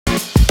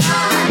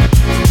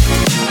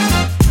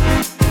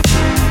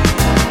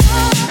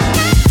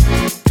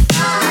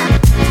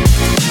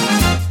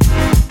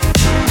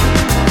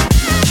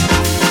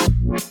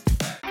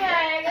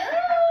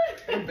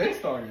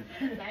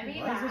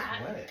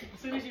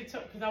you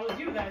took, because that was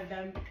you that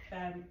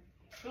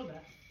spilled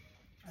that.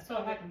 I saw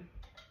what happened.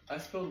 I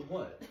spilled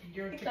what?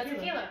 Your The tequila.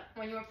 tequila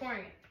when you were pouring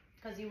it,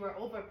 because you were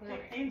over pouring.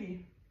 Hey,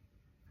 Andy,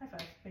 high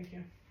five. Thank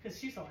you. Because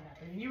she saw what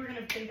happened, and you were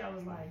gonna think I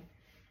was lying.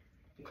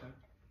 Okay.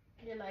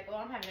 You're like, oh,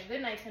 I'm having a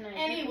good night tonight.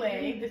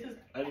 Anyway, this is.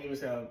 I didn't even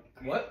say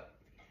what?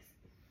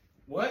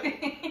 What?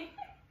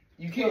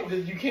 You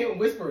can't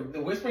whisper.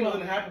 The whispering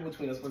doesn't happen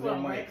between us with our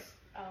 12, mics.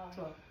 right?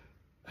 12.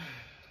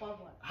 12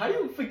 what? How do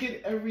you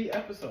forget every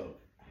episode?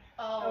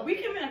 Oh. We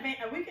can.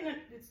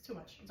 It's too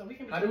much. So we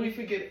can. How do we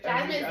forget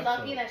every Jasmine's episode?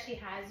 lucky that she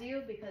has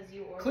you because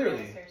you Clearly.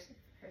 organized her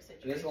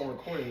situation. And it's on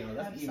recording now.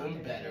 That's That's even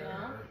something, better.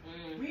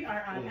 you know? We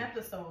are on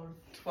episode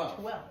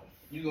 12.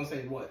 You gonna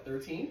say what?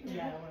 13?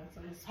 Yeah.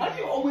 How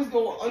do you always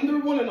go under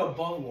one and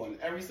above one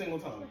every single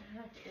time?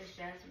 It's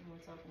Jasmine we're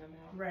talking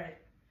about. Right.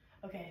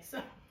 Okay.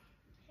 So.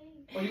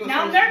 Oh,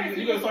 Now I'm nervous.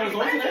 You gonna start us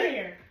off today?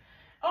 Here.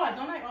 Oh,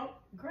 don't I? Oh,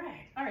 Greg.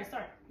 All right,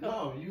 start.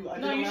 Go. No, you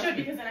last should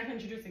week. because then I can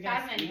introduce the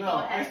guest. Jasmine, No, go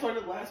ahead. I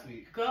started last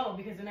week. Go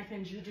because then I can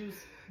introduce.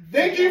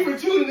 Thank you for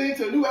tuning in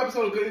to a new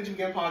episode of Good Into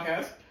Again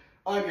podcast.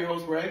 I'm your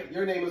host, Greg.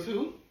 Your name is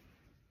who?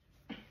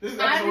 This is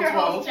episode I'm your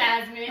 12. host,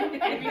 Jasmine,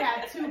 and we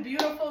have two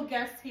beautiful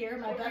guests here,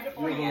 my best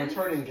You're the friends.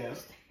 returning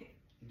guest.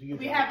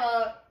 We have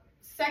a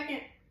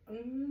second. A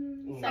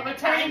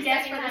returning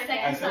guest for the I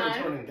second said time.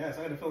 returning guest.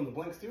 I had to fill in the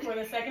blanks too. For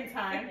the second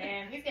time.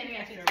 And he's getting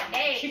at you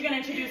today. She's going to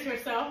introduce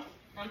herself.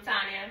 I'm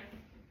Tanya.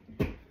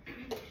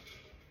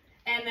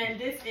 And then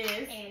this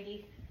is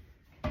Andy.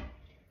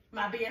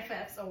 my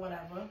BFFs or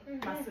whatever.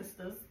 My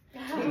sisters.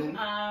 Twinning.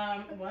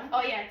 What?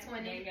 Oh yeah, Yeah,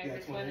 20. you guys Yeah, are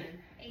 20. twinning.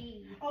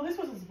 Hey. Oh, this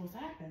wasn't supposed to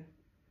happen.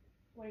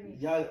 What do you mean?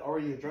 Y'all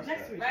already addressed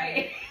Next to that. each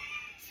Right.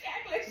 She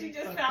acted like she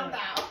just found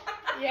out.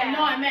 Yeah.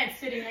 No, I meant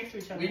sitting next to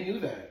each other. We knew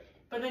that.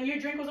 But then your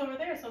drink was over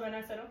there, so then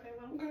I said, okay,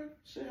 well, Okay,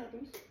 shit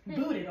happens.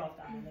 booted off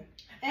the island.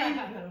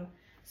 Anywho,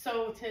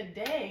 so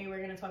today we're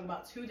gonna talk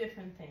about two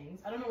different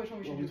things. I don't know which one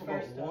we should Well, we do talk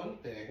about first. Though. one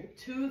thing.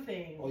 Two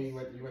things. Oh, you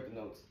read the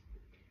notes.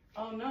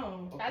 Oh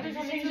no. Okay. I Did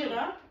just you change it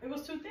up? It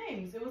was two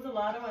things. It was the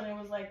lotto and it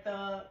was like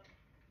the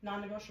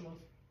non-negotiables.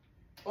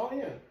 Oh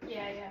yeah.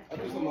 Yeah, yeah. I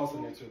put something else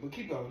in there too, but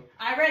keep going.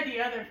 I read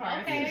the other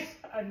part. Okay. It's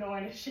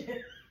annoying as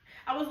shit.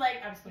 I was like,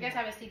 I'm You guys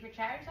have a secret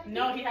chat or something?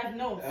 No, he has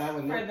notes I have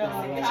a for note the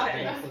down, right,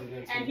 topic. I put it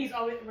in too. And he's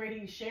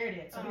already shared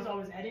it, so he's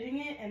always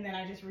editing it, and then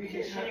I just read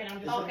his shit, and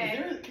I'm just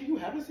Okay. Can you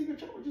have a secret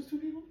chat with just two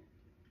people?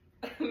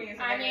 I mean,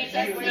 It's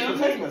that's just a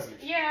text message.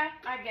 Yeah,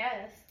 I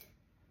guess.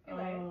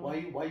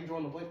 Why you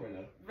drawing the blank right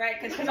now?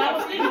 Right, Because I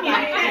was thinking you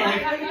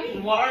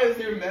can. Why is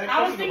there mad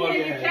I was questions thinking about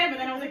you your head? can, but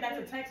then I was like, that's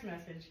a text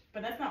message.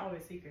 But that's not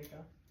always secret,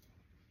 though.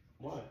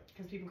 Why?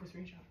 Because people can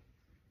screenshot.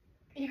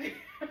 You could.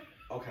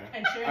 Okay.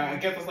 And share I them.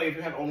 guess it's like if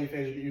you have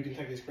OnlyFans, you can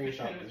technically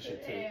screenshot this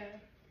shit too. Yeah.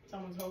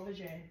 Someone's over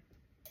J.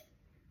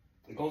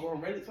 It goes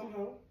on Reddit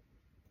somehow.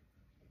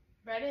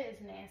 Reddit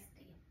is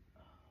nasty.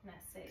 Not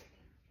sick.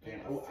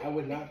 Damn, I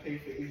would not pay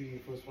for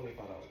Iggy for $25.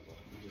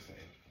 I'm just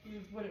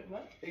saying. What?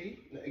 Iggy?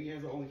 No, Iggy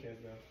has an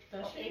OnlyFans now.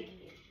 Does Oh, she?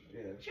 Iggy.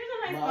 Yeah. She has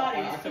a nice Well, body.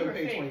 I It's couldn't super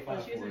pay fake, 25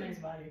 but she has a for it. nice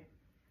body.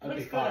 I'd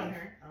Looks pay good on $5.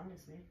 her,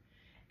 honestly.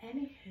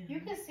 Anywho. You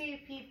can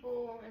see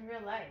people in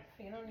real life.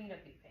 You don't need to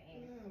be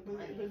paying. Yeah,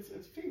 but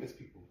it's famous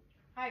people.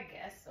 I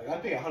guess so. Like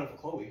I'd pay $100 for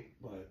Chloe,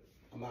 but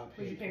I'm not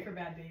paying. Would you pay for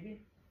Bad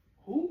Baby?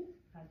 Who?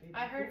 Bad Baby.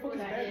 I heard Who who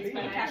the fuck that is is, Bad but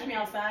Can you Baby? catch me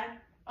outside?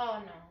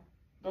 Oh no.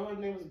 No, her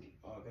name is.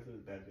 Oh, I guess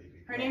it's Bad Baby.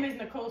 Her name is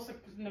Nicole.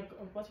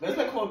 What's But it's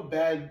not called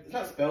Bad. It's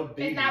not spelled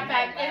baby. It's not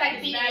bad. It's like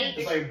It's B-H.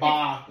 It's like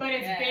Ba. But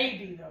it's Yeah.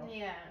 baby though.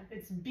 Yeah.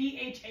 It's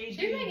BHAD. She's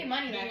making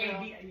money, that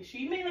girl.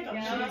 She made like $1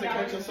 Yeah, She million needs to catch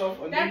dollars.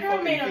 herself a That new girl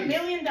fucking made $1 face.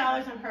 million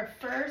on her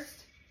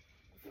first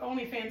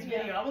OnlyFans Yeah.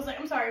 video. I was like,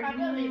 I'm sorry, I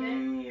believe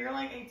it. you're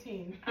like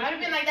 18. I would have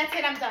been like, that's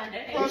it, I'm done.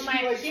 Is Close she my,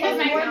 like close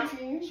my 21?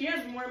 account. She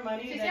has more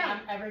money She's than young. I'm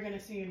ever gonna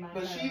see in my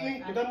But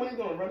life. but that money's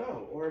gonna run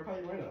out, or it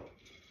probably run out.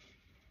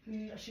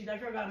 That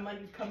girl got money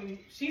coming.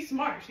 She's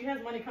smart. She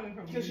has money coming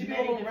from. Because she be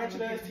many on different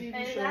ratchet ass locations.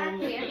 TV shows.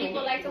 Exactly, and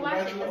people like to watch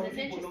it 'cause ratchet it's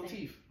people with no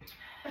interesting.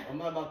 teeth. I'm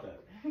not about that.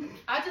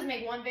 I'll just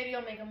make one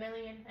video, make $1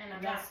 million, and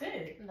I'm That's not.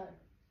 it. I'm done.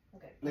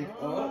 Okay. Like,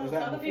 Oh, is tell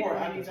that the before or people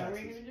after is that what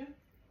you're taxes? gonna do?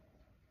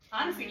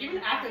 Honestly, even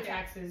after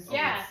taxes.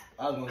 Yeah.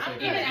 I was gonna say I'm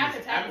Even that.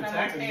 after taxes, after I'm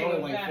taxes, okay it's only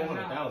with like that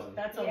 400,000.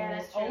 That's a Yeah, lot.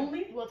 that's true.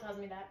 Only. Will tells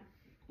me that.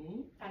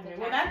 Mhm. After Okay,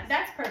 well, taxes.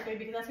 that's perfect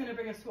because that's gonna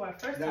bring us to our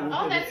first That topic. will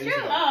Oh, put that's it true.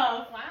 into-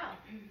 Wow.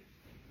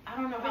 I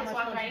don't know Let's how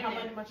walk much right in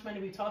there. money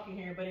we talking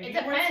here, but if It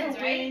you were depends,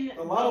 to right? win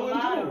A lotto the in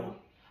lotto, general.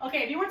 okay,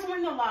 if you were to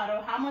win the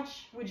lotto, how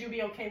much would you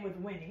be okay with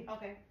winning,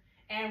 Okay.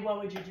 and what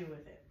would you do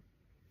with it?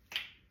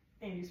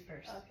 Andy's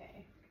first.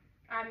 Okay.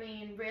 I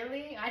mean,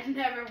 really? I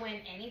never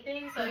win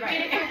anything, so even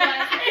Right.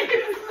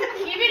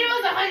 if it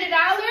was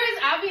 $100,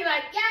 I'll be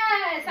like,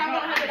 yes, I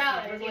won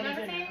 $100. You know what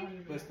I'm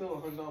saying? But still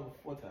 $100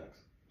 before tax,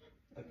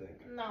 I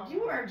think. No.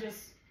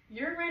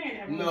 You're running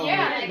everyone. No,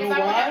 Yeah, like, you if know I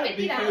won why? $50,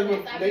 Because I'd when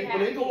be they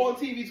happy. go on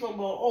TV talking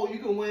about, oh, you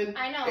can win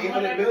I know. 800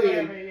 Whatever,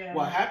 million, whatever, yeah.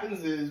 what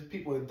happens is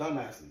people are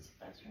dumbasses.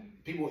 That's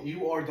true.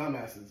 You are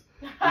dumbasses.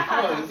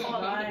 Because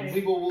Right.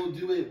 people will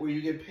do it where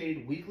you get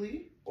paid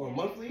weekly, or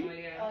monthly, Oh,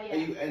 yeah. Oh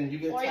yeah. and you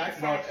get Or you taxed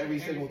tax out every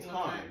it single every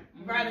single time. time.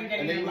 Rather than getting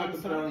And then it you in have to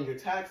lump put it sum. on your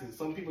taxes.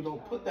 Some people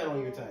don't put that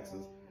on your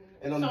taxes.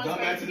 And So it's better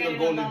to dumbasses get end up it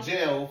going in a to lump-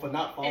 jail for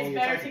not following It's your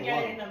better taxes to a get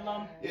lot. it in a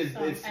lump It's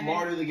sum. and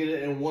smarter to get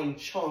it in one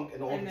chunk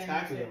and all And the then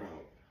taxes that's are it.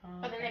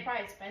 out. But then they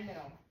probably spend it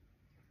all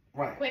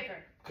Right. quicker.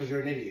 Because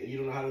you're an idiot. You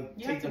don't know how to You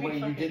take have to the be money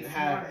you fucking didn't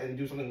have smart. and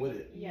do something with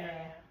it. Yeah,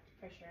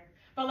 for sure.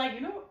 But like,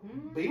 you know,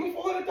 But even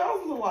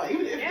 400,000 is a lot.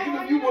 Even if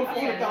Yeah, you won yeah.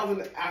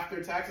 400,000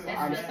 after taxes, That's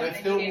that's something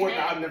still you more didn't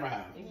than have. I've never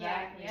had.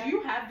 Exactly. Yeah. do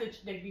you have the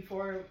like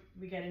before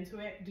we get into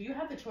it? Do you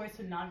have the choice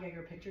to not get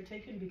your picture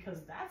taken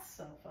because that's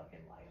so fucking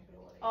liability?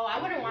 Oh,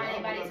 I wouldn't want Yeah,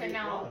 anybody but I to mean,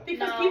 know. why?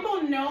 Because No.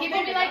 people know. People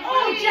they be like,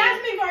 oh, hey,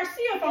 Jasmine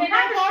Garcia from can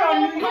I Haverstraw, borrow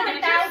New York,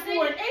 just 100,000?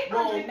 for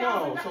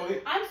No, $800,000.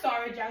 so I'm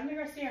sorry, Jasmine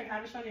Garcia in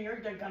Haverstraw, New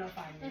York, they're gonna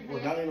find me.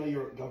 Well, now they know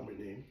your government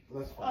name. So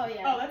that's Oh fine.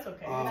 yeah. Oh, that's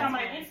okay. Um, It's on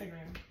my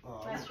Instagram,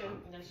 That's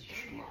true. That's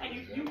true. and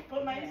you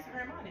put my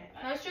Instagram on it.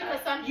 No, it's true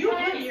because You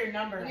sometimes put your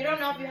number. you don't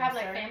know if you have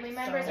like sir. family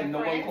members So- or And no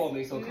one friends. called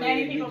me, so Many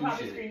clearly people you do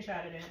probably shit.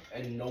 screenshotted it.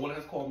 And no one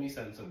has called me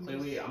since, so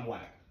clearly I'm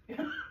whack.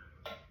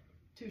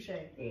 Touche.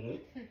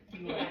 Mm-hmm.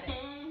 You got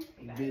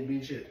it.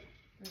 Being shit.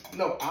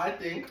 No, I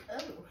think Oh.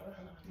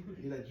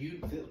 that you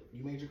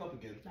made your cup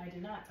again. I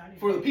did not. Tiny.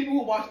 For the people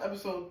who watched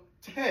episode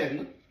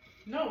 10,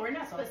 No, we're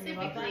not talking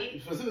about that. Specifically.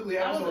 specifically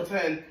That was episode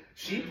 10,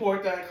 she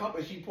poured that cup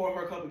and she poured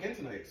her cup again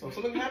tonight. So if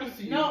something happens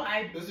to you, No,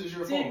 I this is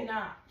your did fault.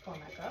 not pour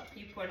my cup.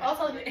 You poured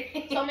Also,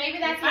 it. so maybe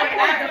that's I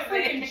worse.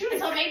 poured the freaking juice.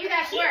 So maybe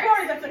that's She worse.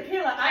 poured the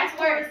tequila. I That's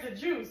poured worse. the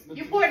juice.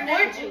 You poured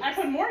more juice. I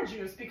put more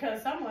juice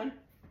because someone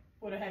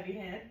with a heavy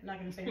hand. I'm not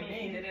gonna say her Did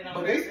name. it on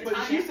But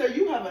purpose. she said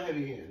you have a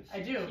heavy hand. I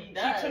do. She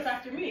does. took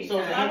after me. So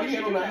it's a Why would heavy she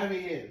hand do or not that?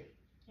 heavy hand?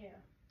 Yeah.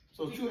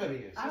 So two heavy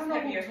hands. I don't know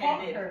who heavier taught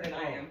handed her than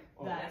I am.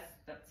 Oh. that.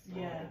 That's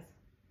Yeah.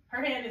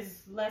 Her hand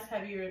is less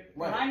heavier.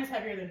 Right. Mine is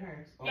heavier than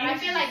hers. Oh. But I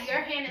feel like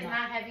your hand is No.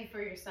 not heavy for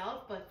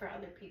yourself, but for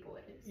other people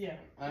it is. Yeah.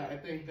 I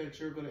think that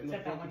you're gonna end up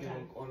Except that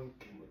drunk one again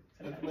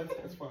time. on camera. Except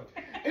that That's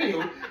fine.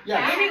 Anywho,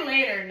 yeah. Maybe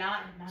later,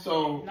 not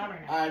So not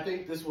right now. I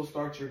think this will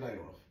start your night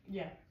off.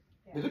 Yeah.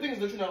 The good thing is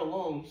that you're not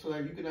alone, so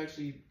that you can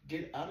actually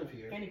get out of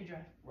here. And you can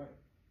drive.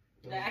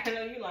 I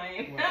know you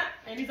lying. Right.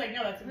 And he's like,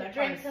 no, that's Drink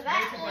car is to way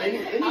that. too Any,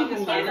 much. any I'll just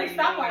movie- find Like, like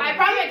stop you lying. I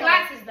brought my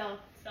glasses though,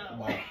 so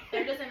Wow.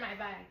 they're just in my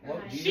bag. Well,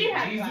 Behind. She Jesus,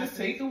 had Jesus glasses.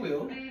 take the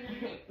wheel.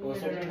 Mhm. Or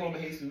something called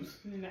Jesus.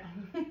 No.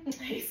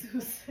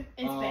 Jesus.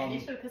 In Um,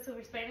 Spanish, because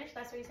we're Spanish.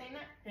 That's what you're saying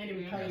that. Andy,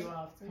 we cut Yes. you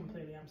off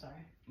completely. I'm sorry.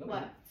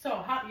 What? So,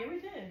 how? Yeah, we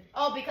did.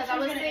 Oh, because She I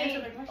was gonna answer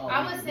saying, the question. Oh, I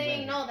you was did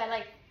saying that. no, that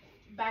like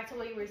back to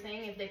what you were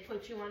saying, if they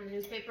put you on the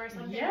newspaper or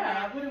something.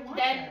 Yeah, I wouldn't want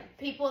Then that.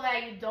 people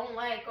that you don't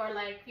like or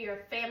like your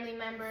family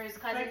members,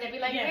 cousins, Like, they'd be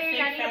like, yeah, hey,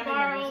 fake I need to family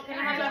borrow. members. Can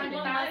I have I don't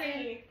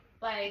 100,000?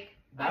 Like,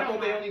 But I I don't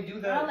thought they want. only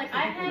do that. Well, like, for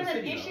I people in have the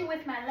an city, issue though.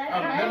 with my letter.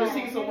 I've never Oh.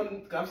 seen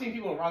someone. I've seen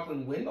people in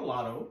Rockland win the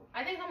lotto,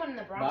 I think someone in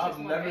the but Bronx. I've just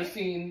won, never right?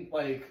 seen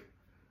like,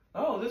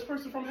 oh, this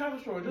person from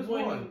Haverstraw just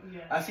won. Yeah.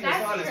 I see a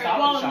That's sign at true. Stop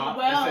Well, and Shop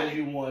well, that says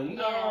you won.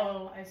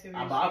 Oh, I see what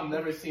you're But I've saying.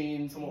 never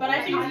seen someone. But I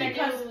else think on the win.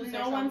 because news or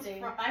no one's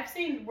something. from. I've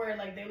seen where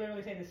like they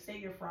literally say the state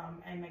you're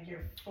from and like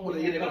you're full. Well,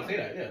 yeah, they're gonna say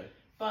that, yeah.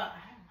 But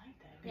I don't like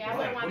that. Yeah, I Why?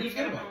 wouldn't What want are you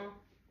people to scared about? know.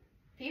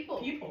 People.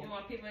 People. You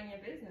want people in your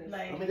business.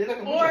 Like, I mean, they're not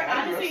gonna put or your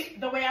address. honestly,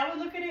 the way I would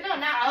look at it, No,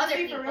 not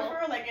honestly, other for people.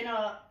 real, like in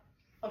a.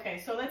 Okay,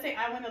 so let's say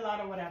I win the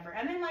lotto, whatever,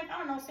 and then like I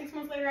don't know, 6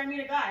 months later I meet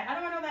a guy. How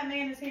do I know that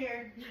man is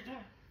here?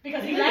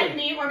 Because he Yeah. liked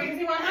me or because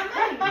he wanted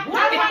my money?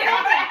 How do I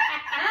know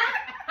that?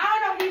 Huh? How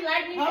do I know he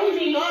liked me? How for would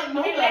me, you not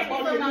know he that liked me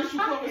about for the my initial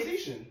pockets?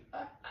 conversation?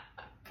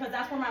 Cause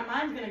that's where my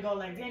mind's gonna go.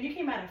 Like, damn, you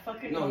came out of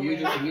fucking No, nowhere. you're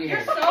just a mean You're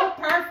ass. so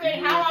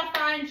perfect. How I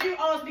find you?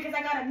 Oh, it's because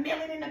I got $1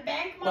 million in the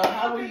bank. But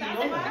how would motherfucker. he That's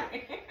know why-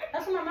 that?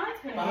 That's what my mind's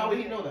gonna But go. how would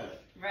he know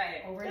that?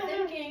 Right.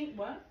 Overthinking.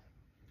 What?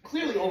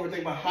 Clearly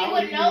overthink, but He how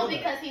would would he know that?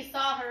 because he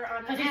saw her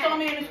on the Because he ad. saw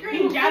me on the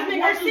screen. Who Jasmine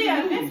watches the Garcia,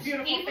 news? this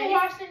beautiful People face.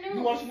 watch the news.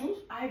 You watch the news?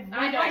 I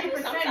I do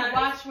 100% sometimes,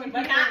 watch when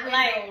But people not win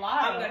like, the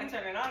lotto. I'm going to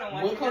turn it on and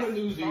watch What kind of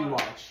this news do you song.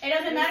 watch? It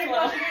doesn't matter if you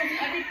watch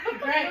news.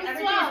 Greg, News everything's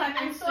 12,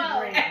 on News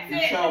 12. Instagram.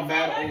 You sound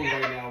mad old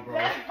right now,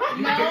 bro.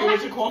 You No, drinking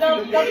with your coffee in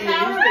the The morning in the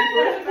power,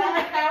 newspaper?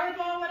 the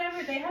Powerball, whatever,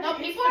 they have No,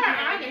 an people Instagram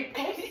are on and it.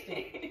 They post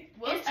it.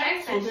 We'll It's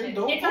check So that then shit.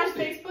 don't It's on post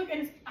it. Facebook,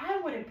 and I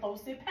wouldn't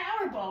post it.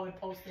 Powerball would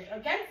post it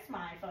against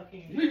my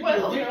fucking. You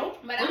Well, will.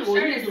 but First I'm of all,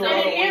 sure you it's can do a And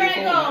lot then on here your I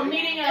phone, go, right?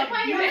 meeting They a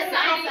probably beautiful have Sign,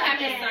 sign you have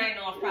to man. sign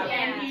off probably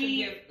Yeah. to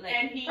give like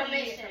And he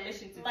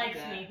permission to likes do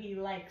that. me. He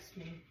likes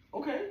me.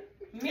 Okay.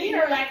 Me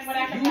or like what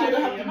I You can would buy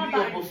have you. to I'm not be a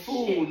buying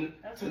buffoon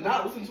shit. That's to what not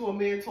I'm- listen to a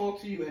man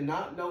talk to you and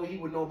not know he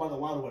would know about the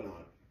lotto or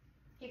not.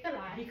 He could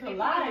lie. He could People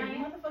lie. lying.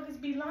 You motherfuckers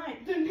be lying.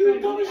 Then you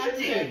Like, dumb as I shit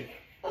said, then.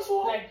 That's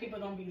all. Like people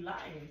don't be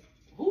lying.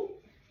 Who?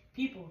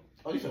 People.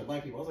 Oh, you said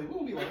black people. I was like, we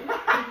don't be lying.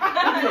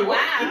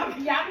 Wow.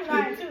 Yeah, I be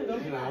lying too.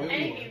 Don't be Nah, lying. we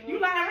Any be lying. people. You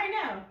lying right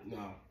now.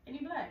 No, And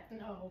you black.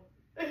 No.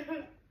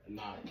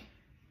 nah.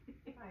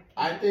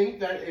 I I can't. think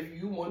that if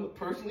you won,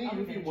 personally, I'm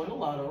if you gonna won the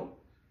try. lotto,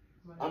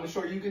 I'm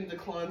sure you can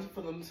decline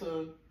for them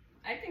to.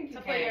 I think you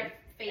To put can. your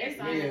face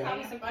It's on Yeah. it.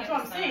 probably some That's what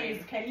I'm people saying.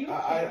 sign. Is can you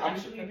I'm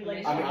actually be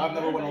like? I mean, oh, I've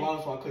never won a like,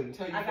 lotto, so I couldn't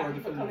tell you I for got a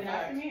people definitive coming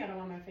after fact. me. I don't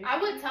want my face.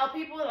 I would tell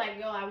people like,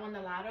 yo, I won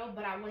the lotto,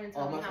 but I wouldn't Oh,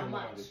 tell I'm them not how telling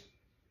much. nobody.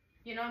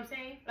 You know what I'm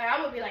saying? Like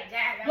I would be like,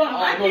 Dad, Well,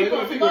 my no, they're people,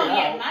 gonna figure it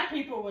yeah, out. my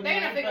people would. they're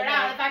gonna know, figure it but,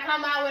 out. If I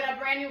come out with a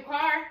brand new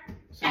car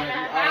See, and a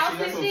like, house that's and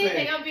what I'm shit, saying.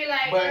 they're gonna be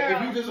like, But girl.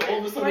 if you just all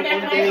of a sudden Where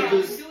that one day come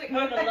just Do it came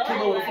out with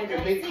with a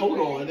fucking mink coat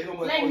on, and they're gonna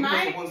be like, Like oh, you my,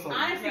 must have won something.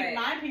 honestly, Right.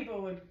 my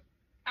people would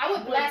I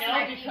would bless know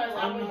my because people.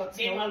 I I'm would, not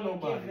they, I telling would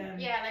nobody. give them.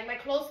 Yeah, like my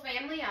close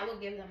family, I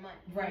would give them money.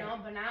 Right. You know,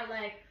 but not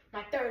like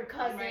my third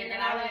cousin Right,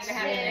 and I all don't that even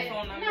have their shit.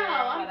 phone number No, or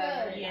I'm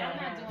whatever. good. Yeah. I'm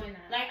not doing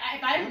that. Like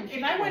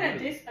if I win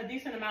a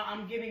decent amount,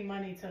 I'm giving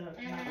money to my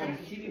I'm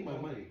keeping my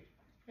money.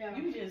 Yeah.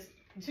 You just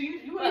so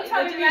you But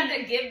telling would you me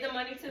rather give the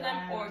money to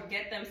them Wow. or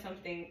get them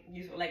something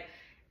useful? Like,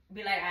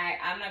 be like,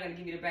 I'm not gonna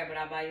give you the bread, but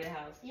I'll buy you the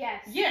house.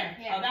 Yes. yeah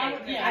Yeah. Okay, that would,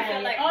 'cause yeah I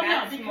feel like oh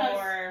that's no because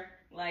more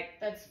like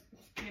that's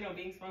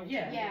being sponsored.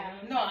 yeah Yeah.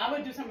 no I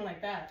would do something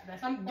like that.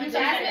 That's some do When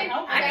something Jasmine- to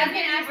help I them. can Jasmine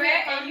give you asked me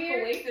bread to come and you here.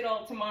 can waste it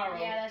all tomorrow.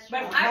 Yeah, that's But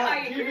true. if I'm I not buy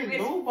you giving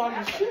crib, nobody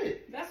that's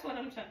shit. That's what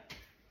I'm trying.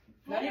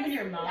 Not even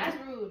your mom. That's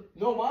rude.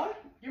 No, why?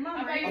 Your mom.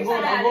 Okay, right? you I'm said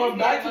going, that. I'm going At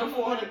back least to the get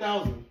my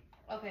 400,000.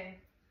 Okay.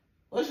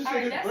 Let's just say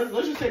Alright, this, that's-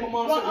 let's just say my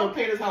mom Well, said,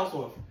 okay. pay this house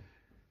off.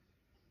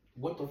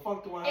 What the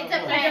fuck do I have It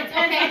left? depends.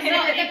 Okay,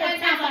 no, it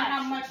depends on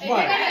how much. If you're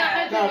Right.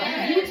 getting Now,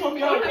 100 if you told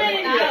me I was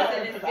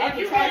 $400,000 if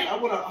after tax I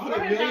want 100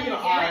 million, $400,000,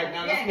 alright,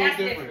 now that's That's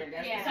no different.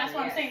 different. Yeah. That's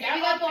what I'm saying. If That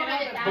you got would-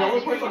 400,000, But the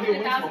only person I'm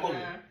getting is my 400,000.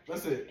 money.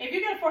 That's it. If you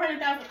get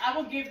 400,000, I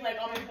will give like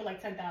almost for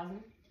like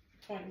 10,000,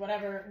 20,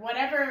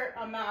 whatever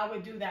amount. I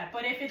would do that.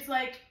 But if it's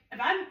like if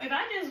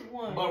I just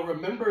won But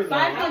remember though,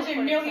 $500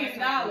 million,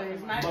 my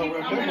but people, I'm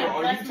remember, gonna are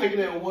bless you my taking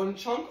it people. in one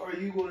chunk or are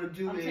you going to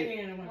do I'm it? taking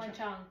it in one one chunk.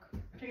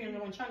 chunk. Taking it in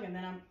one chunk, and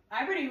then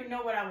I already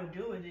know what I would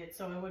do with it,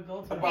 so it would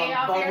go to. But, Pay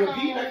off but your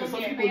repeat that because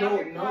loan, some yeah, people pay off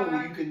don't your know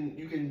car.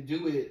 you can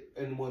do it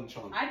in one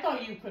chunk. I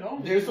thought you could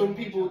only. There's do some it in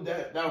one people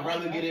chunk. that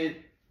rather get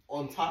it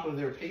on top of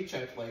their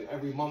paycheck like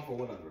every month or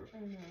whatever.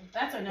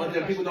 That's another. But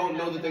then people question don't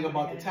know I the have thing that I about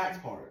wanna the get tax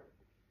into. part.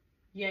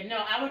 Yeah, no,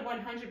 I would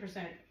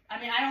 100%. I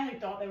mean, I only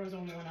thought there was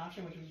only one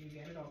option, which was you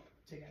get it all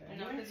together.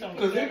 No, Anyway, 'cause so you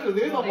Because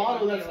there's a Well, they lotto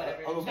can that's pay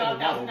whatever. I was No, gonna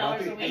lotto, but I $1,000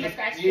 think a week. it's-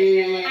 Scratch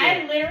yeah.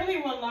 I literally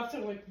would love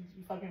to win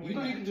fucking. You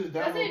know you can just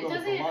Does download it? the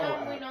Does the it?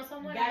 lotto We app. know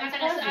someone. That I'm is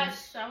not gonna. I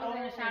cousins. was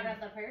gonna shout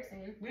out the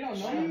person. We don't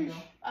know Sheesh. him though.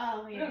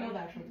 Oh, We yeah. don't know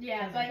that truth.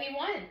 Yeah, but he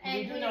won, and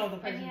We do know the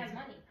and he person. has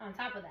money on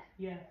top of that.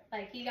 Yeah,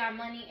 Like he got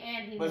money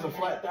and he. But it's a won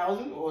flat that.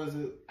 1,000 or is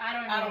it? I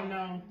don't know. I don't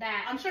know.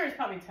 that, I'm sure it's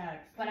probably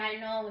taxed. but I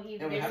know he.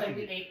 It would It's have to like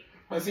be. 8.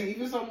 But see,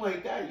 even something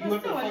like that, you But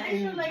have to still, an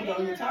fucking extra like put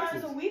on your $800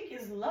 taxes. a week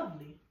is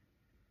lovely.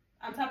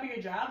 On top of your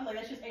job, like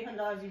that's just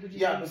 $800 you could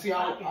just. Yeah, but see,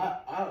 pocket.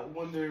 I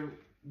wonder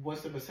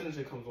what's the percentage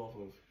it comes off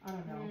of. I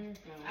don't know.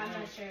 I'm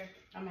not sure.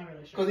 I'm not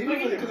really sure. Because even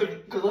But either way,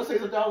 because let's say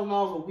it's $1,000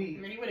 a I week.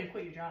 mean, you wouldn't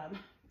quit your job.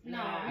 No,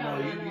 No,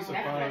 no, you'd be no.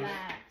 surprised.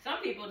 That. Some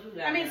people do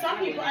that. I mean, but some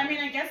people. I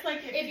wouldn't. mean, I guess like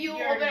If you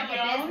you're open up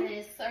young, a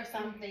business or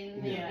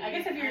something. Yeah, I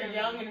guess if you're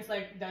young and it's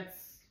like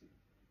that's.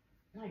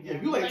 Not Yeah,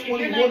 if young. you're like if you're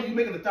 21, like- you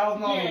making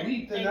 $1,000 Yeah, a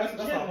week, then then that's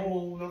you're a chilling.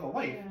 whole nother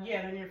life.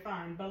 Yeah, then you're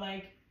fine. But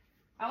like,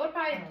 I would I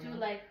probably don't do know.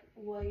 like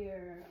what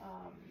your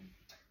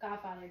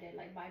godfather did,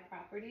 like buy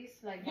properties,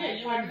 like buy yeah,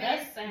 you apartments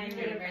invest and and you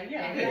invest. and Yeah,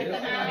 rent yeah,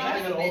 them yeah. out. I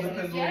think it all depends on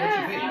what you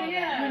Yeah, make. hell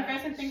yeah. You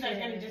invest in things that's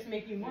gonna just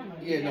make you more money.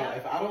 Yeah, no,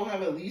 if I don't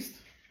have at least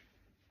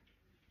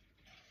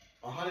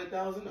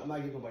 100,000, I'm not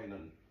giving nobody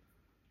nothing.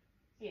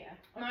 Yeah,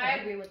 no, Okay. I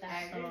agree with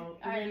that. So,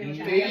 I agree with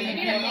that. Maybe You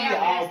need to pay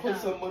off I'll your put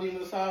stuff. some money on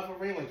the side for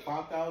rain, like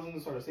 5,000 to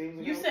start a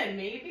savings You account. said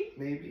maybe.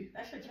 Maybe.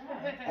 That's your job.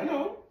 I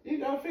know. You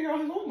gotta figure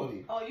out his own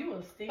money. Oh, you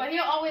will stink. But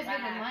he'll always give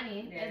him Right.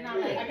 money. Yeah. It's not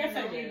Yeah. like I guess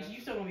no. that you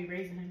still gonna be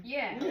raising him.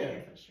 Yeah, Yeah.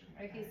 That's true.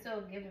 like he's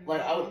still giving.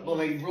 Like, I would, but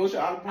like, real shit,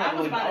 I'd I was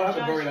probably, about I'd have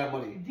to to bury judge that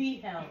money. the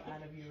hell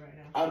out of you right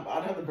now.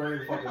 I'd have to bury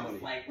the fucking I was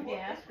money. like, what?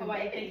 Yeah,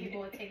 why you think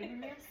people would take it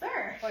from you?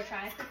 Sir. Or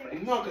trying to take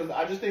it? No, because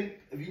I just think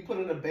if you put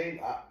it in a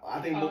bank, I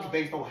think most Oh.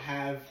 banks don't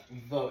have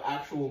the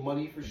actual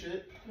money for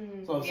shit.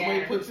 Mm. So if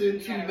somebody puts in You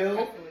 2 gotta mil,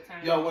 respect it with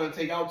time. y'all want to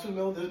take out 2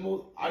 mil, there's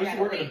more. I used to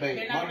gotta work at a wait. bank.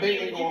 They're not My gonna bank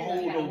give ain't you gonna the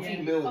hold no discount.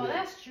 2 mil. Oh, there.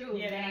 that's true.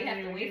 Yeah, Yeah, you have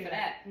to wait for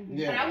that.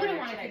 Yeah. But I wouldn't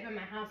want to Check. keep it in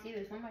my house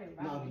either. Somebody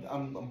would No, rob me.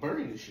 I'm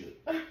burying this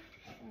shit. Oh,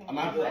 I'm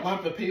gonna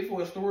have to pay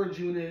for a storage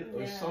unit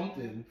or Yeah.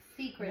 something.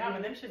 Secret. Yeah,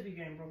 but them should be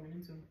getting broken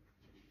into.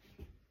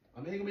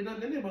 I mean, ain't gonna be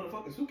nothing in there but a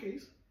fucking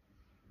suitcase.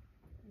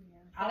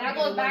 I would That be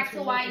goes the back one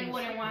to why look you in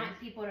wouldn't the want secret.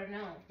 people to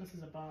know. This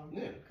is a bomb.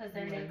 Yeah. Because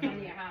then they come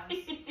to your house.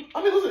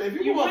 I mean, listen, if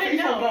you You go on wouldn't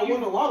Facebook know. about You-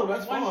 winning the lotto,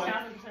 that's fine.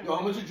 1000%. Yo,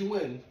 how much did you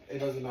win? It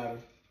doesn't matter.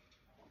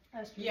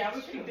 That's true. Yeah, I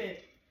would keep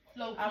it.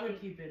 Low I would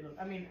key. keep it. Look,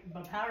 I mean,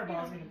 but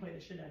Powerball is gonna play the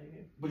shit out of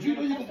you. But you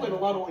know you can play the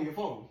lotto on your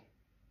phone.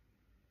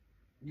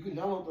 You can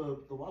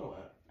download the lotto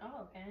app.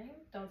 Oh, okay.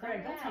 Don't tell Craig,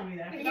 me don't that. tell me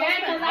that. Yeah, 'cause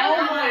spent I'm all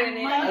not my doing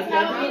it. money. I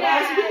Tell me did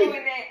that. last week.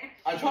 Doing it.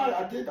 I tried.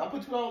 I did. I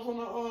put $2 on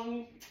the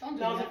Don't do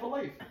Thousand that. for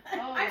life. Oh,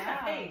 I wow.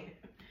 got paid.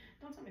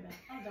 Don't tell me that.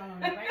 I'm down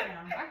on it right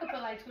now. I could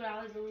put like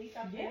 $2 a week.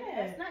 Up there. Yeah.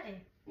 That's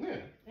nothing. Yeah.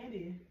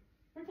 Andy,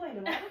 we're playing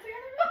the lotto together.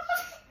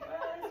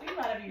 You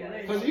about to be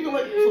rich. Because even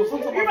like so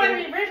sometimes We're my about to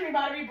family, be rich. We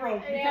about to be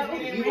broke Yeah, because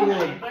we didn't even win when-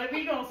 nothing. But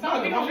we gonna no,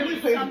 something. We my gonna family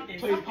do plays something.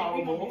 plays Something. We gonna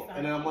do Powerball,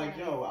 and then I'm like,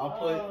 yo, I'll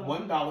put Oh.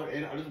 $1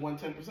 in. I just won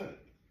 10%.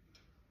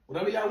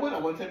 Whatever y'all win, I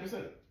won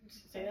 10%.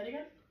 Say that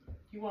again.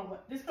 You want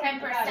what? This comes from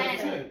the guy that 10%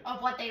 said- 10%.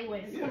 of what they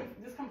win.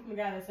 This comes from the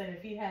guy that said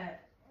if he had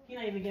He's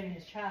not even giving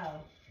his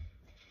child.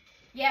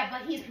 Yeah,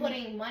 but he's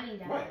putting money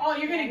down. Right. Oh,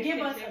 you're gonna give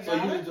us a So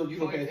dollar? you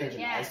don't pay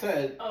attention. Yeah. I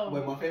said Oh.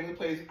 when my family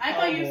plays I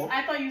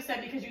Powerball, thought you said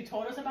because you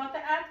told us about the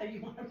app that you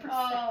 100%.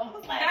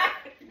 Oh. Like,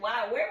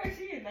 Wow, where was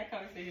she in that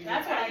conversation?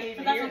 that's what I didn't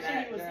even that's hear what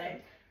that, she was girl.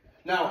 saying.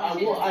 now Oh,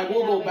 she I doesn't will say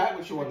go that back way.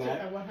 with you on I took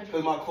that a 100.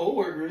 because my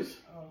coworkers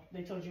Oh,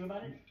 they told you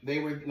about it? they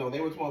were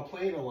talking about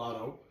playing a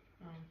lotto,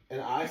 Oh.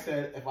 and I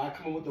said if I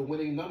come in with the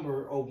winning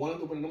number or one of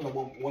the winning numbers, I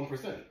want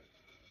 1%.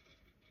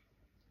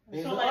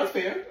 And So so like that's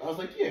fair. I was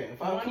like, yeah,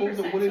 if I come in with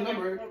a 1%, winning so like,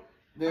 number, how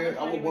there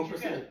much I money want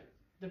would you 1%. get?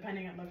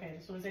 Depending on, okay,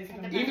 so let's say it's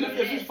Even if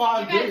it's You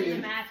 5 guys do the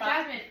billion, math.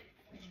 Jasmine.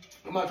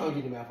 I'm not trying to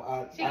do the math.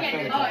 She I can't fell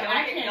do into Oh, that.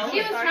 I can't. She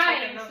was Start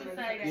trying. checking She's numbers.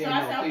 like, So Yeah,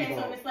 I no, said, please okay,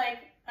 so don't. it's like,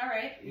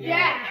 alright.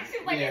 Yeah.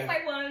 She's like, it's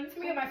like one. Let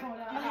me get my phone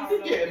out.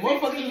 Yeah,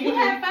 motherfuckers You winning.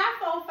 have 5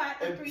 4 5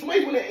 If 3.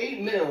 somebody's winning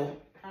 8 mil,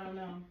 I don't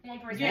know.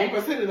 1%. Yeah.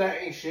 1% of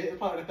that ain't shit. It's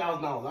probably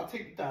 $1,000. I'll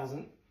take the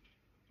 1,000.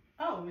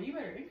 Oh, well, you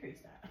better increase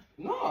that.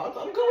 No, I'm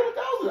good with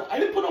 1,000. I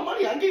didn't put no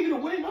money. I gave you the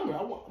winning number.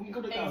 I'm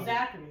good with 1,000.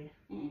 Exactly.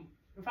 Mm.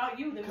 Without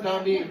you, they Because would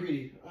I'm being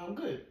greedy. I'm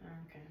good.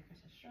 Okay.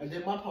 I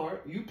did my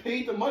part. You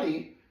paid the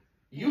money.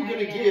 You're Yeah,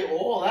 gonna yeah. get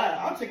all that.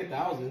 I'll take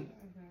 1,000. Alright.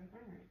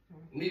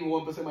 Maybe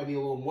 1% might be a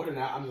little more than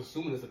that. I'm just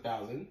assuming it's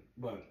 1,000,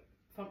 but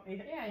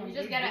Yeah, you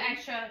just get an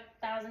extra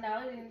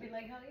 $1,000 and be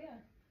like, hell yeah.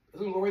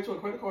 it's gonna go right to a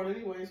credit card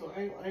anyway, so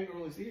I ain't gonna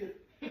really see it.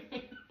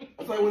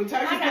 It's like when the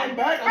taxes I got come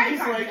back, I'm credit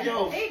just card like, debt,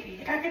 yo,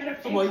 baby. I could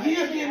have I'm like,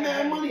 yeah, getting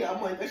mad money.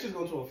 I'm like, that's just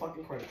going to a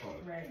fucking credit card.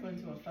 Right,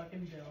 going to a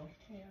fucking bill.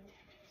 Yeah.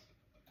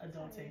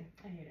 Adulting.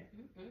 I hate it.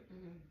 Yeah,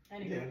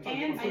 Anyway, I'm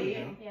talking about Andy,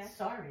 food now. Yeah.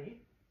 sorry.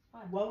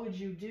 What? What would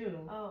you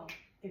do Oh.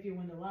 if you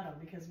win the lotto?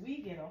 Because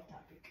we get off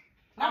topic.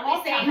 Not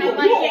off saying topic. how We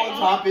much all you on get.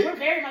 topic. We're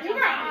very much You on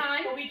were topic.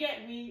 on. But we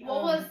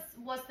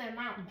What's the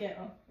amount? get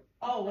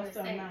oh what's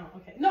the Say. amount?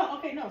 Okay. No,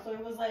 so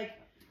it was like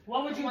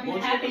what would you Why be Why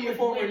don't you happy open your with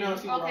phone right winning? now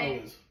and see what Okay.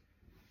 Lotto is?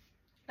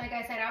 Like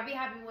I said, I'll be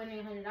happy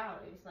winning $100.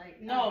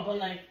 Like No, but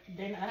like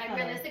then that's like not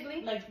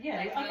realistically. like yeah.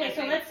 Like, Okay,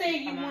 so realistic let's say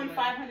you amount won of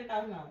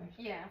 $500,000.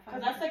 Yeah.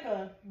 Cause that's like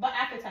but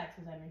after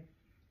taxes, I mean.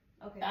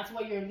 Okay. That's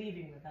what you're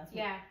leaving with. That's what,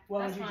 Yeah. What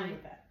that's would you fine. do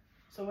with that?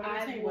 So what are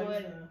you I saying? What is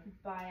would the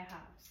buy a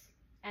house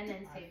and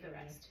then save the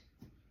rest.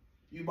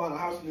 You bought a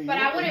house in New But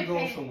York I or you wouldn't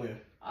going pay- somewhere?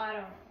 I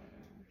don't.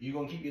 You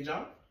gonna keep your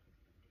job?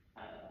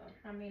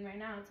 I mean, right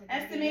now it's like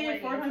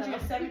estimated $470.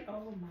 470?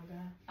 Oh my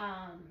god.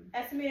 Um.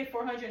 Estimated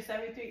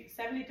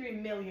 473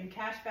 million.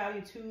 Cash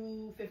value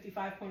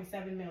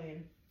 255.7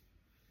 million.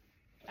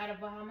 Out of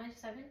how much?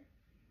 7?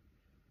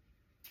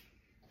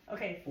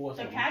 Okay. Four The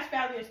something. cash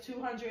value is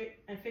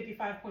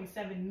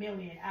 255.7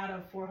 million out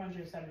of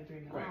 473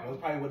 million. Right. That's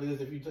probably what it is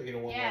if you took it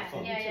in one Yeah. lump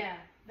sum. Yeah.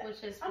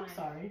 Which is fine. I'm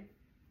sorry.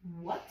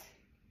 What?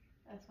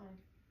 That's fine.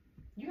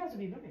 You guys would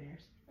be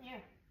millionaires. Yeah.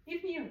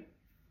 Even you.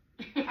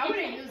 I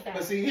wouldn't use that.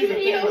 But see, here's the Even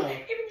thing you. though.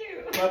 Even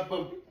you. But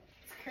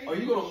It's crazy. are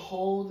you gonna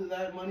hold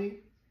that money?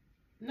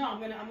 No, I'm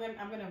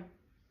gonna.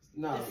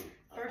 No. This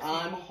person.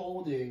 I'm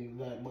holding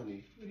that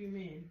money. What do you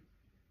mean?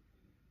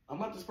 I'm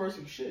not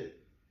dispersing shit.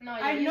 No,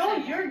 I you know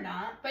said you're that.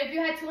 not. But if you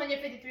had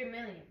 253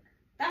 million,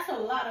 That's a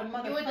lot of you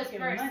would motherfucking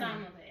disperse money.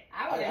 some of it.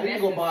 I would I need to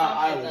invest go in buy an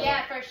something, island. though.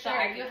 Yeah, for So sure.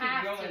 I You can keep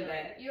have growing to.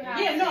 that. You have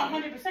Yeah, to. no,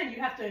 100%.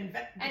 You have to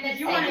invest. And then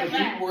you I'm want to gonna keep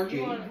invest. working.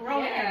 You want to grow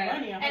Yeah. your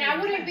money. And I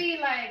 100%. wouldn't be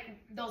like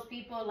those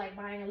people like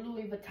buying a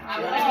Louis Vuitton. I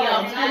and wouldn't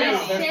all be on that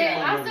Instagram. shit.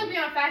 That's I'll my still be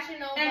on Fashion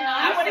Nova. And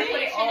I wouldn't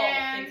put it all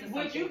H&M. into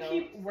Would you something,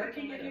 keep though. working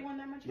Something if you won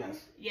that much money?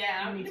 Yes.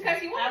 Yeah, Me too.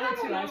 because you I want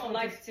would to too. I have just a want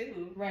life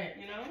too. Right.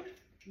 You know?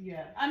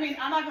 Yeah. I mean,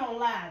 I'm not gonna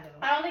lie though.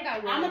 I don't think I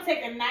would. I'm gonna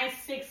take a nice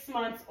 6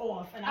 months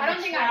off, and I I'm don't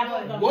gonna think I travel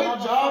would. the What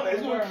job motherfucking is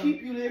gonna world.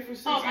 keep you there for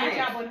 6 Oh, my months?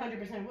 job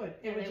 100% would.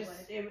 Yeah, It would they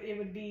just, it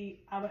would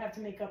be. I would have to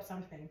make up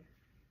something.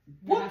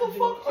 What the Have to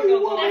fuck do- are you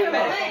Go worried on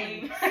about?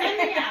 FMLA. Send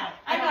me out.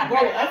 I got Bro,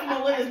 her.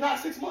 FMLA is not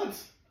 6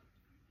 months.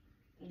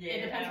 Yeah.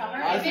 It depends how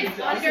I hard I, If it's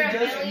I under a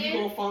suggest you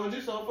million- go find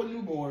yourself a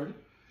newborn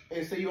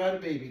and say you had a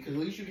baby, because at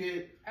least you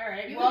get. All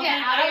right. You well, can get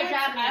then out I of your would-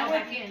 job and I go would,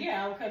 back in.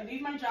 Yeah, I could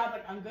leave my job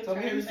like, on good Tell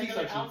me terms. how And to be like,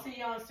 C-section. I'll see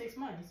you all in 6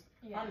 months.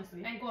 Yeah.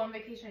 Honestly. And go on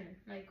vacation,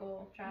 like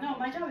go travel. No,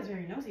 my job is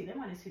very nosy. They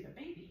want to see the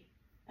baby.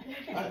 I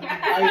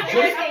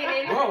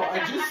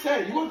just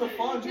said you have to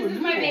find you a This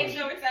is my newborn. make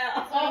sure it's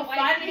out. Oh, Find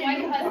white me a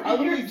husband. I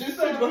literally just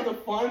said you have to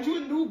find you a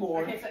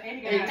newborn. Okay, so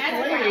anyway, Hey, that's a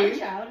claim- brown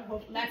child.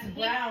 Hope- That's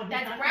brown.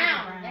 That's It's not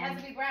brown. gonna be It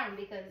has to be brown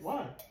because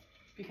Why?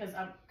 Because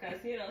I'm.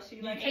 Because, you know,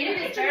 she like.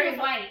 Kaden is very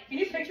white. Can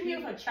you picture me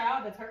with a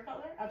child that's her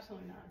color?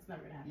 Absolutely not. It's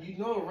never gonna happen. You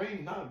know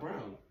Rain's not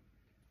brown.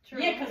 True.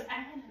 Yeah, because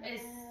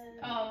It's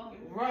oh.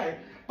 Right.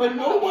 But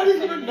nobody's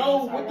gonna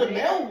know what the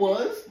mail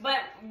was. But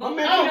My we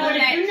man Oh, know but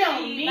that if you know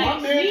she me, My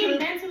man me could've-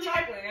 mentally,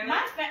 chocolate. You know?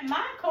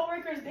 my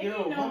coworkers, they Yo,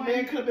 didn't know. my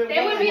man could have been.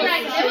 They would be white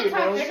like, as they would shit, talk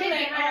bro. shit. They're like,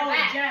 behind her oh,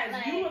 back, Jazz,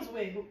 like- you was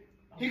with.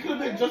 He could have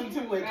been Justin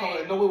Timberlake color,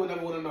 and nobody would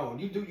never would have known.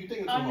 You thinking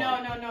too Oh no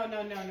hard. no. It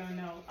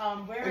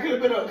We're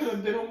could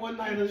have been a one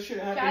night of shit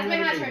happened.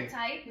 Jasmine has everything. her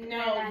type.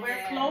 no, and we're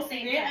that's close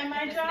same knit at type.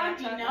 my It's job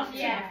not enough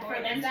Yeah, for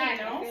them exactly.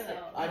 to know. So,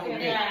 I don't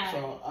get Yeah. it,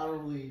 so I don't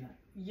really.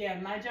 Yeah,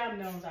 my job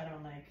knows I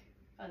don't like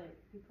other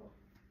people.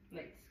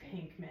 Like,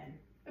 pink men.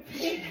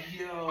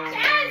 Yo.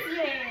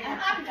 Jasmine!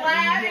 I'm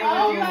glad Yo.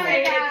 Oh you my said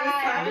it this god. I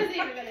time. wasn't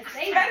even gonna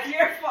say That's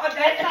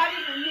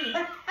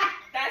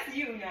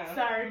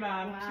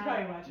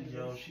probably watching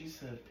Yo, this. she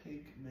said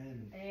pink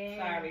men. Hey,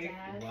 Sorry.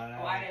 Dad.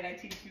 Wow. Why did I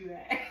teach you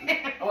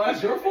that? Oh,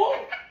 that's your fault?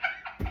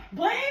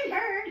 Blame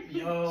her.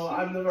 Yo,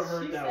 I've never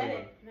heard She that said one.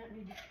 it, not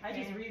me. I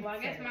just read. Well, I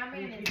guess my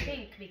man is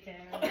pink because.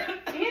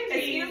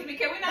 Excuse me,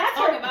 can we not That's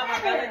talk her about my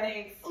brother. brother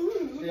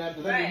things? Yeah,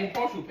 after that, Right. you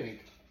partial pink.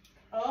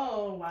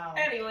 Oh wow.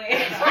 Anyway.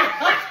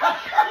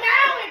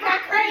 Now it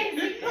got crazy.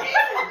 This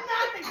is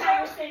not the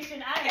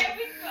conversation I Here had.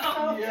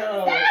 we go.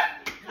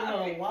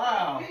 Yo,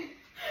 wow.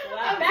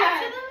 Wow.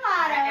 Back to the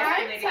lotto. That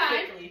I'm escalated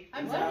fine. quickly.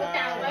 I'm done with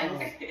that Wow.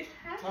 one.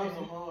 Times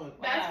are hard.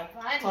 That's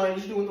fun. Tanya,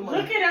 what you doing with the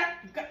money? Look it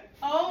up.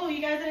 Oh,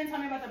 you guys didn't tell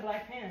me about the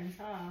black pins,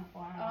 huh?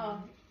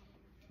 Wow. Oh.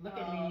 Look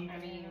at me. I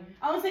mean,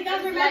 I was like,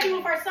 guys, we're matching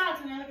with our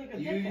socks, and then look at the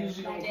You pin.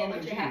 usually don't yeah, come but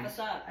in you have a jeans.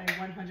 sock. I 100%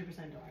 don't have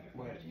it.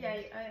 Right. Yeah,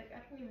 I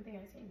don't even think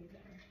I've seen these ever.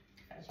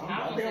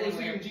 I think I was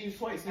seeing jeans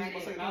twice. This is my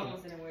second I time.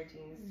 almost didn't wear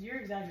jeans. You're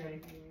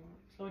exaggerating.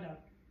 Slow down.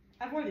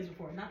 I've worn these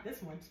before, not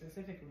this one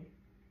specifically.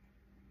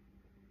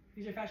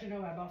 These are Fashion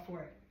Nova. I bought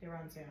 4. They were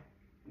on sale.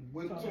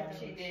 When, So, Yeah,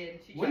 she did.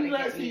 She when tried did to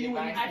I get see me you to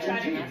when buy you I in tried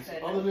something, to- I jeans?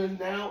 said, Other than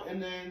now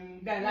and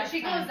then. Guys, When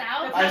she goes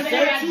out, I they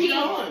said have 2 jeans.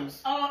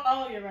 times.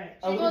 Oh, you're right.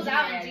 I She goes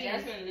out in Yeah,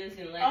 jeans. Jasmine lives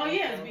in Oh London.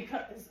 yes, so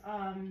because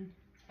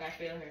I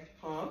feel her.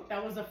 Huh?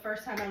 that was the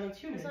first time I looked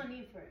human. There's no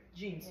need for it.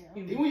 Jeans. Yeah.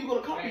 Human. Even when you go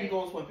to college, Right. you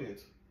go in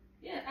sweatpants.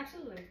 Yeah,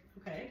 absolutely.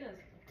 Okay. She does.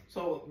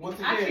 So once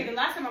Actually, again, the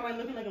last time I went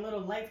looking like a little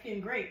light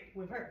skinned grape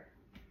with her,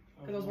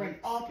 because I was wearing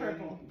all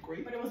purple,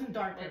 Great. but it wasn't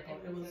dark But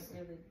purple. It was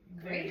really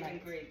very great.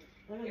 light. Great.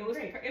 It It was was.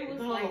 great. It was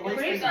No, like the it was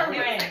grapes like are a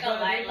red, but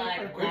they lilac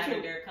look purple.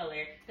 lavender color.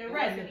 They're It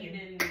red wasn't looking.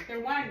 even. They're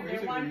wine. Grapes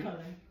They're are wine green.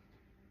 color.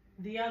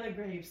 The other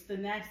grapes, the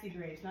nasty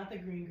grapes, not the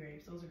green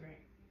grapes. Those are green.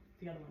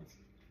 The other ones,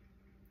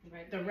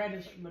 Right. the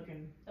reddish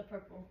looking The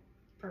purple.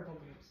 purple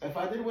grapes. If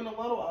I did win the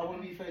lotto, I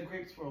would be fed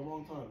grapes for a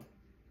long time.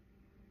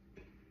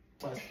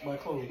 By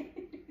Chloe.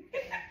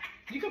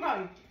 You could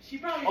probably. She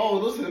probably. Oh,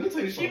 listen, let me tell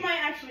you She something. might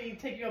actually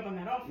take you up on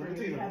that offer. Let me if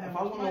tell you you had something. that If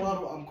I much win the money.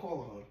 lotto, I'm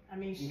calling her. I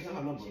mean, You got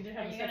her number. she did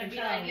have And a you're gonna second be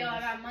child. like, yo, I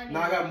got money.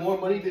 Now I got more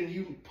money than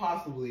you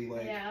possibly.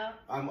 Like Yeah.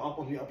 I'm up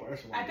on the upper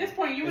echelon. At this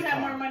point, you would It's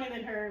have more time. money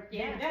than her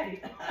Yeah.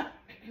 daddy.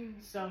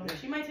 So Yeah.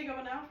 she might take up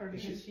an offer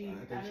because She- she I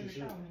think added she the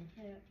should. child.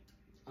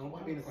 I don't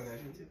want being a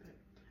Kardashian.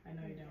 I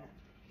know you don't.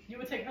 You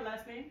would take her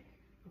last name?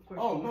 Of course.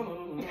 Oh you no would. no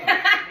no no.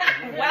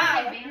 no.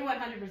 Wow, you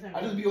 100%.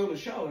 I just be on the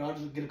show and I'll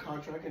just get a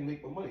contract and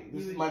make my money.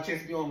 This is my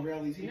chance to be on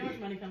reality You know how TV. much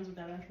money comes with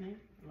that last name?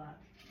 A lot.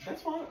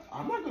 That's fine.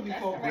 I'm not gonna be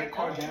That's called the Greg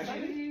right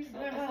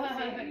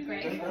Kardashian.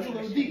 Great. That's a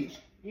little deep.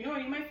 You know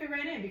what? You might fit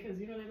right in because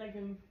you know they like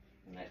them.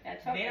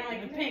 That's They don't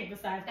like the pink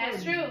besides.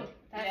 That's Courtney. true.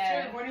 That's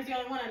Yeah. true. Courtney's the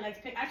only one that likes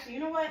pink. Actually, you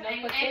know what? No,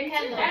 And, but and pink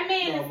Kendall. That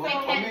man No, is my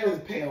like man is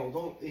pale.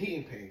 Don't he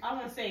ain't pink. I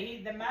was gonna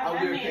say that I man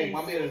wear pink. is.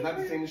 My man is not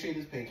the same shade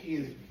as pink. He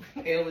is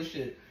pale as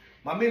shit.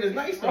 My man is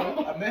nice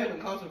though. I met him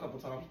in concert a couple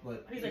times,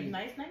 but He's like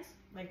nice.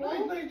 Like Well,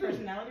 he's nice, too.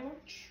 personality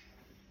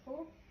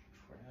one.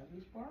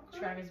 Travis Barker.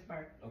 Travis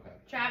Barker. Okay.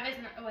 Travis,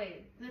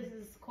 wait, this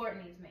is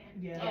Courtney's man.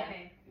 Yeah.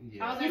 Okay.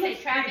 Yeah. I was He gonna say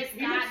looks Travis pretty-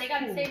 he Scott. looks They got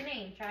cool. the same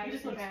name. He Travis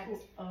just and looks Travis.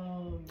 cool.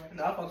 Oh, right.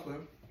 No, I fucks with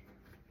him.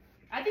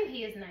 I think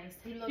he is nice.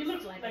 He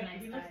looks, like, a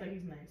nice he guy. looks like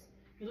he's nice.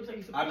 He looks like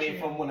he's. I mean,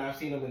 from when I've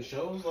seen him in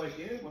shows, like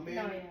yeah, my man.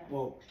 Oh, yeah.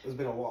 Well, it's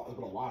been a while. It's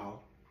been a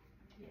while.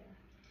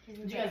 He's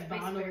Did you guys big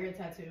bond over spirit. your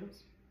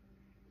tattoos?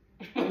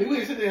 I mean,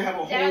 we sit there and have a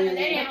whole. Yeah, they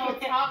didn't all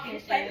talk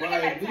and shit.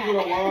 Like we go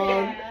to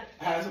lawn, Yeah.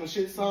 had some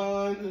shit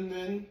signed, and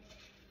then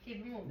Keep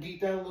it moving.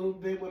 geeked out a little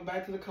bit. Went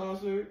back to the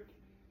concert.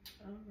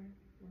 Oh, right.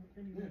 Well,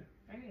 anyway.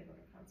 I need to go to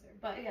a concert.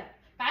 But yeah,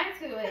 back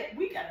to it.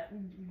 We got.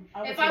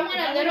 If I want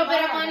a little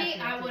bit of money,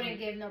 I wouldn't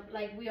give no.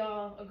 Like we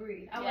all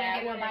agreed, I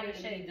wouldn't give nobody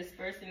really shit.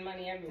 dispersing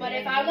money everywhere. But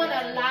if I want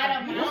a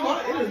lot of It's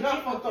not, it money, is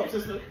not fucked up,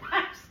 sister.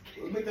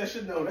 Let's make that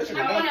shit known. That shit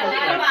is I not want a fucked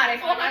lot up. about it,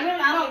 $400,000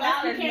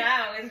 No,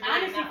 now is really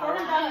Honestly, not a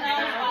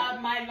 $400,000.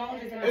 lot. My loan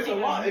is gonna It's a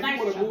take lot if nice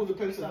you want to chunk. move to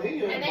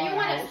Pennsylvania and and then buy you a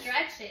want to house.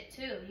 stretch it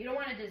too. You don't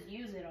want to just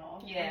use it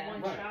all Yeah.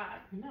 in one Right. shot.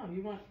 No,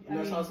 you want. And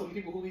that's how some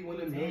people who be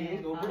winning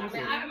millions go I I broke.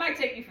 mean, I might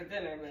take you for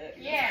dinner, but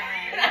Yeah,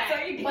 that's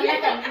all you get. but like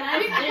a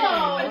nice dinner.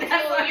 go But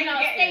that's all to you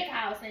get.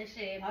 steakhouse and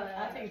shit. But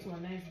I'll take you to a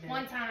nice dinner.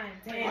 one time.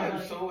 Damn.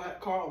 I'm so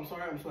Carl. I'm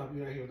sorry. I'm so happy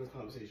you're not here with this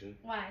conversation.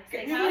 Why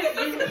Because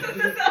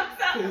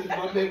steakhouse?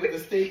 my man with the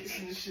steaks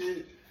and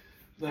shit.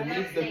 The I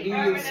love steak. medium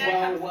Remember swell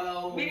that?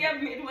 well.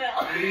 Medium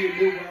mid-well. Medium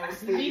mid-well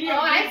steak. Medium Oh,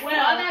 I well.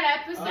 saw that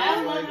episode. Oh,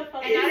 That like- motherfucker.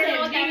 And I didn't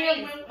know what He that said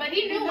means, medium but he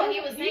knew what he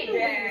was He saying. knew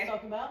what he Yeah. was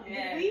talking about.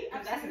 Yeah, We?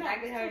 that's Absolutely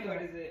exactly not. how he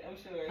orders it, I'm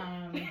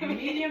sure.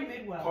 Medium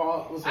mid-well.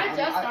 Carl, listen, I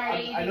just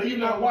started I know eating you're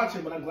not medium.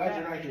 watching, but I'm glad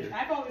you're not here.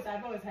 I've always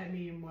had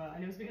medium well,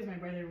 and it was because my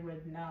brother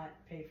would not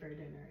pay for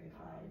dinner if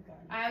I had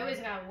gotten. I always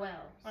got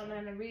well. I'm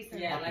on a recent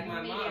Yeah, like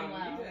my medium mom.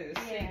 well. You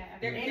guys- Yeah.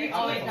 They're Amy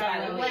always always got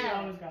got well. well. She Well.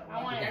 always got I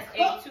well. want it.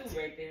 That's A2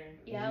 right there.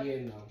 Yep. Yeah,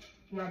 no.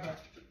 Rubber.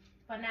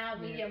 But now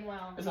medium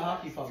well. It's a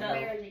hockey puck, So- bro.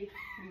 Barely.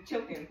 You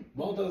choking.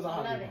 Both of us are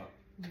Love hockey it.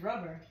 puck.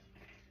 Rubber.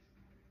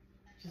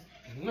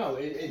 No,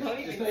 it's Don't not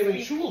even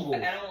speak chewable.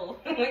 At all.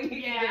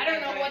 Yeah, I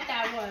don't know what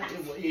that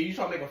was. Yeah, you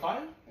trying to make a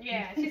fire?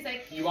 Yeah, she's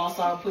like, You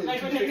outside putting Like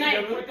two with the sticks knife,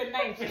 together? with the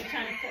knife. She's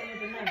trying to cut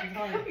with the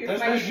knife. It's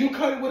hard. That's you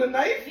cut it with a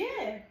knife?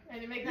 Yeah.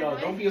 and it makes that Yo,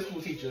 noise. don't be a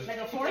school teacher. Like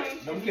a fork?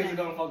 Them kids are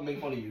gonna fucking make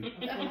fun of you.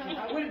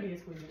 I wouldn't be a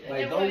school teacher.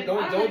 Like, It don't would.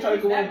 don't try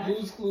to go That on much.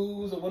 Blue's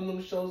Clues or one of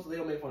them shows so they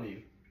don't make fun of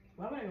you.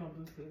 Why would I go on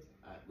Blue's Clues?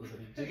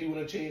 Listen, if you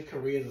want to change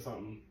careers or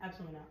something,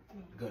 Absolutely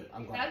not. good.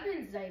 I'm glad.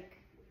 Jasmine's like,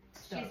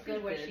 she's Stuff.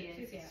 good where she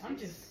is. Yeah. I'm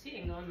just She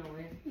ain't going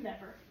nowhere.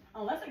 never.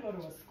 Unless I go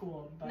to a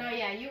school. But No,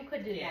 yeah, you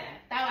could do Yeah.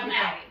 that. That would I'm be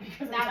out. great.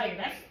 Because That I'm would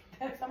like, be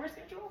that's summer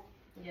schedule?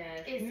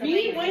 Yes. It's Me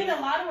amazing. winning the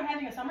lotto and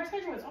having a summer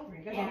schedule is over.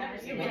 You guys Yeah, have never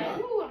seen you'd me. be like,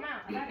 ooh, I'm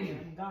out. I'm out of here.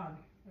 I'm gone.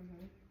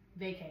 Mhm.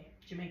 Vacay.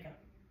 Jamaica.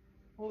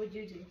 What would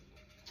you do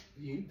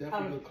You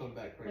definitely will come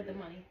back with the pregnant.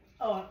 money?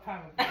 Oh,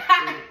 probably.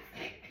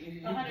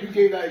 You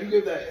gave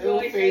that ill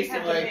Always face say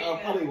and like Jamaica.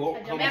 probably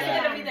won't come That's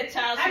back. gonna be the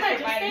child I she's might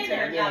just providing stay to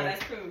her there. now. Yeah.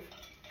 That's proof.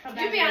 Come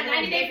You'd be back on with a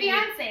 90 Day baby.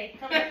 Fiance.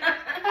 Come back.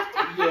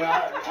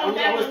 Yeah, Come I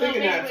back was with a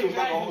thinking little that too. baby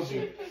I'm not gonna with hold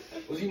you.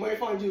 Was you might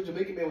find you a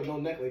Jamaican man with no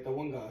neck like that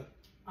one guy.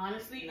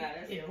 Honestly, Nah,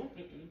 that's ew.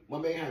 My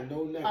man had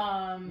no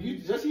neck. You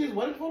just see his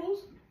wedding photos?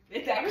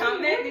 Did that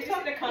comment? Did you see the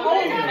Oh,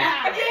 comment?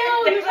 yeah.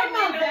 Ew, you talking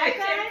about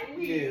that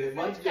guy? Yeah,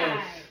 my Which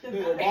guy?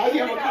 Why do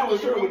you have a collar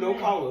shirt with no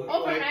collar?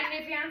 Oh, from Like, 90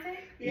 Day Fiance?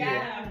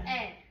 Yeah.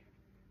 Ed.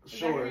 Is that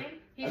sure. his name?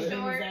 He's I didn't-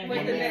 short My My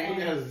with the man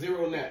neck. has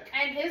zero neck.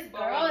 And his Oh,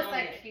 girl is no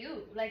like neck.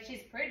 cute. Like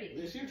she's pretty.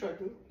 Is she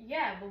attractive?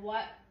 Yeah, but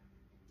what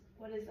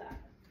is that?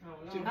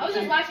 I She- don't know. I was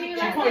just watching you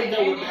She last probably night.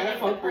 dealt with and mad it's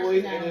fuck the boys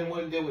and then personality.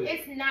 wouldn't deal with it.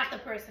 It's not the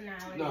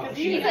personality. No, Because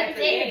she- he's a dick.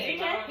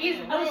 dick. He's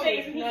I was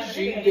saying, rude. he's a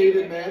She dick.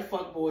 dated mad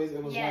fuck boys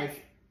and was Yes.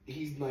 like,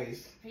 he's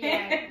nice.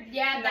 Yeah,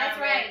 yeah, that's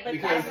Nah, right. But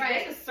Because- That's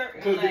right. there's a certain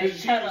Because like,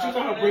 she was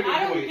on her breaking I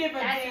don't point. give a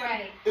That's damn.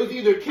 right. It was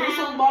either kill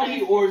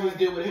somebody or just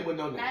deal with him with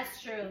no neck.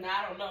 That's true. Nah,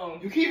 I don't know.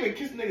 You can't even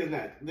kiss niggas'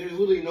 neck. There's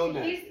literally no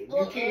neck. He's-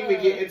 You can't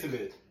even get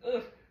intimate.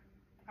 Ugh.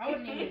 I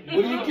wouldn't even.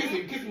 What do you kiss him?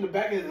 You kiss him in the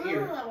back of his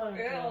ear.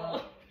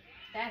 Girl.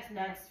 That's That's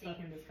nasty.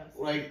 fucking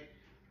disgusting. Like,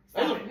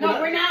 Stop that's it. a- No, when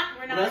I- we're not.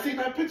 We're when I not. seen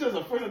that picture,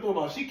 the first I thought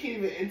about, she can't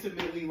even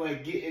intimately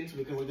like get into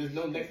it because like, there's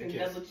no neck to And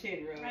kiss. double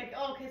chin, bro. Like,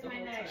 oh, kiss The my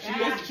whole neck. She time.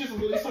 has to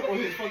literally suck on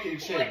his fucking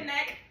What chin.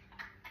 neck?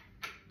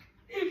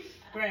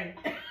 Greg.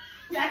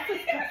 That's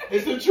disgusting.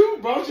 It's the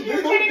truth, bro. There's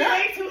You're no getting neck.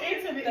 way too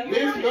intimate.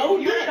 There's no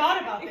You neck.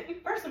 thought about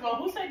it. First of all,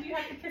 who said you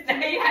have to kiss?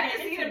 You have to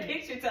get see the intimate?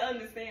 picture to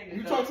understand it.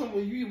 You though. talk to them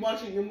when you be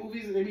watching your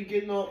movies and they be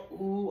getting all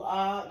ooh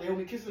ah, they don't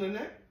be kissing the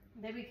neck.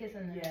 They be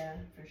kissing them. Yeah,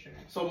 for sure.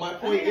 So my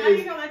point how do you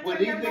is, know that when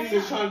turned these everybody niggas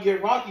is on? trying to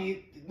get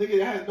Rocky,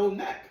 nigga has no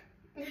neck.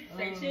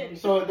 Straight chin.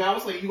 So now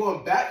it's like you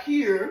going back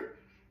here,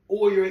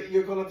 or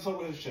you're gonna suck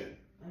on his chin,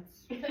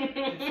 That's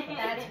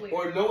That's weird.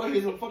 or knowing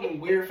his fucking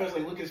weird face,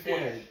 like look at his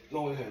forehead,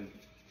 knowing him,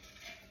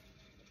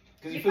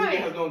 because he He physically probably-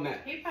 has no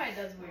neck. He probably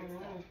does weird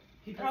stuff.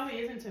 he probably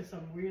is into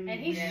some really. And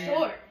he's Yeah.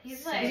 short.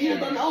 He's like, He has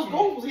nothing else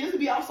going for him. He has to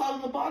be outside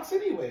of the box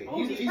anyway.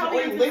 Oh, he's probably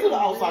already into labeled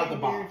some outside the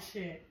really box.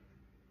 weird shit.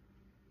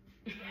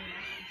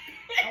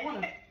 I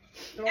want to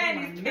throw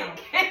And in he's my mouth.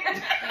 pink.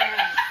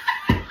 yeah.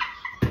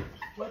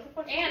 What the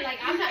fuck? And like,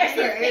 I'm not. I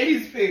said, and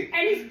he's pink.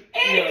 And he's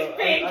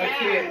big. I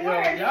can't.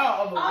 Yo,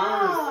 y'all are the worst.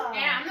 Oh.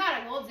 And I'm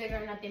not a gold digger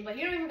or nothing, but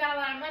he don't even got a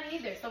lot of money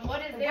either. So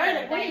what is there Right,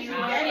 like, what that did you you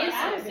get get out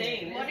out of of it?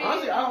 it? What is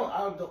Honestly, I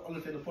don't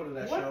understand the point of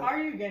that What show. are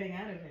you getting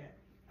out of it?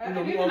 You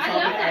know, we I on I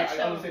topic. love that I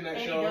show. understand that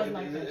Amy show. does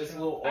like that It's a show.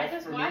 little I off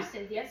just for me. watched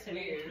it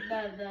yesterday.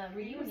 The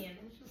reunion.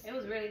 It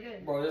was really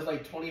good. Bro, there's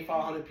like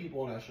 2,500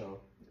 people on that show.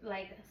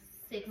 Like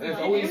 6 There's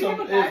months. always Did you some-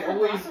 have a guy there's from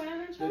always- Rockland on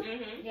that show?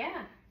 Mm-hmm.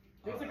 Yeah.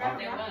 There's a guy from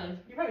There Rockland. was.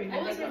 You probably know.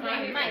 What was him. his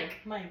name? Mike.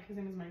 Mike. His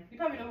name is Mike. You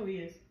probably know who he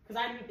is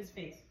because I knew his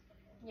face.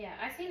 Yeah,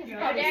 I seen him. You Oh,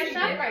 probably damn seen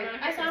ShopRite. him.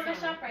 I saw him at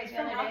ShopRite He's the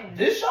from other day. Rockland.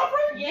 This shop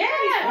right? Yeah.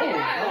 Oh,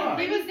 yeah. God.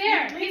 He was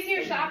there. He's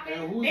here shopping.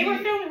 And who's They were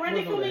he? filming. Weren't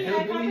they Was it filming the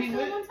at hillbilly he Copperstone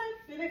with? one time?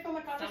 Did they film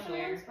at Copperstone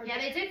Somewhere. once? Or Yeah,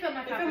 they did film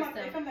at They filmed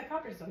Copperstone. at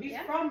Copperstone. He's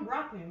Yeah. from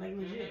Rockland, like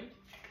legit.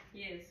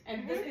 Yes.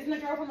 And this, isn't the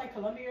girl from like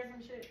Colombia or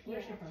some shit?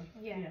 Where's she from?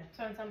 Yeah,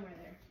 from somewhere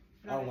there.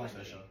 I don't watch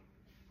that show.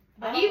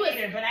 But he was,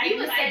 but he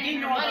was I sending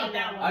didn't her know money about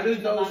that though. one. I just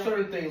A know lot of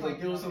certain people things. Like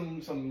talk there was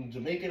about some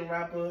Jamaican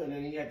rapper, and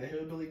then he had the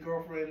hillbilly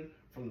girlfriend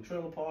from the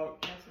trailer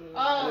park. Absolutely.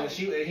 Oh.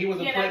 And he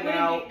wasn't Yeah, that pregnant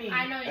out. wouldn't be me.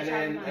 I know you're And talking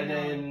then about. and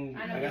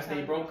then I know I you're guess they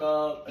talking broke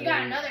about. up. He and got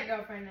then- another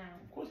girlfriend now,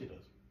 Of course he does.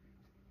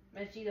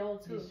 but she's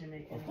old too. He's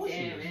Jamaican. Of course she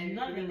Damn, is. man,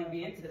 None of really them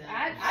be are into that.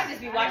 I I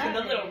just be I watching the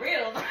love little it.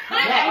 reels.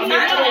 I mean,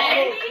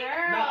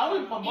 Girl. I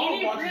was my mom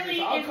Edie watches really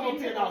this. I'll is come up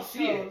into here and I'll those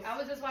see it. shows. I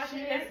was just She watching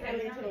it is yesterday.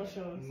 really into those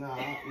shows. Nah.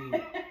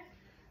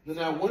 Then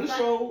that one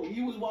show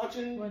you was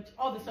watching,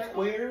 Oh, the circle.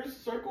 squares,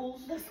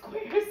 circles. The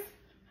squares.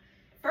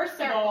 First of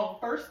Circle. all,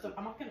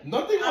 I'm not gonna.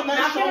 Nothing on I'm that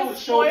not show gonna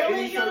showed spoil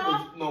any it, y'all,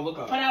 circles. No, look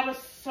up. But I was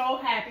so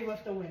happy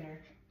with the winner.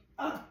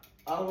 I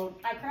don't.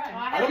 I cried.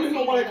 I don't even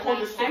know why they called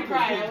it I circles.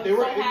 cried. I was They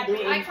were so in, happy. they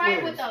were in I cried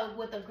squares.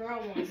 with the girl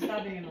one.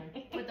 Stop being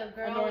annoying. With the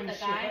girl Annoying with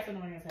the shit. guy. That's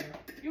annoying as hell.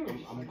 You were.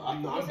 I'm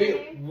not What's her being.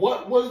 name?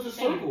 What was the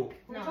Sam. circle?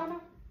 What are you No. talking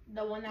about?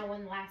 The one that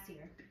won last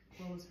year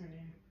What was her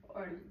name?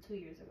 or 2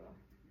 years ago.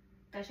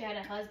 That she had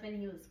a husband.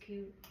 He was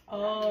cute.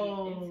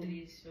 Oh, Into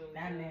these shows.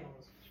 that man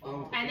was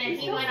And then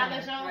he went on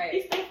the show. Right.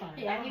 He's still fine.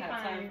 Yeah, I he don't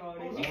have time fine. for all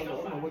I this. He's don't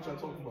still know fine. what y'all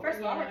talking about. First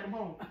of all, I Yeah. work from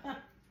home.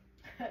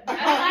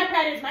 My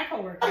iPad is my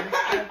coworker.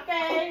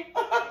 Okay.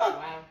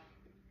 Wow.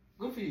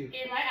 Good for you.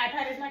 And my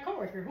iPad is my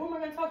coworker. Who am I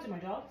going to talk to? My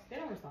dogs? They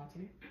don't respond to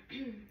me.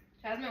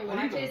 Jasmine What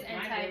do you watches know? and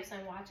Mine types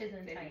and watches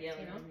and They be types, yelling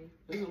you know? at me.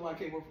 This is why I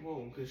can't work from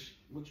home, because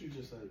what you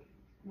just said.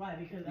 Why?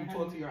 Because I You have...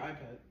 talk to your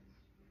iPad.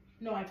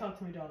 No, I talk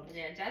to my dogs.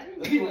 Yeah, Jasmine.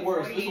 That's even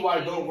worse. This is why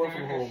I don't work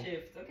from her home.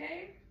 Shift,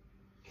 okay.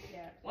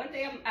 Yeah. One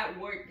day I'm at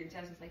work and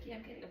Jasmine's like, "Yeah,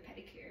 I'm getting a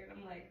pedicure," and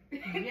I'm like,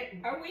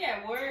 Yeah. "Are we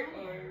at work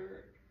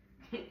or?"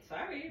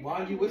 Sorry. Why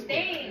are you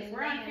whispering? Dang.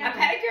 We're on A camera.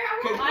 pedicure?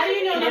 I Can, want How do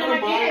you know can that I I'm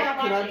remind- here? Can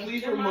I Watching.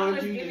 please Your mom remind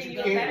was you giving that you you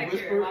a can't pedicure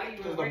whisper while you were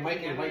because the mic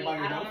working, is right by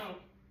your I mouth? don't know.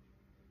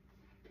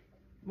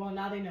 Well,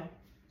 now they know.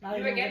 Now You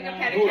they were know getting a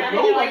that I- pedicure. Now they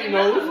Nobody know.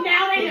 knows.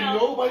 Now they 'Cause know.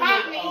 Nobody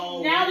Caught knows. me.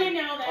 Oh. Now they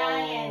know that I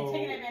am Oh.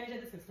 taking advantage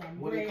of the system.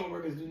 Well, your Great.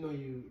 coworkers do know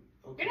you.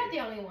 Okay. You're not the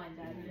only one,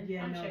 Jasmine.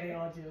 Yeah, I'm no, sure. they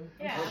all do.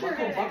 Yeah, My I'm sure.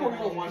 coworkers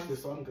don't watch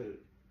this, so I'm good.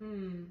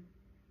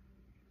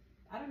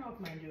 I don't know if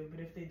mine do, but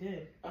if they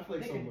did, I feel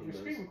like they could someone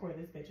screen does. record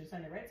this bitch and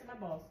send it right to my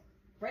boss.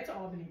 Right to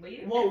Albany. But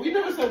you Well, we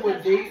never said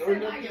what date or I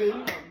said, "Not your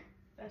nothing. mom."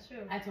 That's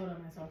true. I told her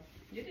myself.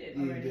 You did.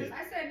 You Already. did. Because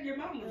I said your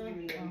mom was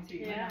giving them to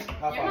you. Yeah.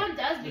 High Your five. mom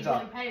does be Good doing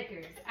job.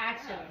 pedicures,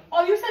 actually.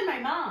 Oh, you said my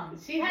mom.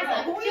 She has Bro,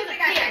 a who she you has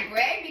think a I kid. got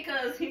Greg?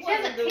 Because he She has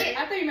wasn't a doing kid.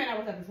 I thought you meant I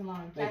was at the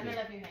salon. Thank Jasmine you.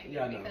 left you hanging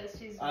Yeah, I know. because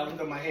she's. I looked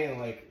at my hand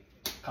like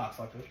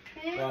cocksucker.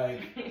 Eh,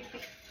 Like,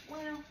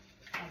 well,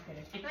 I'm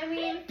kidding. I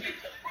mean,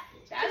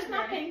 That's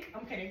not Jasmine. pink.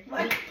 I'm kidding.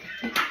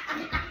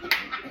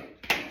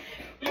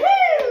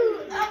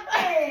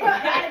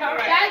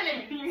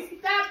 Jasmine,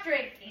 stop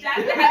drinking.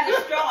 Jasmine has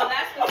a straw.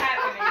 That's what's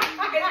happening.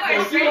 It's going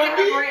You see straight what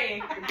to I her mean? brain.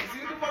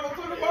 see what the fuck I'm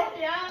talking about?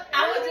 Yeah.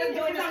 I was just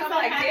doing I'm stuff so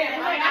like happy.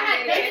 damn. Like, I had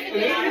And basic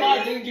this is Yeah. why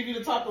I didn't give you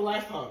the top the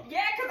last time.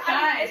 Yeah, because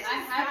Guys, it's I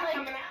just have, not like-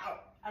 coming out.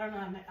 I don't know.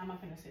 I'm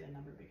not gonna say the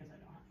number because I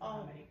don't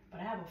have many. But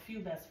I have a few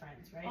best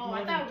friends, right? Oh, More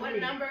I than thought what 3.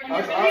 number? And you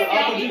they're were really gonna I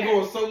down thought you here.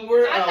 going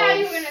somewhere else. I thought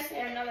you were gonna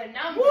say another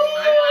number. Woo!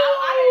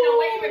 I didn't know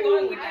where you were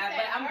going with I that, said,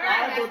 but I'm alright. glad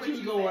I that's thought what you was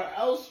you going said.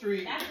 L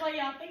Street. That's why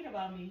y'all think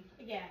about me.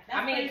 Yeah.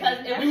 I mean, crazy.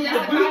 because it We was was just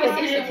a the- we was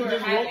conversation here to we were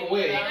just walk having.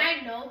 away. And I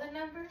know the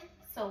number,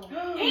 so.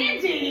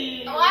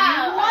 Andy!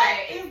 Wow.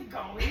 What is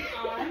going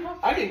on?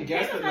 I didn't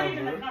guess This the is not even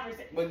a number.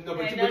 conversation. But no, Yeah,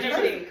 but no, you never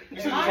said think. you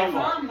said My yourself.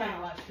 mom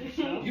might watch this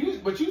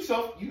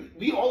show.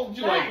 We all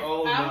you like, Guys,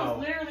 oh I was no.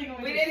 literally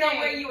going We to didn't know say-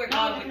 where you were no,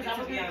 going with because it, I to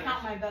was be going to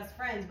honest. count my best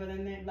friends, but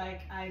then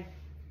like I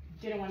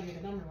didn't want to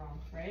get the number wrong,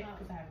 right? Oh.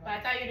 Because I have. But I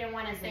thought you didn't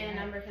want to say the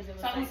number because it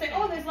was. So I'm gonna like say,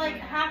 oh, there's like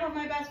yeah. half of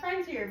my best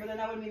friends here, but then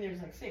that would mean there's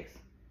like 6,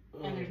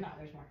 and there's not.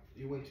 There's more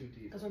You went too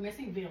deep. because we're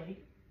missing Billy.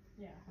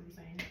 Yeah, I'm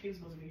saying he was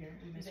supposed to be here.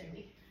 We missed him.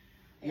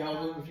 Yeah, I was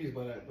a little confused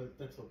by that, but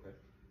that's okay.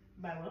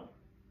 By Will?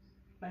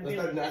 By That's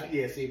Billy. not,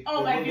 yeah, see. Oh,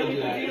 don't, by don't Billy,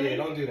 do that. Billy? Yeah,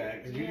 don't do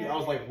that. 'Cause Yeah. I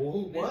was like,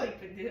 whoa, what?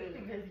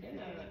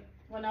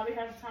 Well, now we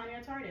have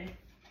Tanya Tarde.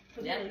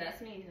 Yeah,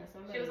 that's me. That's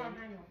what She was on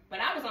time. But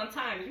I was on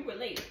time. You were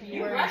late. You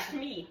You were. rushed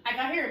me. I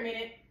got here a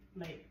minute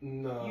late.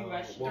 No. You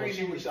rushed well, 3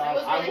 she minutes. was, It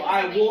was really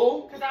I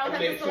will. Because I was at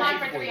make the salon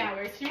sure for 3 you.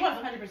 hours. She was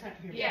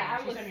 100% here. Yeah,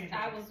 She sent me a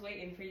I picture. was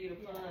waiting for you to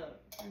pull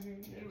up. You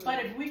were But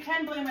late. if we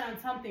can blame it on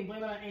something,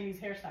 blame it on Amy's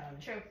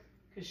hairstylist. True.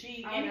 Because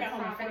she, I Amy was got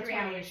home on at for 3 4:20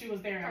 and hours. she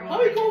was there. How How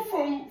we go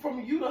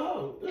from you to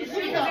her? It's Yeah.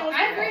 true Yeah. though.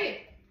 I agree.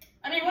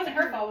 I mean, it wasn't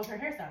her fault. It was her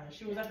hairstylist.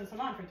 She was at the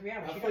salon for 3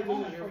 hours. I She feel got like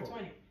home this at is your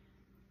 4:20.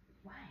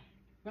 Why?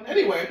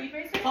 Anyway, Speed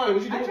racer? Hi,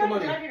 what you I doing with the tried to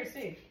money? drive here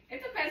safe.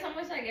 It depends how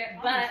much I get,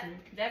 but Honestly.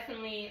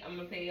 definitely I'm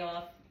gonna pay you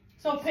off.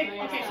 So pick.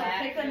 Yeah. Okay, so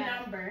pick a Yeah.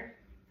 number.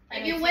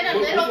 If you it's- win a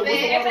What's little the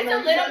bit, lotto if it's a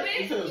now? little You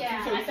bit, said it was yeah,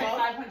 I said 275?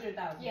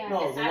 500,000. Yeah.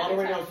 No, It's the lotto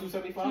right now is after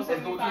 275. Let's go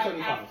 275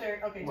 275. after.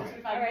 Okay, Right.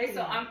 275. All right,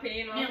 so I'm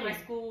paying off my Million.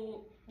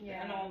 school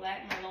Yeah. and all that,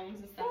 my loans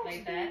and stuff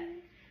like that.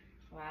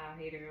 Wow,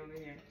 hater over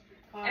here.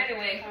 Car-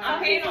 Anyway, car-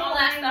 I'm paying all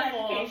that stuff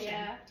off. Education.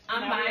 Yeah.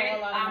 I'm Now we owe a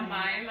lot of I'm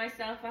money. buying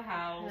myself a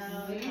house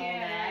Oh, and all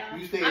yeah. that.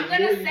 You stay I'm in gonna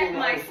here, you set go to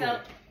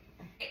myself.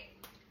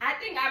 I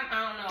think I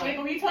don't know. Wait,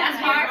 but we talking That's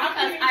here. hard I'm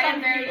because talking I am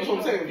about very. That's what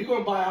I'm saying. If you're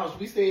gonna buy a house,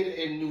 we stayed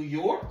in New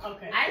York.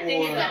 Okay. I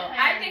think Or- so.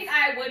 I think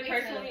I would Me too.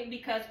 personally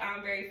because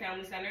I'm very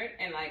family centered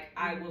and like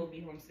I will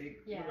be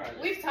homesick Yeah.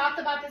 regardless. We've talked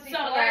about this So,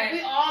 before. like- if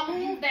we all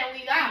move, then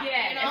we out.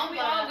 Yeah, You know, if we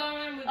but all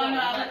going, we Oh going.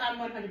 no, but, I'm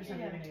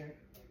 100% living here.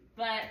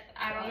 but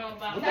I don't know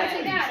about What That's about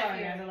it, you? that. Sorry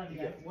guys, I love you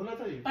Yeah, guys. what did I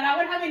tell you? But I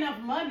would have enough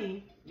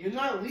money You're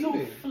not to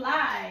leaving.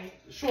 fly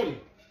Shorty.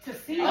 to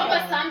see No, y'all.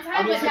 but I'm sometimes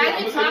gonna when say- I'm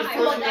Jasmine gonna say talks this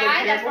to a person guy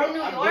on that's camera, from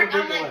New I'm York,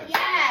 gonna I'm break like, your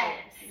yes.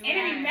 And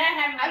it'd be mad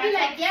having I'd be my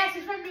like, yes,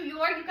 he's from New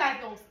York. You guys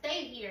don't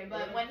stay here.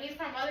 But when he's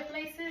from other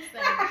places,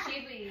 then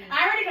she be.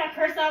 I already got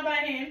cursed out by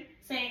him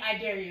saying I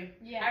dare you.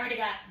 Yeah. I already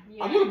got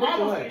Yeah. I'm gonna break your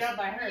almost legs. beat up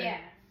by her. Yeah.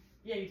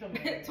 Yeah, you told me.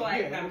 that.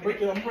 Twice. Yeah, I'm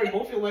gonna break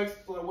both your legs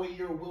so that way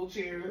you're a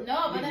wheelchair.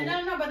 No, but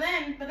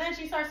then but then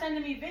she started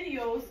sending me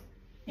videos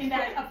in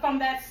that from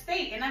that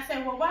state, and I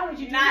said, well, why would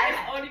you do Not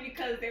that? only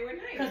because they were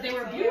nice. Because they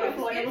were So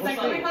beautiful, and it was like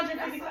What's up?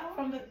 350 That's all.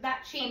 from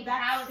that Cheap from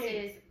that houses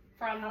state.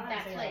 from I don't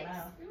that say it out place.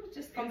 loud. It was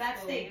just From that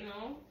info, state. you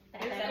know.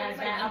 That- It's that- almost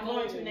that- like I'm a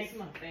going to goals next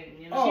month. thing,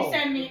 you know? Oh. She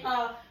sent me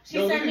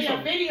Yo, let me a show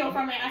you. video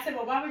from it. I said,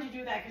 well, why would you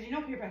do that? Because you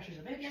know peer pressure is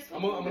a bitch.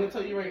 I'm gonna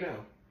tell you right now.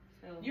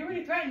 You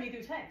already threatened me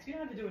through text. You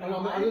don't have to do it I'm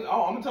online.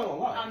 gonna tell a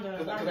lie. On the-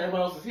 Because on the-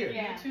 everybody else is here.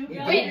 Yeah.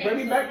 YouTube. Bring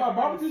me back my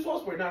barbecue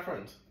sauce. We're not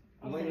friends.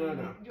 I'm letting you know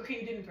now.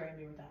 Okay, you didn't threaten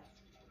me with that.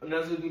 And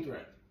that's a new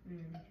threat.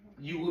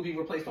 You will be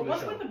replaced But on the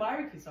what's show. with the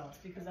barbecue sauce?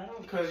 Because I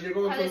don't. Because you're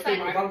going to a it's state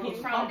like where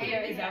barbecue from sauce is there.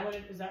 popular. Is that what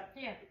it is? That?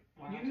 Yeah.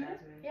 Wow, You knew that?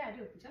 Jasmine. Yeah, I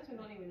do. Jasmine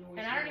don't even know where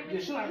And she I don't is. even-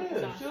 Yeah, she Barbecue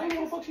is. sauce. She don't know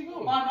where the fuck she going.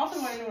 Well, I'm also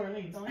going to New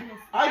Orleans.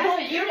 I don't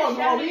Jasmine, care you're about New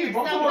just Orleans. I'm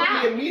so talking about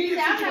loud. the immediate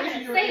See, I'm not situation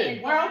gonna you're say in.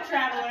 it. World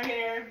traveler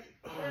here.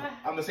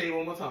 I'm gonna say it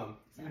one more time.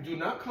 You do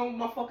not come with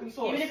my fucking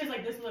sauce. Even if it's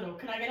like this little.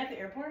 Can I get at the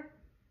airport?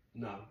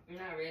 No.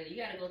 Not really. You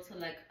gotta go to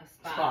like a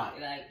spot. Spot.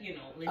 Like, you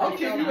know.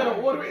 Okay, you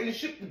gotta order it and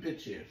ship the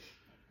bitch here.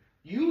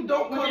 You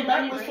don't Was come it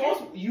back money with bringing?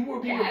 sauce, you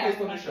will be Yeah, replaced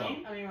on My the show.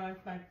 thing? I mean,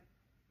 my.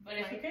 But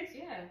if Suitcase?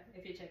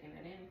 if you're checking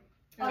that in.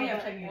 Oh yeah,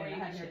 I'm checking it. Or I you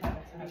had can your ship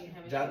products. it. You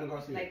have it. Jasmine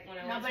Garcia. Like when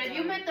I No, went but to, if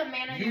you met the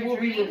man of You your will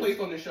be dreams, replaced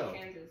on the show.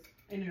 Kansas.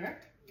 In New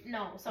York.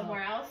 no,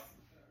 somewhere else,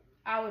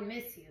 I would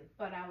miss you,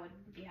 but I would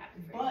be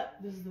happy for you. But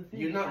this is the thing.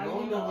 You're not I going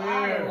won the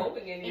nowhere. lotto.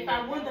 Hoping in New If I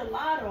York. won the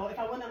lotto,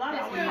 I won the lotto,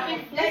 I This would girl, have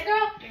a this flight.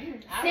 girl,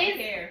 I since don't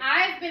care.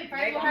 I've been They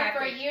friends with gonna her have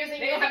for to- years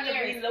and They years gonna and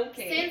have to years.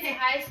 relocate. Since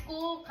high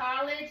school,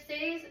 college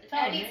days, Tell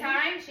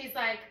anytime she's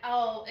like,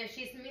 oh, if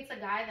she meets a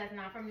guy that's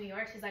not from New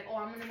York, she's like, oh,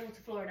 I'm gonna move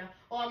to Florida.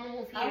 Oh, I'm gonna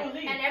move I here. will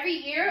leave. And every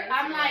year, Yeah,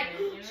 I'm like,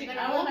 yeah. she I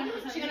gonna will move?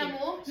 100% She gonna leave.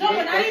 move? No,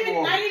 but not She's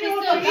even, not even still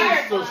with the here,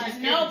 guy.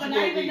 but- No, but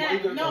not even that.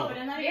 Either No, time.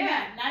 but not even Yeah.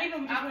 that. Not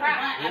even just I'll with the cry.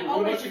 guy. I've What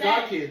always about your god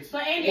said. kids?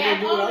 But Andy, Yeah,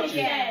 I've always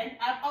yeah. said.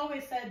 I've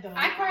always said though.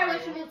 I cry when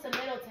she moved to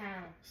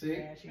Middletown. See?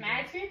 Yeah, she does.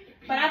 Imagine.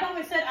 But I've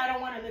always said I don't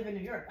want to live in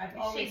New York. I've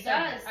always She said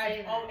does that. I've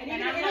say that. al- and And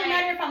even, I'm it doesn't like-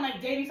 matter if I'm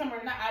like dating someone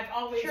or not. I've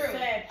always True,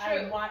 said true.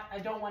 I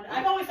don't want.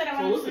 I've always said I So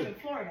want to listen. live in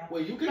Florida.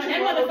 Well, you But get them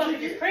your lotto motherfuckers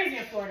is ticket. crazy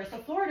in Florida, so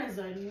Florida's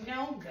a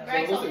no go.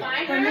 Right, so listen.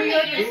 find But her New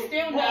York man is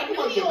still in not.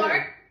 New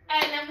York,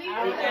 and then we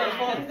I do don't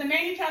that. know. The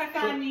man you try to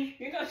find me,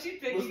 You know, she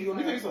thinks Listen, let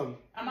me tell you something.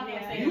 I'm not gonna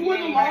Yeah. say You his win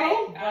the name,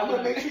 lotto, right? I'm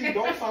gonna make sure you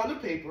don't sign the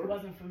It paper.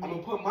 wasn't for I'm me.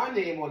 gonna put my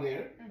name on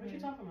there. What you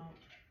talking about?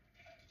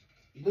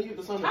 You know you have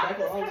to sign the How back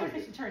did of this the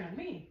conversation turn on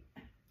me?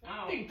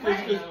 Oh, Big I brain.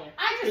 don't know.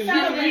 I just Cause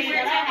celebrated you-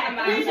 that I had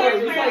you- three You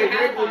started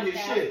boyfriends ripping your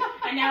shit.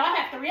 and now I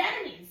have 3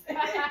 enemies.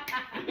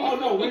 Oh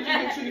no, we just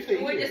make sure you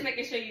stay We're here. just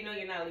making sure you know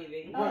you're not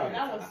leaving. Oh, Right.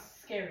 that was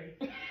scary.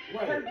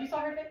 Right. You saw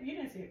her face? You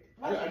didn't see it.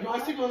 No, I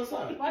see you on the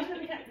side. Why'd you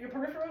make your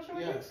peripheral show?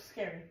 Yes.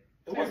 Scary.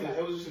 It wasn't.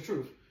 It was just the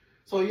truth.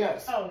 So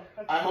yes, Oh,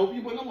 okay. I hope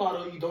you win the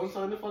lotto. You don't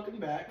sign the fucking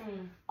back.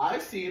 Mm, I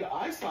see it.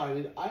 I sign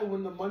it. I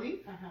win the money.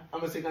 uh-huh. I'm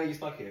gonna say now you're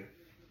stuck here.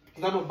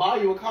 Cause I'm gonna buy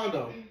you a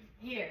condo.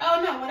 Here.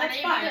 Oh no, well that's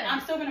Ain't fine. good.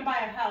 I'm still gonna buy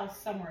a house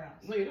somewhere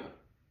else. No, you're not.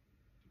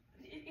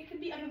 It could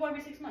be. I can go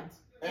every 6 months.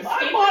 If Escape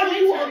I buy the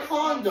you winter, a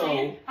condo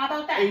saying, how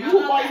about that? and you How go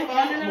about buy that? something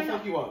else, No, I'm no, gonna no,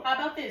 fuck you up. How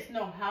about this?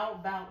 No, how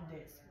about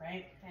this?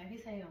 Right? Yeah,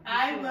 he's saying,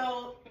 I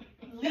will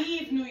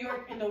leave New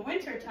York in the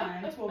winter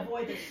time to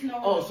avoid the snow.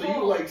 Oh, and so cold,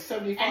 you like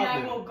 75 and I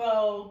now? will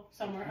go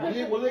somewhere What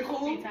else. do they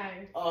call Be them?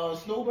 tired.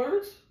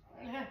 Snowbirds?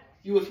 Yeah.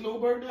 You a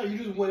snowbird now? You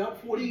just went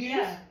up 40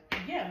 years?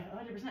 Yeah,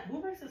 100%.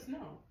 Who likes the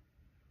snow?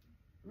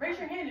 Raise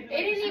your hand if you It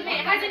like didn't the even. snow.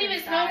 It hasn't even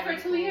snowed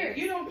for 2 years.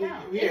 You don't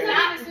count. Yeah. It's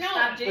not snow.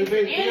 Stop But jinxing they-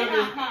 it. And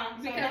Yeah.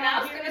 so Because now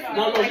now it's here gonna we are.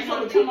 No, Like she's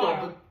on the truth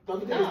tomorrow. though. But the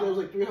other day No. there was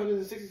like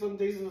 360 some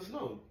days in the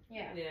snow.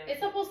 Yeah. Yeah. It's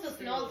supposed to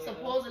snow Yeah.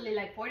 supposedly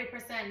like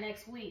 40%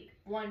 next week.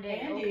 One day.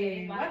 Andy,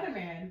 Okay, bye.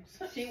 weatherman.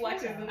 She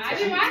watches them. I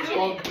be watching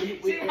Well,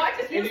 it. She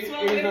watches you It is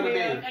slow not a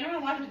video. man.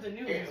 Anyone watches the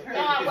news? Yeah. Her. Go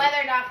on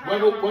weather.com.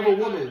 Weather on my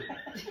woman.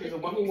 She's a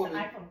weather It's an woman.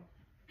 iPhone.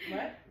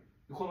 What?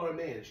 You call her a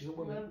man. She's a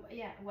woman. phone.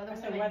 Yeah, weather I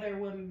said woman. weather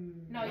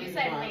woman. No, you It's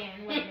said not.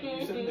 man. Woman.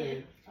 You said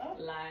man. Oh.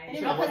 Lie.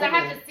 You No, said because I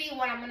weather have to see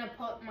what I'm gonna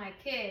put my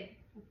kid,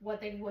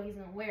 what he's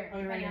gonna wear, Oh,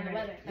 you're depending on the right.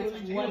 weather. You That's know-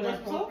 what you you know Weather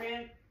that's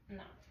appropriate.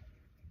 No,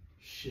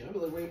 Shit, I'd be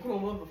like, Ray, put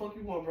on whatever the fuck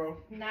you want, bro.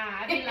 nah.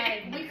 I be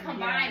like, we As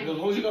combine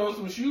long as you got on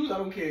some shoes, I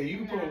don't care. You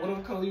can put on Nah.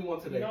 whatever color you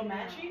want today. No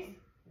matches?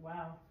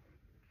 Wow.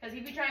 because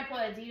he be trying to put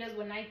Adidas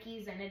with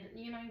Nikes, and it,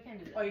 you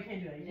can't do Oh, that. you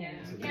can't do that. You Yeah.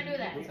 can't do Can't do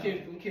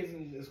that. Them kids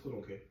in school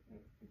don't care.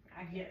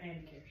 I get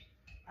Andy cares.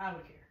 I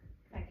would care.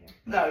 I care.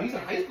 No, he's in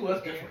high school.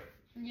 That's different.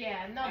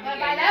 Yeah, no, I but mean, by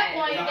yeah, that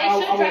yeah. point, No, they I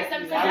should will- dress So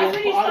themselves. I will- that's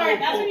when you I will start.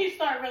 That's pull- when you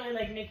start really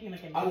like making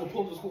like a. I will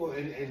pull to school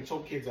and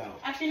choke kids out.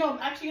 Actually, no.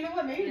 Actually, you know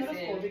what? Maybe middle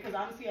Listen. school because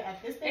honestly,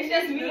 at this stage, It's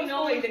just me middle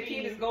knowing school the would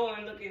kid be- is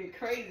going looking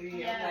crazy.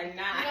 Yeah. I'm like,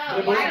 nah.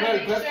 No, But you gotta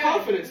make that's sure.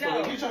 confidence, though.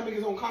 No. The kid trying to make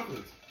his own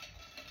confidence.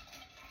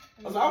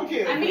 I was like, I don't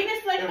care. I mean,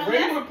 it's like if Ray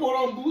unless would have put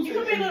on boots you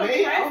could be a in little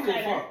May, I don't give a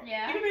trendsetter. fuck.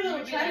 Yeah. You can be a little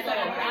You can be like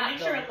trendsetter, a but make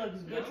sure hot it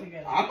looks good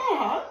together. I'm not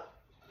hot.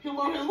 He'll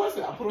learn his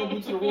lesson. I put on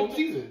boots in the wrong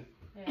season.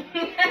 Yeah.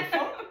 The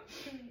fuck?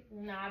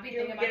 Nah, I be You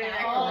thinking about get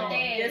that it all wrong.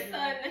 day. Your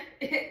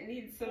son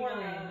needs some.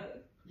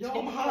 Yo,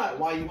 I'm hot.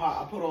 Why you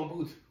hot? I put on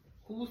boots.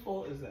 Whose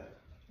fault is that?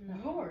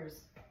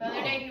 Yours. The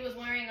other day he was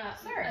wearing a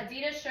Sir.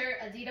 Adidas shirt,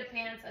 Adidas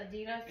pants,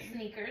 Adidas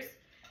sneakers,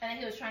 and then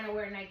he was trying to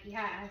wear a Nike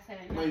hat. I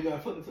said, No, you gotta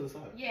flip it to the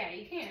side. yeah,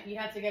 you can. You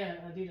had to get an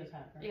Adidas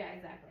hat, right? Yeah,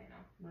 exactly. No,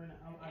 We're gonna,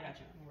 I got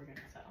you. We're gonna.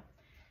 so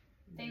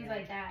things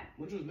like that.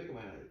 What you was making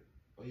my hat?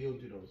 Oh, you don't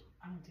do those.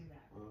 I don't do that.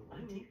 I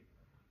Uh, do.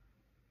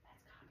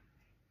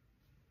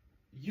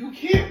 you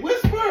can't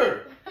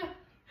whisper.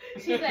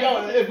 She's like,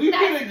 Yo, if we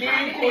 "That's played a game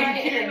fine. called You Yeah,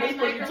 Can't yeah,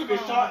 Whisper, you took a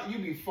microphone. shot,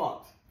 you'd be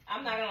fucked.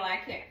 I'm not gonna lie,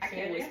 I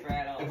can't whisper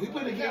at all. If we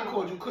played a game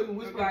called you couldn't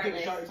whisper, and take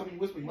a shot and something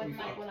whisper, you'd With be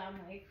Mike, fucked. without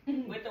Mike.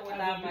 With or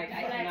without Mike,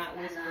 I cannot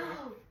whisper.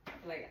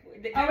 Like, Oh,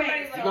 wait.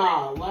 everybody's like,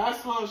 Nah,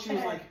 last time she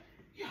was like,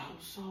 yo,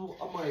 so,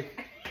 I'm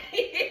like,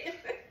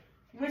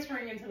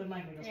 Whispering into the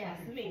mic. Yeah,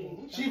 Fucking me.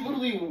 fool. she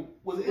literally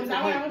was in Was the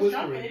that when I mic was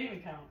drunk? It whispering. didn't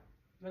even count.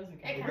 That doesn't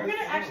It count. counts. We're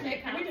gonna actually,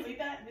 It can we counts. delete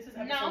that? This is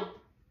episode. No.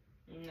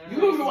 You don't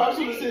even know what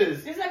episode this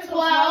is. This is episode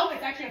 12. 12.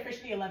 It's actually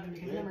officially 11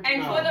 because number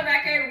And No. for the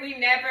record, we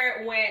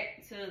never went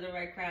to the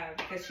red crowd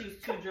because she was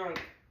too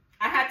drunk.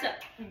 I had to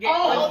get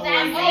Oh, that Oh,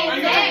 same yeah.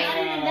 day. Not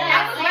even That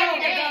that. was Same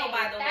ready to day. go,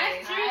 by the way.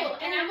 That's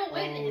true, and I'm a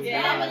witness. Yeah.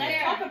 Yeah, I but was let's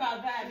there. talk about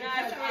that No,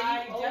 because it's right,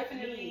 I you owed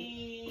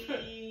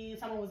definitely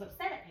someone was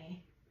upset at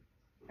me.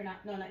 Or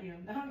not? No, not you.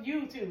 No,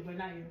 you too, but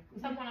not you.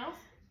 Someone else?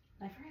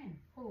 My friend.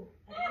 Who?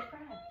 I did cry.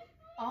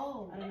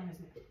 Oh. I don't know his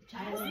name.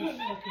 I don't know his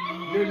fucking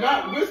name. You're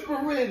not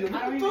whispering. I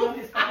don't even know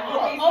his fucking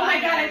Oh, name. Oh my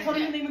fine. god! I told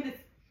him the name of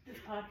this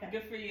podcast.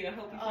 Good for you. I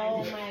hope he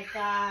Oh finds it. my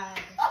god.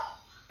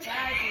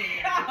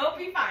 I hope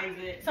he finds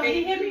it. So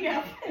he hit me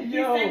up and he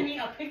Yo. sent me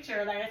a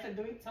picture. Like I said,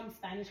 doing some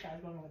Spanish guys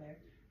going over there.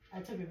 I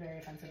took it very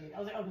offensively. I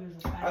was like, oh, there's a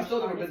Spanish. I've still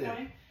never artist been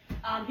there.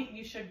 going.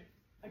 You should.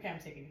 Okay, I'm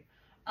taking you.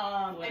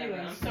 Whatever. Anyway,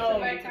 I'm so still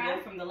waiting to go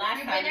from the last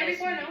You've time been there that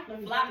before,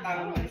 she no? flopped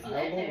on me. Oh,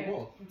 I don't go to the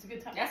mall. it's a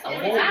good time. That's the The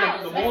It's only his mall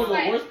house. the That's mall is the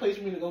like- worst place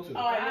for me to go to. Oh,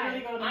 I literally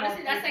go to the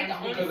Honestly, mall that's like the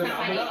 3 only times a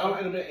Because week. time I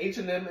I'm in the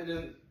H&M and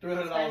then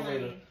 $300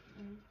 later.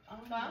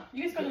 Well,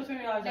 You can spend those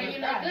 $20 then on you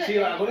a look fries. good. See,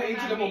 like, I go to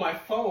H&M on my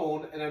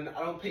phone and then I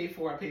don't pay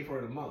for it. I pay for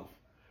it a month.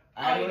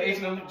 I go to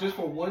H&M just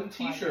for one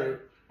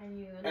T-shirt and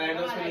you and I end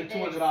up go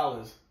spending like this.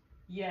 $200.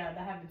 Yeah,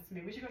 that happens to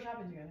me. We should go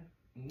shopping together.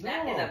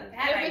 That is No. a bad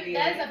Yeah, but idea.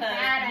 that's a because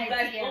bad you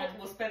guys idea. both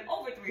will spend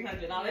over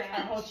 $300.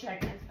 Yeah. A whole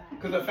check.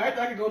 Because the fact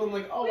that I can go to them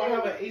like, oh, I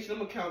have an H&M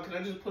account. Can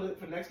I just put it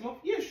for next month?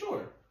 Yeah,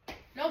 sure.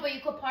 No, but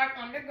you could park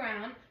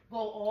underground, go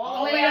all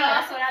Oh, the way yeah,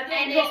 up, that's what I do.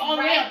 and Go it's all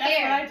the way right up. That's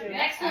there, what I do.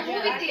 next to the Yeah,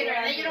 movie that's theater, what I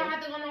and then you do. don't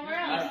have to go nowhere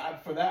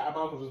else. For that, I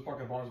might as well just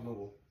park at Barnes &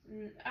 Noble.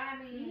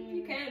 I mean,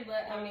 You can,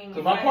 but I mean.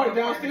 Because if I park you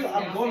downstairs, park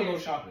I'm going to go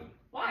downstairs. shopping.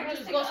 Why?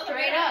 just take go the other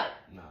straight way up.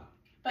 Nah.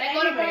 But Then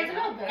go to anyway, Barnes &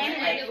 Noble.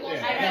 Anyway, Just go yeah, I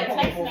straight got a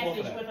up. text for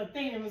message that. with a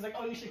thing and was like,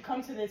 oh, you should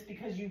come to this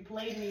because you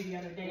played me the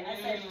other day. I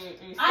said,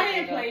 Mm, I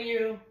didn't play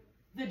you.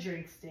 The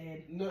drinks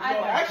did. No, I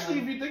got actually,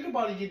 some. if you think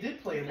about it, you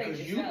did play it You played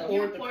because you yourself. You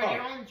poured the pour your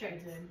cup. own I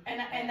drinks. did.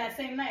 And that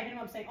same night, him,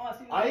 I'm saying, oh, I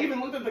see. I even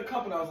looked at the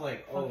cup and I was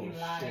like, oh, Fucking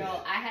liar. shit.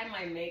 Yo, I had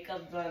my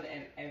makeup done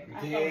and everything. I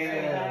felt so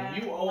Damn,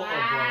 bad. you owe her,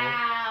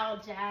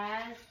 Wow,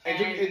 Jazz. bro.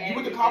 And you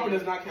with the copper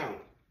does not count.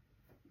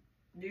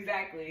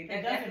 Exactly. That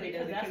It doesn't definitely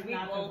because doesn't. that's Because we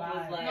not the both was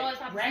vibe. like. No, it's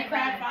not the Red same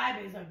Crab vibe.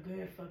 Vibe is a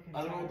good fucking I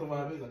don't know what the time.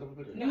 vibe is. I never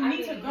been You there.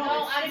 need to go.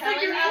 No, I'm It's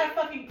like you're telling at a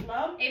fucking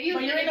club. If you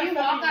but you're in a if you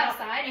walk fucking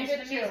outside, it's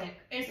it's the chill. music.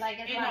 It's Like,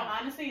 it's you know, loud.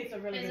 honestly, it's a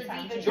really It's good a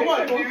time. DJ. The You know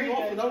what? I drinks are told very you off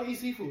good. because I don't eat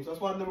seafood. That's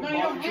why I've never No, bought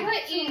you don't. it. You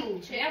could eat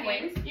Food. chicken.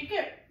 wings. You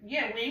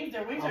get wings.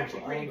 Their wings are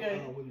actually pretty good.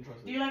 I wouldn't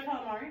trust Do it. you like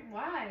calamari?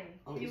 Why?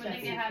 Oh, You it's would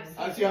think seafood. it have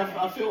I see.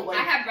 I feel like.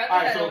 I have brothers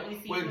Alright, that so don't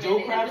eat when seafood Joe and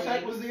they Crab eat Shack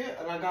the was there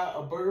and I got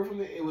a burger from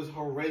there, it was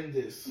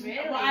horrendous. Really?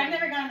 Well, I've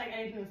never gotten like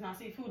anything that's not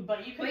seafood,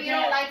 but you can. But you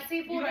don't like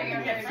seafood, you or don't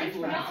you're get French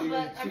seafood. fries? No,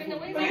 but I mean the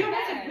wings But you aren't don't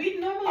have bad. to. We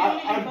normally don't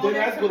even I go did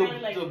there ask to go to really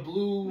like. the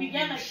blue we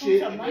get, like, food shit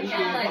to and munch we Yeah,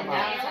 on, didn't like come that.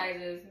 out.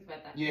 appetizers. It's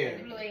about that. Yeah.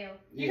 Blue ale.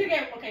 You could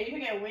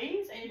get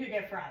wings and you could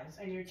get fries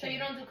and you're So you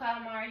don't do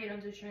calamari, you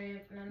don't do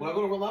shrimp, none When I of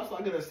go to Red Lobster,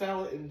 I get a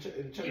salad and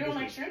cheddar You don't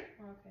like biscuits. shrimp?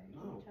 Okay.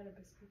 No. Cheddar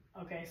biscuit.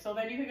 Okay, so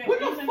then you could get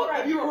What wings the and fuck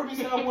fries. have you ever heard me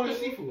say I wanted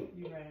seafood?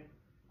 You're right.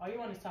 All you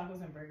want is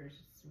tacos and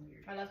burgers. It's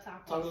weird. I love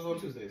tacos. Tacos on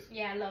Tuesdays.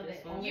 Yeah, I love This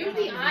it. one. You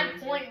be Yeah. on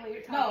point when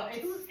you're No, talking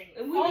it's- Tuesday.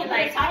 We Oh, be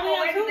like it's taco only on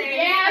Wednesday. Tuesday.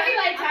 Yeah, I be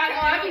like I'm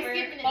taco. I be over.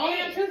 skipping the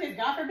Only on day. Tuesdays.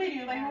 God forbid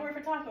you invite me over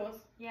for tacos.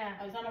 Yeah.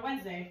 I was on a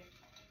Wednesday.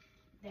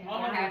 Damn. Oh,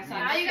 I have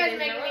Now you guys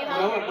make me When I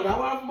hungry. went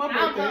out for my I'm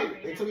birthday, hungry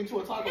they now. took me to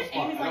a taco spot. he's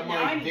And like, I'm now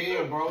I like, need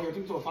damn, bro, you took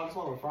me to a taco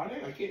spot on Friday?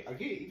 I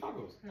can't eat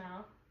tacos. No.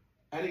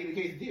 I didn't eat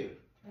a quesadilla.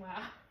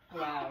 Wow.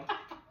 Wow.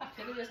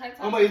 Should have just had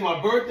I'm like, it's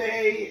my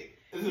birthday.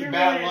 This is You're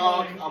bad really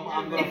luck. annoying.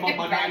 I'm gonna fuck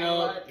my Bad night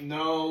up. luck.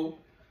 No.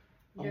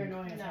 You're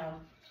annoying as No.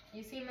 hell.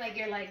 You seem like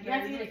you're like You your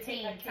have to eat a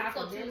routine. cake- a Taco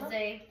quesadilla?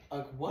 Tuesday.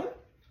 Like what?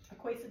 A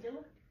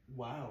quesadilla?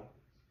 Wow.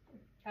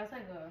 That's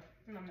like a.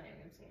 I'm not even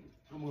gonna say it.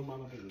 I'm with my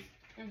business.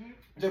 Mhm.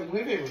 Devin, do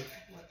me a favor.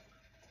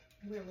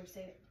 Weird would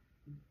say it.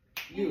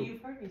 You.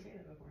 You've heard me say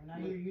that before. Now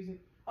you're using.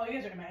 Oh,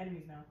 you guys are my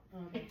enemies now.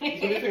 Oh, okay.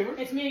 Do me a favor.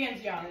 It's me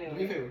against y'all. Do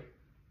me a favor.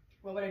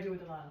 What would I do with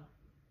the lotto?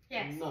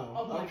 Yes. No.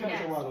 Oh, I'm trying to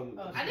yes. show out on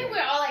Oh, I think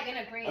we're all like in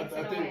agreement I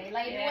in a think- way.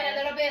 Like if you Yeah. win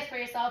a little bit, it's for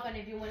yourself, and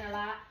if you win a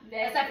lot,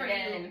 except for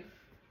you.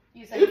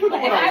 You said It depends you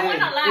on win. what If I I win.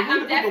 win a lot, It really I'm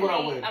depends on what I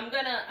definitely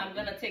win. I'm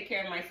gonna take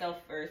care of myself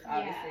first, Yeah.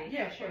 obviously.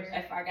 Yeah, of course.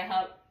 If I can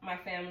help my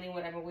family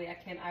whatever way I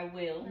can, I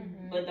will.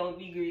 Mhm. But don't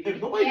be greedy.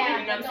 If nobody Yeah. knows, You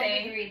know what I'm Don't be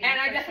saying? greedy, And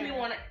I for definitely sure.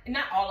 want to,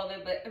 not all of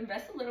it, but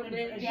invest a little bit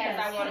because Yes,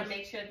 I want yes. to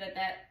make sure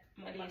that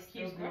money is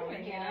still Keeps growing.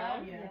 growing, you Yeah.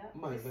 know? Yeah.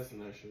 I'm not investing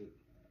in that shit.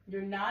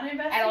 You're not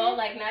investing At all,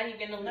 like not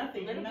even a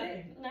Nothing, little nothing.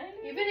 bit. Not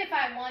even- Even if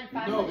I won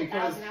No,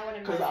 because 500,000, I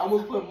wouldn't. because I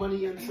was putting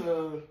money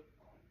into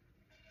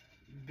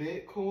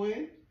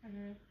Bitcoin,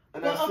 Mhm.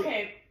 and Well, I see,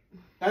 okay.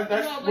 That's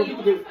No, but what you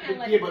people wanna do. find,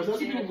 like, Yeah, but some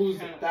legitimate people lose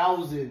discounts.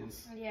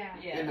 thousands Yeah.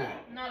 in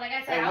that. No, like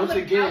I said, And I once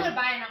would again-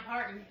 buy an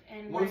apartment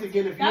and Once rent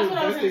again, it. if That's you're what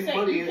I was gonna investing say.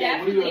 money, You in what are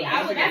you Definitely, I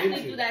would investing definitely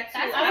into? do that too. That's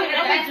I would what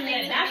definitely investing do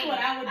that. That's in what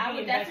I would I be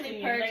would definitely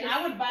investing in. Like, purchase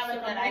I would buy like so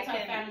a that I can-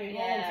 multi-family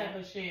home yeah. type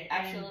of shit.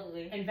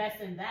 Absolutely. And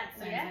invest in that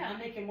sense. Yeah. I'm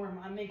making more.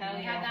 I'm making Hell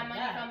money yeah. Have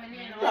that off of money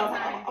coming in all Yeah, the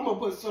time. I'm gonna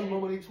put some more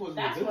money towards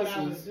the That's what I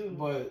would businesses, do.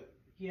 but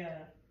Yeah,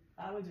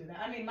 I would do that.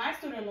 I mean, my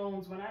student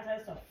loans, when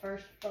that's the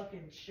first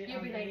fucking shit You'll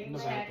I'm be like, getting. I'm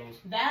not Check. at those.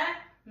 That,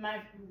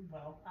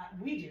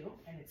 we do,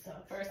 and it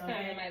sucks. First okay?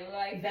 time in my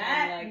life.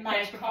 That, and, my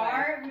petrified.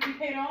 car would be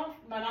paid off.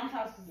 My mom's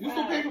house is You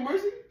still pay for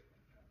Mercy?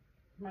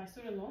 my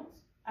student loans.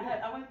 I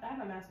had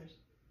my master's,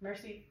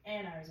 Mercy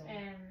and Arizona.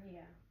 And yeah,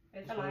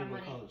 it's a lot of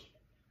money. College.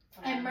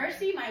 And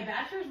Mercy, my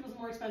bachelor's was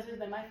more expensive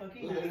than my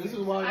fucking And master's. this is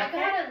why I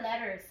got a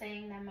letter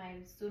saying that my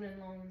student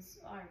loans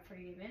are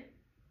forgiven.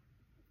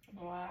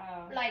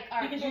 Wow. Like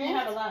are Because you didn't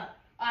have a lot.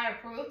 are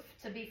approved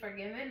to be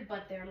forgiven,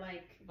 but they're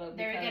like But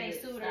they're because getting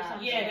it sued or stopped.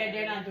 something. Yeah,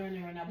 they're not doing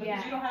it right now. Because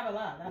Yeah. you don't have a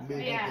lot. That's Man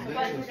why. Yeah, got but-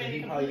 the dementia, so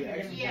he probably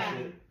extra Yeah.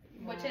 shit.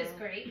 which is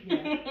great. Yeah.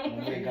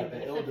 My man got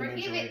the ill So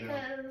dementia forgive it,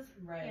 right now. cause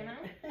Right. you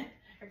know,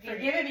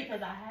 Forgive it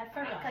because I have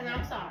forgotten. 'Cause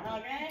I'm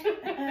sorry.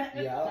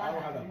 Okay. Yeah, I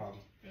don't have that problem.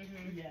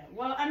 Mhm. Yeah.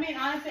 Well, I mean,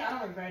 honestly, I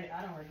don't regret it.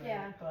 I don't regret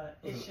Yeah. it. But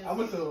it's just. I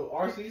went to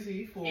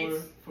RCC for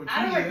It's- 2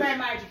 I don't years. regret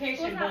my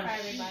education, Well, it's not but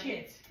for everybody.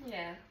 shit.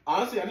 Yeah.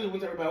 Honestly, I just went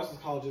to everybody else's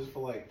colleges for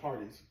like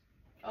parties.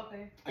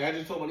 Okay. Like, I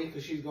just told my niece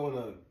because she's going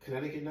to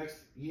Connecticut next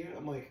year.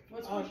 I'm like,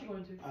 What oh, school is she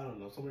going to? I don't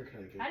know, somewhere in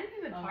Connecticut. I didn't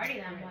even party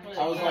that okay. much.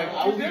 I was like, Yeah.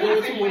 I will be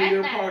going to one of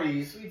your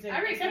parties. We did. I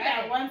regret Except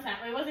that it. one time.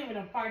 It wasn't even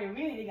a party.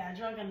 We really got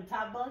drunk on the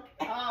top bunk.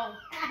 Oh,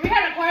 we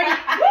had a party.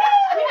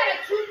 We had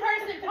a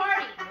 2-person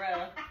party.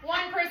 Bro.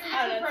 1 person,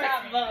 On the 2 top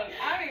person. bunk.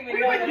 I don't even We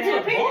know were what the it two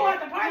is. people at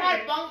the We had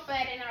party. bunk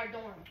bed in our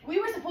dorm. We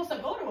were supposed to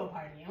go to a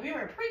party, and we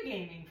were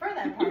pre-gaming for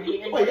that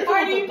party. And Wait, the you're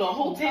talking party about the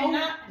hotel? did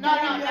not. No,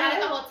 not at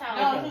the hotel.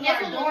 No, this was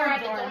Yes, our when we were at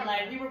the dorm. dorm.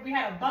 Like we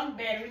had a bunk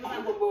bed. We was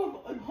on the.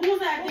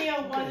 Whose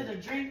idea was it to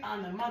drink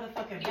on the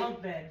motherfucking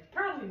bunk bed?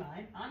 Probably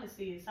mine.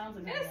 Honestly, it sounds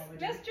like Let's, something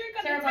let's drink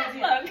on the Terrible top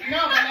idea. bunk. No,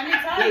 but let me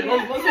tell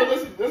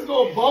Yeah, you. let's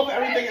go above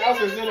everything else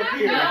that's in up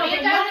here. No, No, you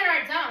but guys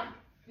are dumb.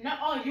 No,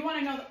 oh, you want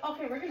to know?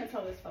 Okay, we're gonna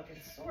tell this fucking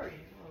story.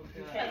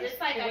 Because it's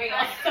like Wait,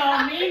 a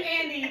So me and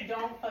Andy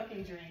don't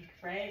fucking drink,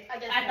 right? At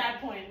this At point.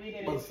 that point, we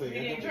didn't. Let's say, We I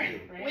didn't know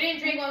drink, we right? We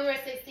didn't drink when we were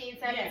 16,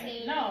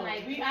 17. Yeah, no,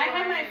 like I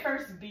had my 4.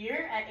 first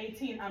beer at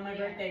 18 on my Yeah.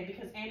 birthday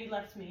because Andy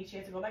left me. She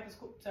had to go back to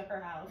school to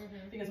her house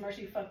Mhm. because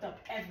Mercy fucked up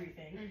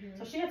everything. Mhm.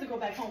 So she had to go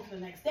back home for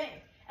the next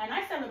day. And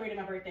I celebrated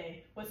my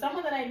birthday with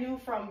someone that I knew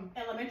from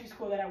elementary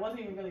school that I wasn't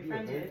even really You're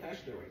friends very with.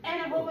 passionate right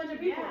And a now. whole bunch of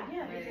people. Yeah,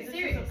 Yeah, very because it's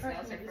serious. just a That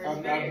was personal. her it's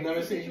first very I've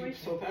never serious seen you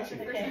situation. so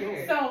passionate.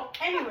 Okay. So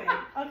anyway,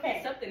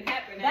 okay. Something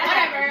happened. That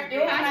Whatever. happened. It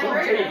was my Fast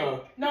forward. birthday.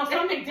 No,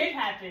 something did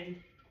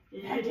happen.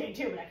 I did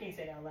too, but I can't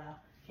say that out loud.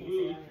 Can't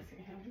say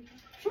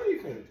that. Sure you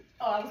could.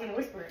 Oh, I was gonna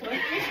whisper it. Yo,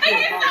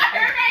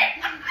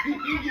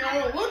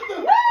 what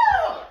the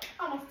I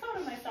almost told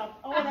him myself.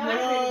 Oh, that was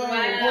No,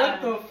 pretty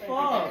what the good.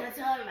 fuck? I'm gonna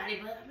tell everybody,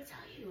 but I'm gonna tell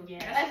you. Yeah.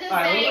 Let's just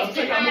Alright,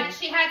 say I'm saying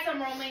she had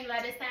some romaine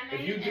lettuce that If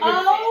night. you and- give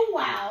Oh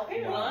wow.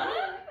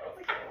 What?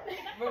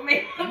 What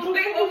we I'm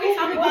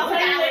talking about about salads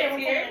salads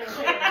here. here?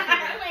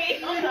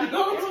 Wait. Oh, no.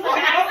 No, It was it's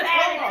like not.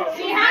 salad.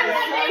 She had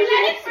romaine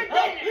lettuce for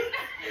dinner.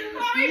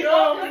 Yo,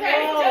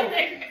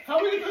 how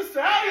we get the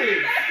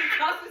salad?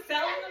 Toss the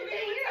salad over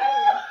here.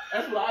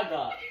 That's what I got.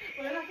 Well,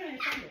 they're not gonna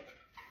send it.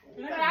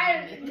 They're not But gonna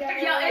I- send it.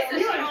 Yo, it's a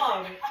You straw.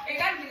 understand it. It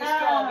gotta be the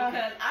straw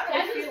because I That's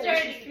don't feel just what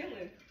dirty. she's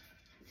feeling.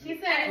 She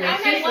said, Yeah,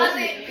 I she's wasn't supposed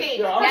to- pink.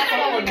 Yo, I'm That's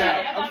fucking what with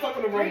that. I'm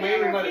fucking with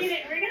romaine lettuce. We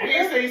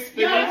didn't say Yo,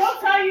 spinach. we'll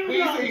tell you. We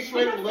didn't no. say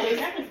shredded lettuce.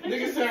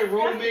 Niggas said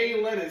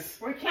romaine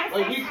lettuce. We can't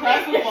Like we say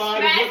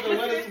classified Right. what the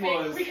lettuce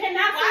was. We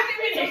cannot Why say did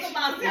we spinach.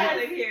 talk about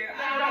salad here?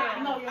 No,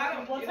 I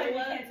don't. we'll You tell know you we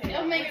what? can't say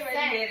It'll that. make I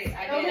sense. get it. It'll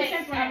I make get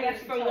sense it. when I And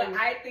actually for tell what you.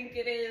 I think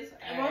it is.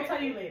 And we'll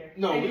tell you later.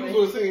 No, we Anyway. was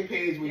on the same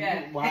page with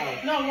Yeah. you. Wow.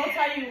 No, we'll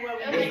tell you what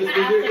Is we there- did is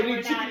there after any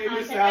we're chicken not in your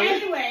on salad?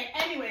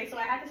 Anyway, so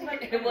I had to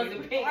select. It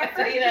wasn't pink. Our I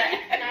tell you first-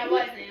 that. And I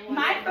wasn't.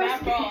 My Not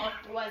first wrong.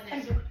 It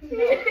wasn't.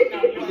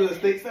 No, you Was it a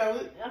steak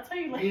salad? I'll tell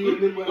you Medium,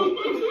 later. midwell.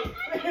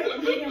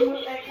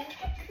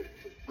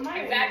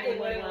 Exactly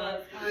what it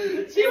was.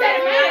 She It said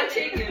was it not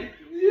chicken.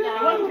 No,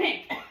 it wasn't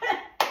pink.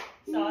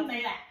 So I'll tell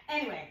you that.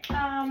 Anyway,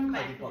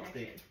 Happy fuck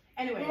steak.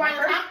 anyway, We were on my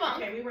the first- top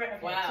bunk. Okay, we were. Okay,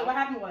 Wow. So what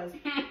happened was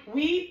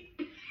we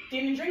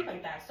didn't drink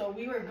like that. So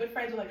we were good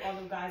friends with like all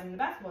the guys in the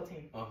basketball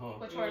team,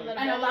 Which were a little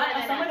and a bit lot. older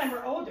than Some of us. them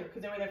were older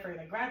because they were there for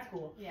like grad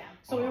school. Yeah.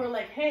 So we were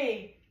like,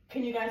 hey,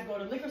 can you guys go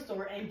to the liquor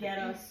store and get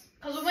us?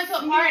 Because we went to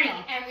a party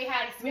Smirnoff. and we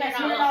had We had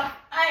Smirnoff. Smirnoff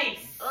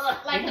Ice.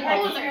 Like we the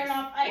had posers.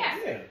 Smirnoff Ice. Yeah.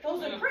 Yeah.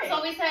 Those are great.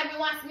 So we said we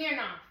want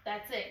Smirnoff.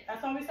 That's it.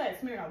 That's all we said,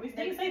 Smirnoff. We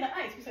didn't say the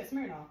ice, we said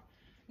Smirnoff.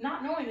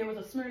 Not knowing there was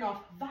a Smirnoff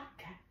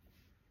vodka.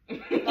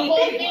 The whole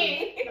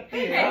thing.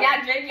 And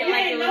y'all drinking You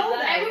like it didn't was know that.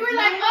 that. And we were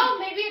like, oh,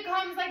 maybe it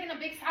comes like in a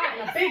big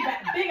And a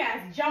size. big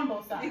ass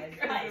jumbo size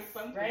ice,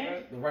 Something,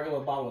 right? The regular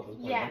bottle at this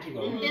point. Yeah. Keep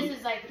going. This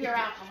is like pure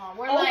alcohol.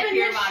 We're Open like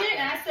pure this vodka. shit,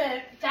 and I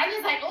said,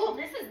 Johnny's like, oh,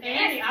 this is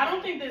Andy, nasty. I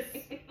don't think this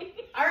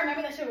I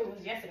remember that shit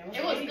was yesterday.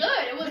 It was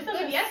good. It was This good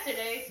doesn't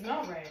yesterday.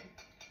 Smell right.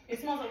 It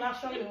smells a lot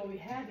stronger than what we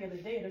had the other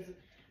day.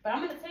 But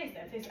I'm gonna taste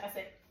that. I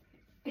said.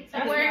 So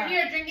we're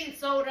here drinking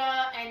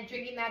soda and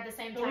drinking that at the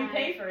same So time. we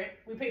paid for it.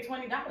 We paid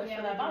 $20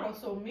 for that bottle.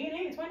 So me and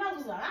Amy, $20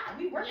 was a lot.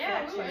 We worked for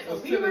Yeah, that we shit. were-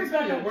 So we were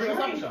gonna We're in a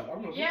drink shop. I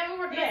remember. Yeah, we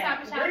were gonna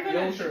Yeah, stop we're and gonna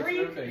Yellow shirts and drink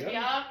everything.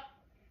 Yeah. Yup.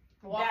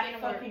 Walking that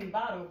to work. fucking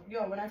bottle.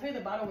 Yo, when I tell you the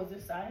bottle was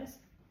this size,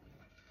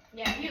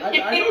 Yeah, you. I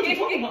know what you're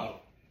talking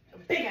about.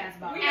 big ass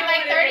bottle. We And know like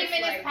what it 30 looks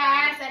minutes like,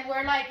 pass, and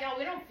we're like, yo,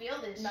 we don't feel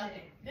this Nothing.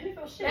 shit. Didn't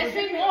feel shit. Let's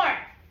drink more.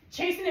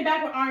 Chasing it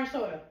back with orange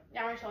soda.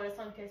 Yeah, we're showing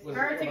sun kiss. Was-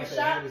 Her take a Okay,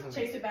 shot, maybe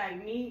something. chase it back.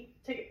 Me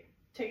take.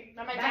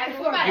 I'm like, Back and Jasmine, forth.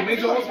 we about You to made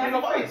do your own it. spin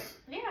off ice.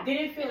 Yeah.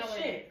 Didn't feel You know what?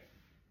 shit.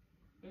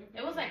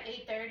 It was like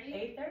 8:30.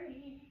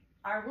 8:30.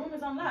 Our room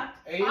is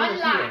unlocked. AM or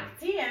Unlocked.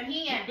 PM.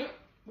 PM.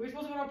 We were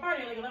supposed to go to a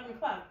party at like 11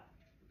 o'clock.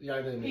 Yeah,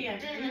 I didn't. PM.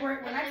 Mhm. We were,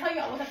 when I tell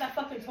you I was at that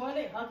fucking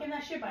toilet hucking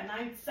that shit by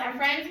 9, Our 7.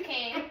 friends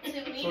came to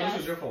So meet this us.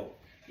 is your fault.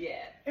 Yeah.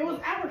 It was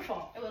our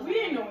fault. It was We our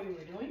didn't know fault. what we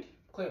were doing.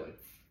 Clearly.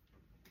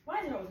 Why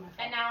is it always my fault?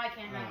 And now I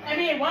can't have I it.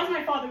 mean, it was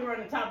my fault that we were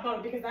on the top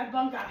bunk because that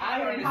bunk got I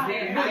higher don't and higher.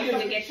 understand and how higher. you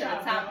even get to the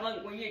Shut top up.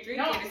 bunk when you're drinking,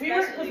 No, we were-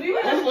 'cause especially. we were-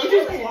 Let's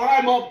just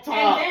climb up And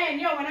top. then,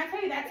 yo, when I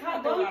tell you that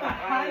top bunk got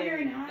higher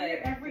and higher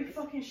Like, every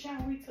fucking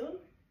shot we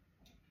took,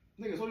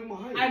 Niggas, what are you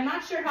behind? I'm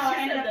not sure how I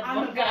She ended said up the on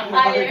the bunk got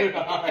bunk.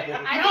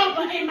 higher. I No, think-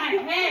 but in my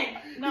head.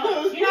 No,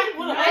 No, you're not.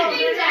 what No, the I hell?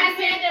 think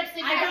Jasmine ended up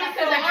sitting I got at the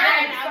so front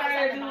high, and I was at started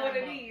the doing bottom one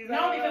of bunk. these.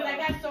 No, because I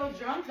got so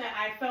drunk that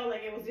I felt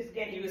like it was just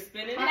getting. You was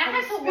spinning. And I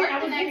had to work I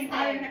the was getting next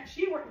higher day. than-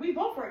 She worked. We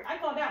both worked. I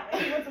called out.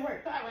 She went to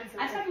work. I went to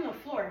I work. slept on the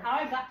floor. How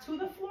I got to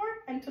the floor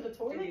and to the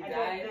toilet, Did you I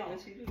die? don't know.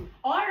 What you do?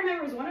 All I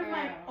remember was one of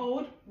my Girl.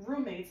 old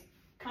roommates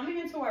coming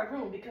into our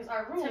room because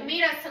our room. To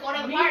meet us to go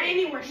to the me party. and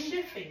Amy were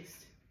shit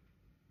faced.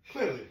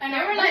 Clearly. And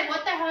they were like,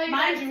 what the hell you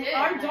Mind guys you, did?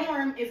 our Like,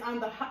 dorm is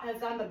on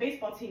the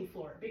baseball team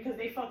floor because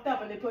they fucked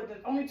up and they put the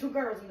only 2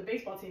 girls on the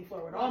baseball team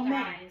floor with all men.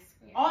 guys.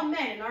 Yeah. All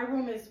men, and our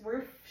room is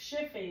we're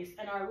shit faced,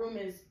 and our room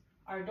is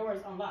our door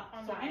is unlocked. So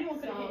Unlocked. anyone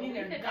could have So came in we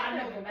there. could God knows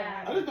definitely what could have go I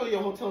happened. just thought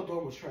your hotel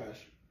dorm was trash.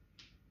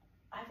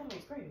 I thought it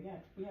was great. Yeah,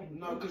 we had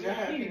No, because we y'all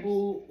had cleaners.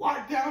 people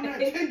locked down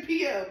at 10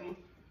 p.m.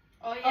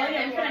 Oh Oh, yeah, yeah, we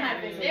they couldn't were.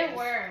 have visitors. They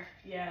were.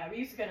 Yeah, we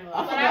used to get a I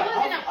lot. But I forgot-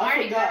 wasn't a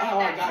party forgot girl how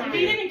I that got time.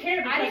 We there. didn't care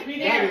I because didn't we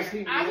Yeah, didn't. it's-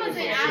 care. I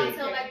wasn't Yeah. out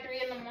until like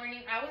 3 in the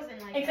morning. I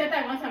wasn't like. Except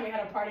that one time we had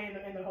a party in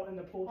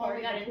the pool Oh, party,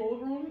 we got the it. pool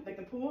room, like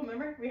the pool.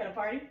 Remember, we had a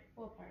party.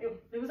 What party?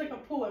 It was like a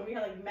pool, and we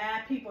had like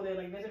mad people there,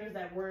 like visitors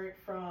that weren't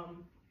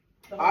from.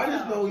 The I hotel.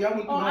 just know y'all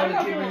went Oh, through I don't know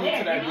how if to you get were me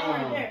into there. that You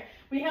weren't dorm. there.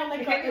 We had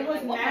like Okay, it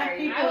was what mad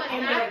party? people I was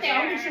in not there. I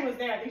don't think there. she was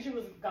there. I think she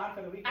was gone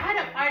for the weekend. I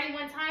had a party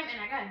one time and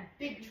I got in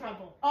big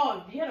trouble.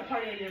 Oh, you had a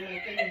party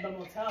in the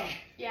motel.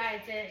 Yeah,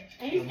 I did.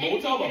 And The you- and you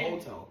motel or didn't-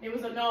 hotel? It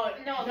was a No,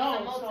 it was a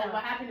So motel.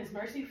 what happened is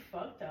Mercy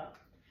fucked up,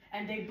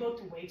 and they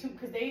booked way too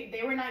because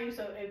they were not used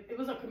to. It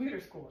was a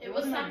commuter school. It was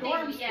wasn't a something.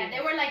 dorm Yeah, school.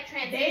 they were like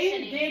They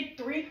transitioning. did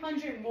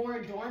 300 more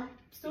dorm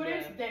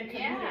students than commuters.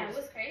 Yeah, it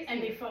was crazy.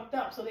 And they fucked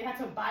up, so they had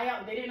to buy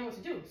out. They didn't know what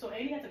to do. So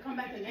Annie had to come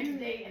back the next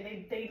day, and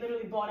they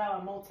literally bought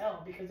out a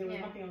motel because there was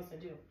Yeah. nothing else to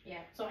do. Yeah.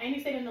 So Annie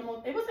stayed in the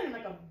motel. It wasn't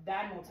like a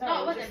bad motel. No, it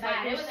was wasn't just, like,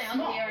 bad. It was wasn't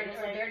small. ugly It was,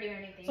 or like- dirty or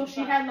anything. So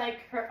she but had like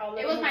her.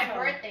 It was my motel.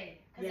 birthday.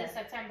 Because Yeah. it's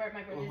September.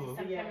 My birthday is Uh-huh.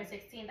 September Yeah.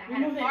 16th. I We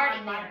had moved a in party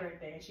on my there.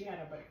 birthday, and she had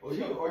a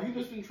birthday. Are you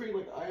just intrigued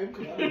like I am?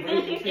 Because I'm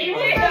very intrigued. It by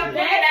was that. the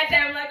best. at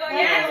them like, oh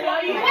Yeah, yeah.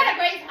 well, We you had a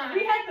great time.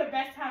 We had the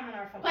best time in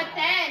our fucking But life.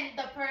 then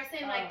the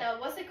person, like Oh.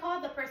 what's it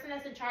called? The person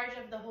that's in charge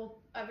of the whole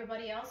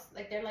everybody else,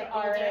 like they're like The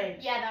RA. older.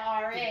 Yeah, the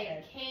RA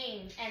Okay.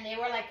 came and they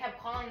were like kept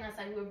calling us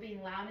like we were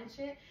being loud and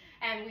shit,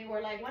 and we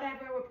were like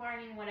whatever, we're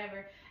partying,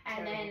 whatever,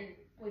 and Terrible. then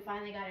we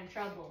finally got in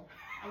trouble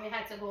and we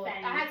had to go.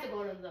 Fanny. I had to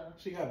go to the.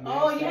 She had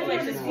Oh, mad you had to go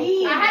to sex the now.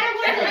 scene. I had to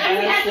go to the. Yeah,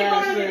 We had to go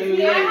to the.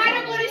 yeah, I yeah.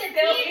 had to go to the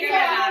Still scene scared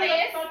about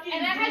service, Fucking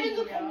and I had to do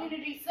deep, yo.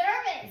 community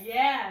service.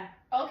 Yeah.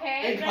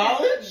 Okay. In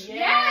college?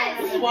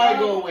 Yes. This is why I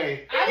go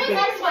away. I was in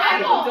Because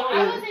trouble.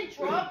 I was in This is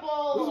why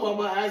trouble.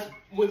 my ass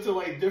went to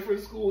like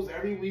different schools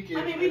every weekend.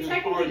 I mean, and we just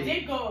technically party.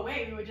 did go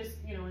away. We were just,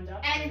 in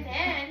job. And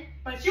then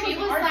But she was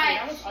arguing.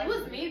 like, I she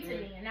was mean to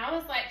me, and I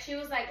was like, she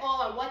was like,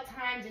 oh, at what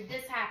time did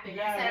this happen?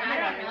 Yeah, I said, I I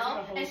remember don't that. It was know.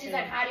 the whole And she's thing.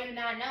 like, how do you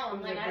not know? I'm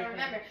It was like, a I big don't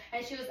thing. remember.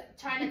 And she was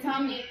trying to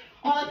tell me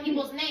all the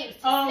people's names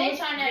to Oh, snitch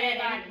on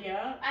everybody.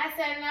 Yeah. I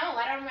said, no,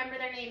 I don't remember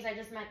their names. I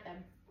just met them.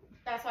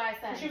 That's what I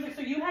And she said. was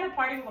like, so you had a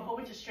party with a whole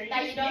bunch of strangers?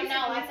 That you don't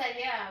know. I basically? said,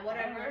 yeah,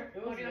 whatever. It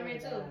was What do you want me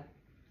really to do? bad.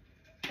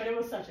 But it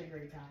was such a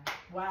great time.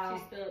 Wow.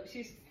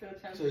 She's still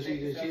trying So to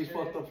take herself she's good.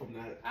 fucked up from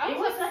that. I It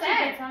was was such a good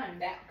upset. time.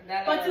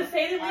 That, But to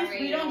say the RA least,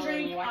 we don't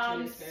drink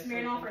watching this or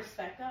Smirnoff or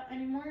something. Specta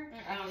anymore.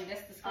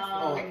 That's disgusting.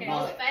 Oh, I can't no.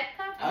 do it.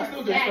 Fedka? I still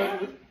Or drink Fed?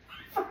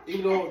 Spectre.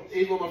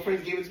 Even though my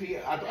friends gave it to me,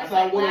 I That's thought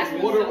I like wanted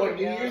last water resort, on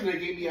New yo. Year's, and they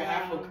gave me a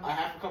half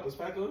Wow. a cup of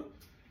Spectre.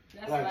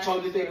 That's Like, last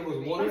Charlie resort think it was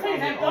for me. water. I'm telling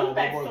you, I that was like, goes oh,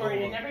 back more, story.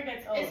 more. It never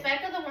gets old. Is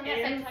Fedka the one that's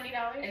It like is-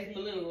 $20? It's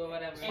blue or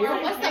whatever.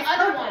 Smirnoff. What's the It's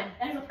other purple. one?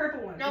 It has a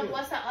purple one. No, Yeah.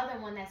 what's the other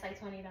one that's like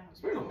 $20?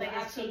 Smirnoff. Like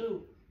it's cheap.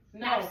 Absolute.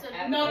 No. Absolute.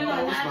 No,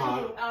 No, it's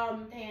absolute.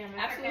 Damn, I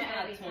Absolute forgot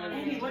not every 20. time.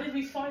 Andy, what did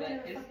we start But to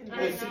it's- fucking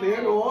I It's know.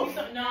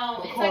 Smirnoff.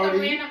 No. It's like a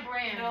Bacardi. random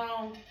brand.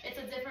 No. It's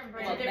a different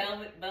What, brand.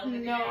 velvet? No,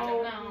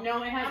 No.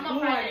 no, it has I'm blue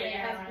gonna on find it. it It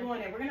has later blue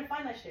on it. We're gonna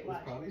find that shit.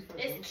 Watch.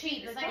 It's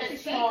cheap. It's like the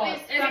It's cheapest. called-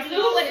 Exclusive.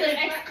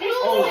 Oh,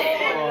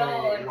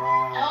 Exclusive.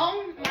 wow.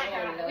 Oh my Oh,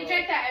 god. We Lord.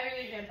 drink that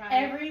every weekend, probably.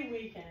 Every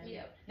weekend.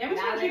 Yep. Then we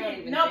Now started they don't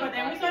drinking. even No, drink but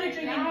then we vodka started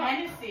anymore. drinking No.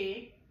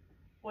 Hennessy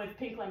with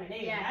pink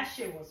lemonade. Yes. And that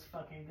shit was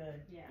fucking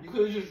good. Yeah. You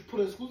could have just put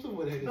exclusive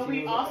with it. But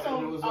we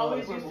also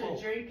always used to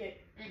drink. drink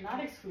it.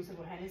 Not exclusive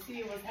with Hennessy.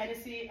 It was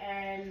Hennessy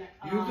and.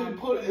 You can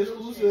put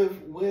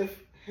exclusive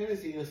with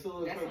Hennessy and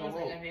still That Incredible sounds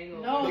like a Hulk.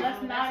 hangover. No, They- that's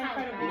That not sounds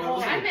Incredible bad. Hulk.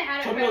 I haven't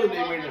had Tell a me other Incredible name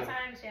Hulk right one now.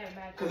 time. She had a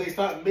bad Because they time.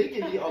 stopped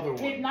making the other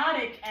one.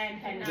 Hypnotic and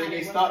Hennessy. Then they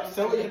was stopped the-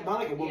 selling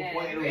Hypnotic at one Yeah.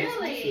 point. And it was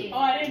Really? exclusive. Oh,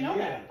 I didn't know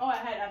Yeah. that. Oh, I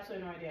had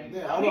absolutely no idea.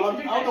 Yeah, I We used don't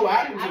to drink know that what shit.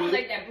 happened I to don't it.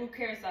 like that blue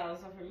carousel,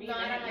 so for me, No, I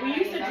don't like We that.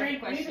 used to That's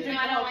drink. We used to drink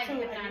No, I don't Coke like too,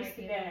 and Hypnotic we used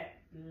to either. get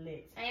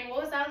lit. And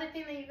what was the other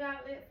thing that you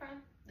got lit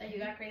from? That you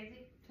got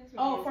crazy?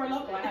 Oh, for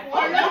local. I had.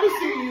 I've never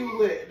seen you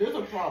lit. There's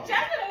a problem.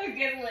 Jasmine always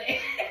gets lit.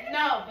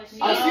 No, but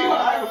she I see her was.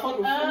 out of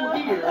fucking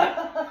food here,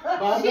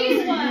 but I've She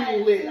never seen was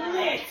you lit.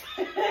 Lit.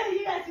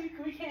 You guys,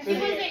 we can't. She do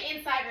wasn't it.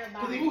 inside her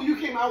Because body. even when you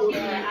came out with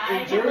Yeah, me I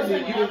in Jersey,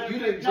 was you didn't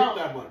drink no.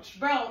 that much.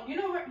 Bro, you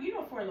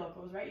know Four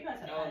Locos, right? You guys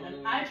have had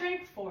them. No. I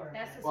drank 4.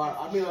 That's the Well,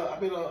 I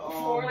made a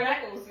Four When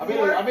I- locals. I made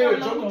a Four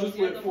jungle Locos. juice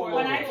with four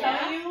When I locals.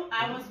 tell you,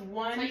 I was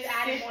one So you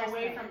added sip more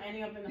away stuff. from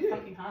ending up in the Yeah.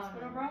 fucking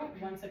hospital, bro.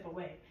 One sip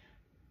away.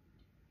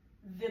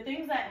 The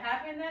things that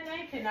happened that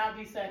night cannot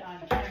be said on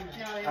camera.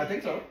 No, they I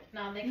think so.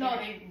 No, they No,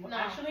 can't. they No.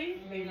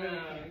 actually they really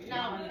can't.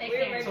 No, they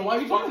We're can't. So why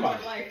are you talking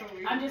about it?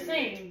 I'm just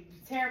saying,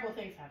 terrible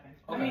things happen.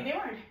 I Okay. mean, they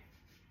weren't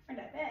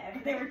that bad,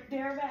 but they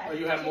were bad. Oh,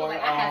 you had more, I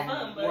had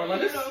fun, but more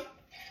lettuce? More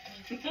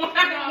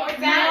No,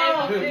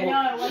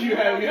 it You wasn't.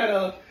 had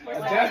a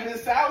jasmine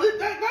salad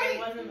that It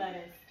night? wasn't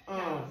lettuce.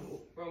 Oh,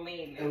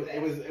 romaine.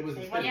 it was It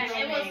spinach. wasn't Yeah,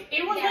 it was- romaine.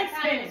 It was yeah, like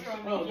time spinach. was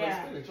romaine. Oh, it was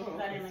Yeah. spinach. Oh, I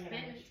okay. didn't like it.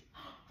 Spinach.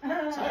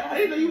 I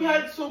didn't know you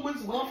had so much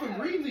love for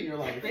greens in your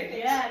life. Spinach.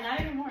 Yeah, not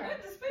anymore. Where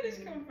did the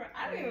spinach come from?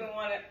 I don't even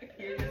want to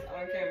hear this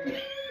on camera.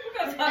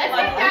 Because That's I'm I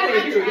like- want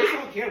to hear this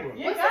on camera.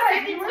 You What's the guys,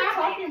 second you were topic?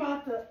 talking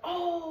about the.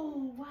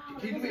 Oh, wow.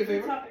 Can you do that's me a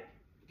favor? good topic.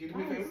 Can you do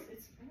me a Oh, favor?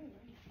 it's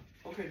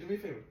Okay, do me a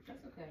favor.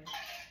 That's okay.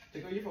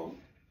 Take out your phone.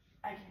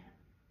 I can't.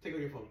 Take out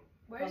your phone.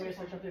 Where's Want me your to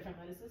search up different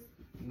lettuces?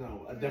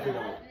 No, I definitely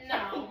don't.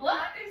 No.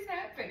 What is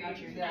happening,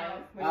 you No.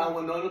 guys? I don't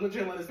want no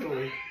picture lettuce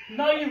story.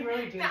 No, you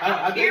really do.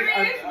 I'm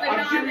curious, but I'm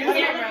not curious. on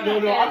camera.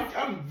 No,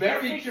 I'm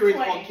very Six curious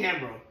twenty. on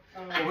camera.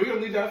 Oh. So we're gonna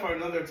leave that for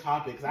another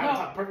topic. 'Cause I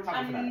have a perfect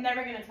topic for I'm that.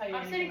 never gonna tell you.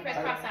 I'm sitting anything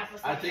crisscross about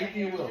applesauce. I think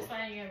you will. Just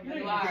letting you You know.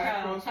 You are.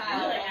 are. Cross-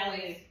 Child, Yeah.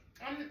 always.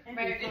 I'm And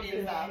very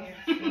you comfortable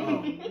focus here.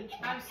 Oh,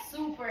 I'm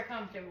super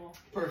comfortable.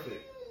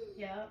 perfect.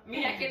 Yep.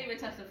 Me, I can't even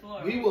touch the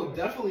floor. We will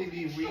definitely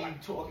be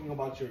talking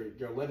about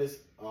your lettuce.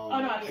 Oh no,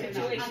 I'm saying that.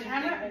 situation. On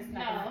camera, it's not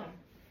No. gonna happen.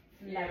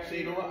 Never. So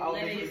you know what? I'll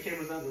make sure the Lettuce.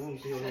 camera's not in the room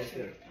so you don't know it's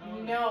there. No,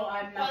 I'm not Well,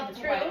 gonna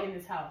talk about true. it in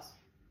this house.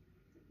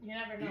 You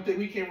never know. You think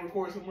we can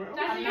record somewhere else?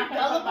 That's- I'm You're not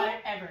gonna talk about gullible.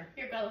 it ever,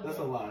 You're gullible. That's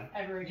a lie.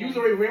 ever You again. was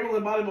already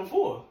rambling about it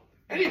before.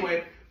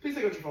 Anyway, please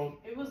take out your phone.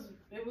 It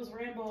was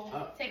ramble.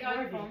 Take out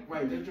your worthy. phone.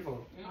 Right, take your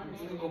phone.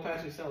 Honestly. You can go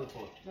past your salad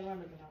talk. Look at my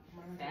notes.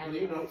 Go to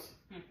your notes.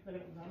 Look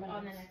at my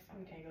On the notes. next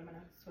one. Okay, go to my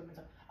notes. Swim and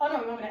talk. Oh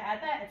no, you want me to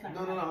add that? It's not.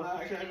 No,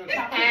 actually, I'm gonna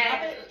Chop chop it, it.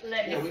 chop it.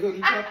 Lettuce. Yeah, we're gonna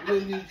do chop. We're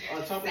gonna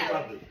do chop and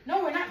drop it.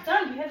 No, we're not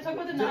done. We have to talk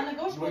about the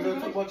non-negotiables. We're gonna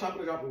talk about chop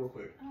and drop it real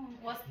quick. Oh.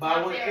 What's But I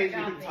top want there, Angie to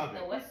drop pick the it? topic.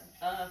 The what?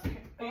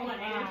 Oh, you want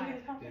Annie to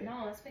get the topic?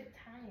 No, let's pick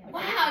Tanya.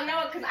 Wow,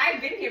 no, because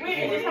I've been here Wait,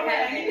 before. is this how we're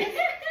ending?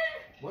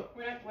 What?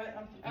 We're not. What?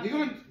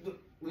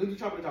 We're gonna do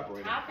chop and drop it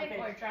right now. Top it Okay.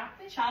 or drop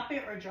it? Chop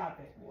it or drop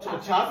it. So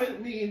chop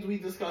it means we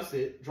discuss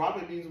it.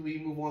 Drop it means we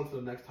move on to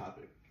the next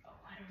topic. Oh,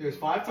 I don't There's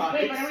know. 5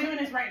 topics. Wait, but are we doing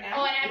this right Oh,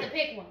 now? and I have to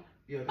pick one.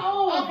 Yeah.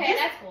 Oh, Okay, this-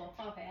 that's cool.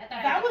 Okay, I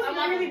thought that was I'm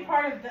on literally one.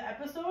 part of the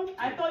episode.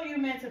 I thought you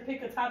meant to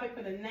pick a topic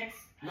for the next.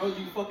 No,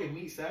 you fucking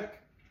meat sack.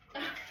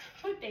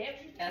 Oh, damn.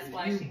 That's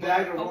why You she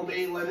bag of wants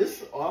romaine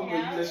lettuce. Oh, I'm gonna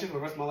Yeah. use that shit for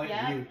the rest of my life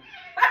Yeah. for you.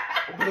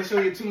 I'm gonna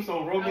show you too. So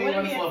I romaine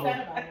wouldn't be lettuce upset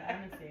level. about it.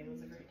 Honestly, it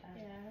was a great time.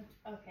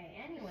 Yeah.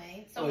 Okay,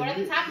 anyway. So So what are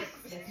you- the topics?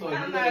 So I'm you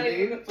not gotta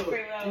even name. So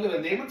very well. you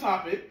gotta name a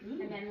topic.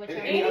 And then which And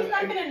are Annie- Amy's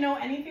not gonna know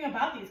anything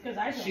about these because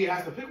I don't. She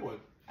has to pick one.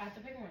 I have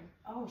to pick one.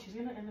 Oh, she's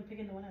gonna end up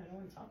picking the one I don't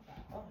want to talk about.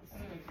 Oh,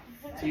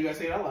 this is So you gotta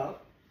say it out loud.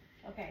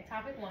 Okay,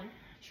 topic 1.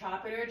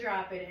 Chop it or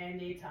drop it,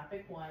 Andy.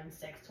 Topic 1.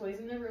 Sex toys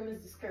in the room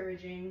is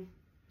discouraging.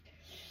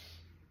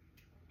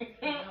 I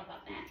don't know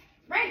about that.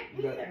 Right. You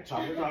Me got either.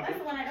 chop it, drop That's it.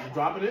 the one I don't.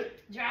 Dropping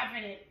it.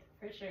 Dropping it,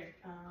 for sure.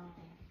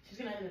 She's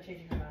gonna end up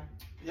changing her mind.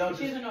 Yo,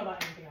 She just doesn't know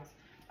about anything else.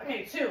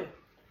 Okay, 2.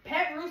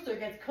 Pet rooster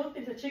gets cooked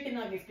into chicken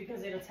nuggets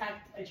because it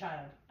attacked a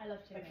child. I love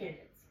chicken A kid.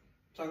 nuggets.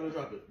 talking to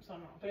drop it. So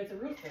no, but it's a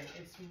rooster.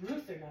 It's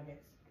rooster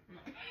nuggets. No,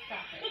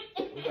 drop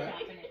it. Okay.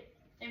 Dropping it.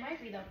 It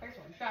might be the first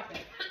one. Drop it.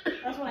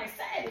 That's what I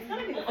said. It's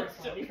gonna be the first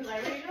one because I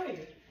already know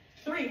you.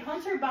 3.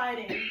 Hunter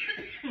Biden.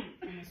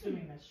 I'm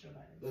assuming that's Joe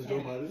Biden. Let's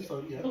go by this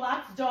son. Yeah.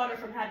 Blocks daughter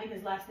from having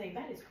his last name.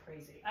 That is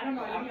crazy. I don't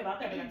know anything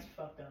about that, but that's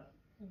fucked up.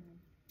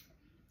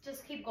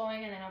 just keep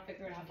going and then I'll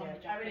figure it out.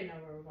 Yeah, I already know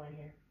where we're going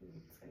here.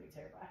 It's gonna be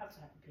terrible. I have to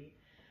pee.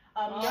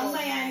 Oh Young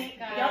Miami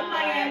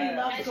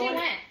loves and she golden.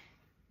 went.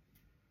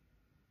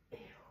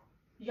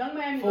 Young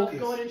Miami loves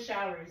golden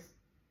showers.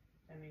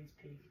 That means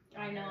pee.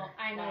 I know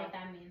what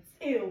that means.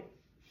 Ew.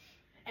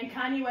 And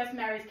Kanye West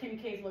marries Kim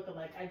K's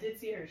lookalike. I did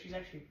see her. She's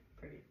actually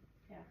pretty.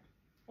 Yeah.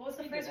 What was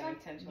the first one?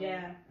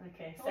 Yeah.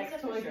 Okay. What was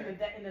Sex the toys first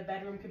in the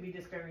bedroom could be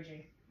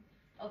discouraging.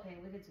 Okay,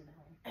 we could do that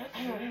one.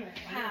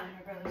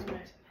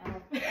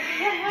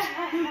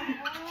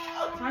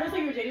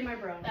 Honestly, you're dating my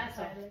bro. That's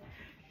so fine.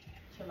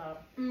 chill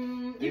out.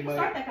 You can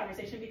start that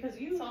conversation because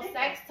you. So think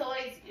sex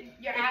toys,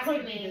 you're it asking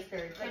could be me,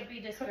 discouraging. could be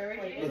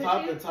discouraging.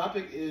 The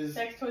topic is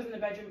sex toys in the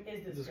bedroom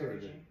is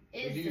discouraging. Do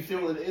you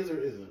feel it is or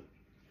isn't?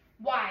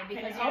 Why? Can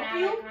Because it you're help not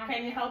you? like,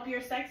 Can it help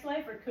your sex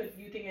life, or could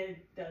you think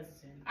it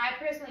doesn't? I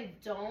personally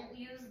don't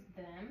use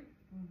them,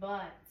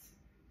 but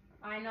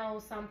I know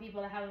some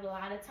people that have a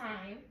lot of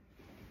time.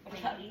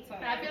 Maybe.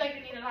 But I feel like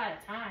you need a lot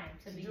of time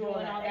to be doing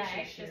all that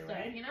extra stuff,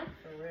 right? you know?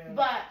 For real.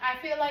 But I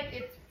feel like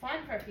it's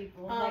fun for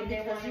people. Like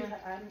they want to,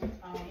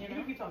 you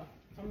know, keep talking.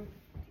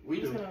 We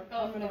do.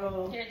 I'm gonna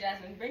go. Here,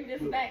 Jasmine, bring this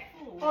back.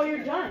 Oh,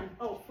 you're done.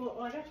 Oh, full.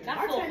 Oh, I got you.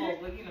 Not full,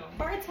 but you know.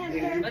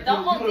 Bartender. But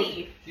don't hold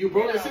deep. You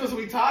broke the seal, so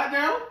we tied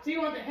now? Do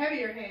you want the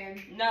heavier hand?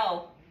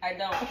 No, I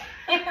don't.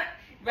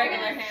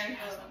 Regular hand.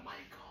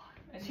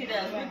 She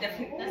does. We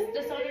definitely.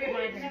 That's only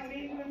remind her.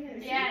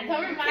 Yeah,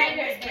 don't remind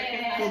her.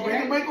 So bring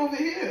the mic over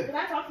here. Because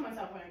I talk to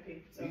myself when I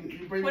pee. So.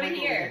 You bring Put the it mic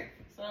here.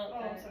 So.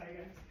 Oh, sorry,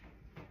 guys.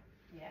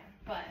 Yeah,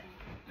 but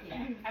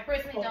yeah, I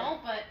personally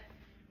don't. But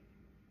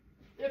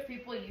if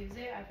people use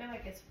it, I feel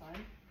like it's fun.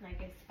 Like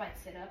it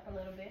spices it up a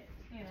little bit,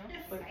 you know.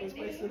 Let's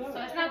spice it up.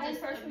 So it's not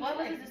just what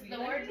was the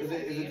word? Is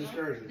it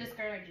discouraging?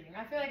 Discouraging.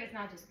 I feel like it's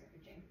not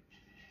discouraging.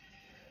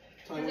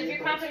 Tell me Because what if your you're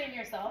thoughts. confident in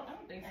yourself I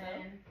don't think so.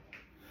 and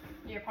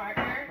your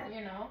partner,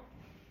 you know,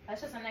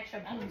 that's just an extra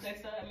I don't boost. think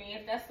so. I mean,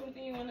 if that's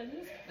something you want to do,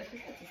 let's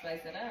just get to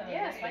spice it up.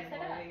 Yeah, spice it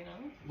up. You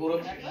know.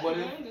 What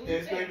if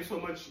it's maybe so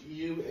much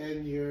you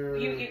and your...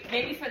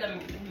 Maybe for the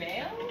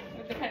male,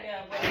 depending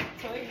on what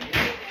toy you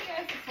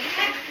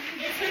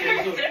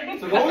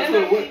So going to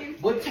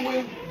what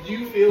toy do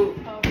you feel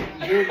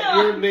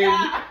your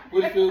man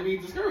would feel be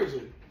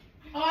discouraging?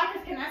 Oh,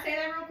 can I say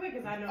that real quick?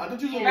 Because I know. I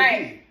thought you were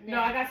Right. No,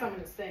 I got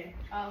something to say.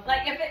 Oh,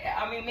 Like if it,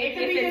 I mean,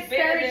 maybe It could be if it's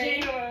bigger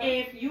discouraging than or...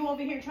 if you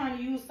over here trying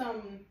to use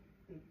some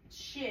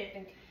shit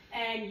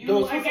and you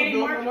No, are getting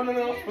more.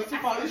 no.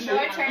 Specify this shit.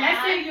 Your turn.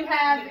 Let's say you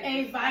have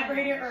a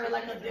vibrator or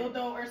like a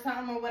dildo or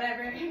something or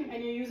whatever,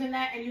 and you're using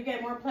that, and you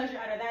get more pleasure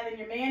out of that than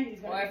your man. He's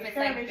gonna Or get if it's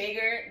like discouraged.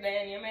 bigger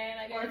than your man,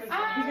 I Or guess. if it's,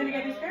 he's gonna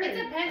get discouraged. It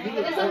depends Yeah,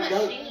 because it's a that-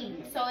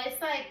 machine, so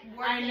it's like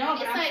working. I know,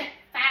 but it's I'm like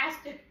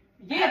faster.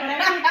 Yeah, but I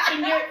think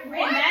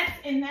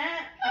in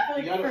that, I feel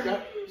like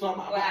So I'm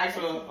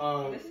asking,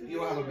 you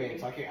don't have a man,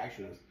 so I can't ask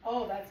you this.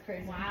 oh, that's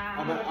crazy. Wow.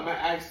 I'm gonna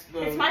ask the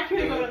It's my cue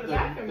to go to the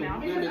bathroom now,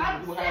 because women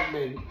I'm who upset. have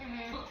men.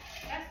 Mhm.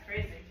 That's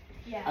crazy.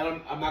 Yeah.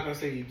 I'm not gonna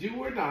say you do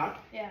or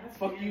not. Yeah.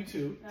 Fuck you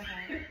too.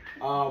 Okay.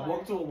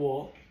 Walk to a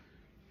wall.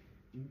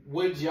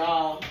 Would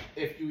y'all,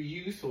 if you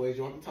use toys,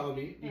 you don't have to tell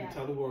me, you Yeah. can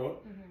tell the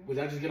world, Mhm. would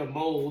y'all just get a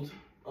mold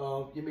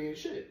of your man's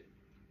shit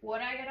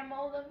Would I get a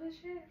mold of this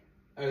shit?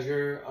 as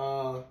your That's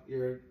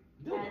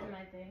dildo?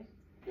 my thing.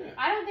 Yeah.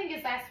 I don't think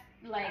it's that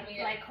like I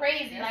mean, like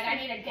crazy. Like I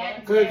need to get.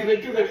 Because if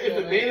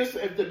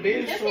the man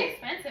is It's so,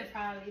 expensive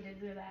probably to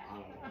do that. I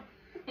don't know.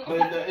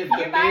 But if the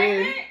You're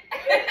buying man,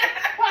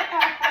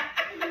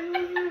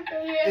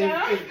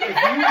 Yeah. if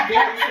you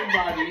date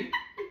somebody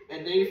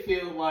and they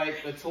feel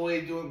like the toy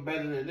is doing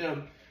better than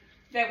them,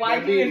 Then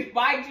why'd you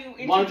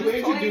introduce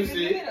introduce toys in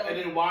the it, middle? and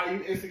then why are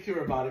you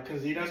insecure about it?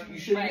 Because you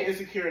shouldn't Right. be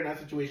insecure in that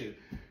situation.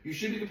 You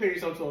should be comparing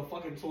yourself to a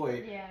fucking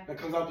toy Yeah. that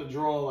comes out the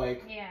drawer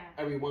like Yeah.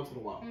 every once in a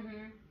while.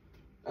 Mhm.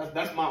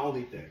 That's my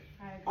only thing.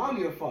 I I don't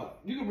agree. give a fuck.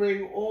 You can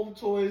bring all the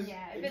toys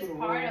Yeah, if into it's the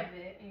part room. of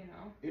it, you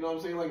know. You know what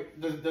I'm saying? Like,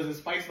 does it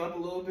spice it up a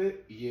little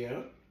bit?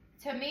 Yeah.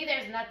 To me,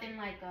 there's nothing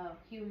like a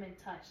human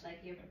touch, like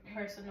your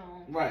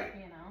personal, Right.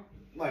 you know.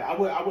 Like,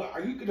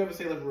 you could never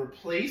say like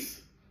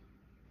replace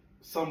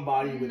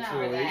somebody with No,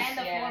 toys. and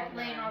the Yeah,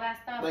 foreplay and no. all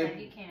that stuff, like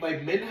you can't.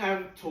 Like men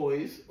have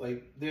toys.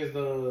 Like there's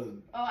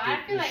the. Oh, I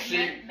the feel like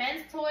shit.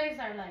 men's toys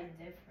are like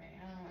different.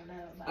 I don't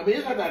know about I mean,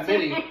 it's not that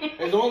many.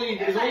 It's only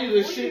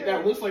the shit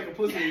that looks like a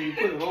pussy when you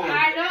put it on.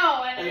 I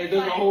know, And it it's does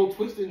like, the whole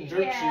twist and jerk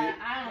yeah, shit.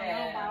 I don't know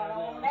Yeah, about I don't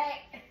all know. that.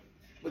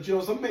 But you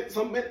know, some men,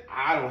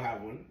 I don't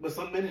have one, but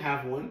some men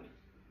have one.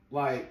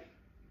 Like,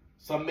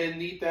 some men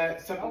need that Or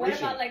separation.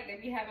 what about like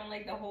if you having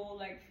like the whole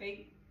like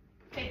fake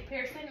Fake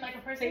piercing, like a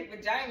person. fake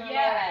vagina?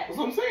 Yeah. That's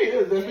what I'm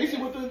saying. That's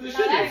basically what the No, shit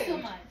that's is. too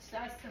much.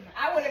 That's too much.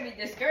 I wouldn't be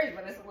discouraged,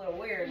 but it's a little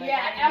weird. Like,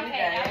 Yeah, I need okay,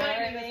 that, I you know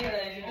wouldn't what be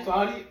discouraged. Like, So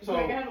how do you? So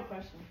Greg, I have a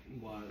question.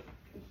 what?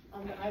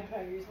 On the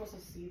iPad, you're supposed to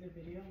see the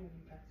video when you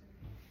pass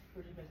it.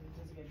 Or does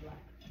it get black?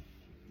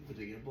 Did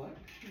they get black?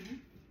 Mhm.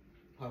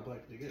 How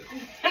black did they get?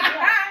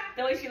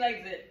 the way she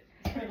likes it.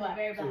 Very black.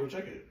 Very So black. go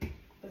check it.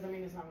 Does that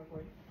mean it's not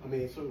recording? I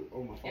mean, so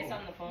on my phone. It's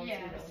on the phone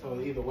Yeah. too. though.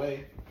 So either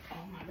way, Oh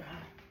my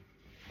god.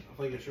 I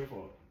feel like it's your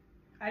fault.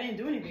 I didn't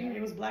do anything.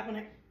 It was black when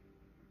I.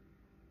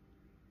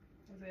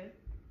 Is it?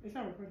 It's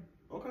not recording.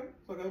 Okay,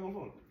 so I got my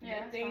phone.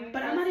 Yeah, it's fine.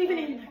 But I'm not even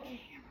in the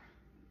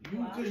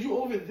camera. Because you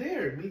over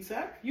there, meat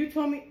sack. You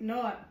told me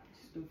no.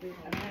 Stupid.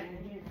 I'm not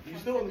in here. You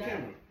still on the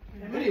camera.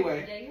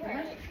 Anyway. Yeah, you're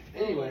right.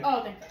 Anyway.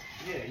 Oh, thank God.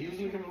 Yeah, you was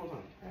in the camera the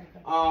whole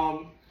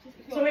Alright, time.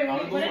 so wait,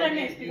 what did I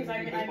miss? you- Because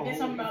I you- missed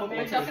something about you- We're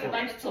men's talking about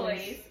men's the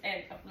toys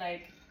and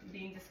like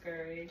being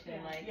discouraged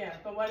and like. Yeah,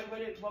 but what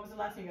was the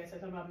last thing you guys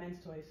said? Talking about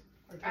men's toys.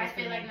 Or toys I for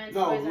feel men? like men's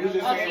No, toys we are was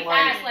just Oh, saying, he like-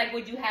 asked like,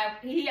 would you have?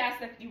 He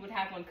asked if you would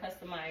have one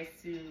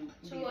customized to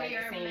be to like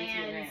your the same to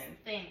your man's man.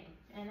 thing.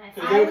 And I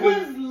Cause I said,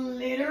 was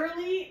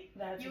literally.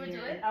 That's You would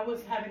weird. do it? I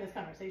was having this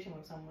conversation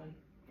with someone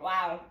ew.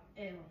 Wow.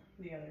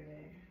 the other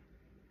day,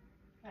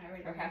 I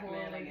already Or half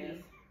man, I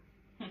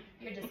guess.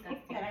 You're disgusting.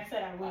 and I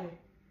said I would.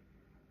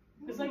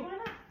 It's like, why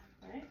not?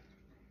 Right?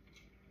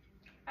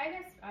 I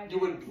guess I You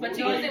would. But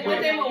you wait, use it wait,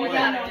 with them or wait.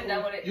 without them? Is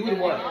that what it? You would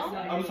what? No.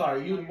 I'm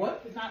sorry. You would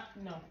what? It's not.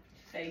 No.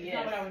 Say It's yes.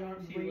 not what I would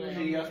normally She bring. would.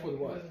 She asked with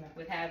what?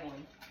 Would have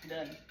one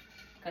done.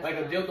 Like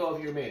a Customized. dildo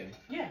of your man.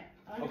 Yeah.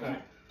 100%.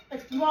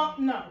 Okay. Well,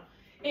 no.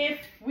 If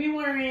we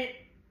weren't,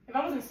 if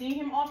I wasn't seeing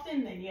him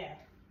often, then yeah.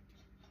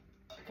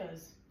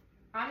 Because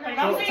I'm like,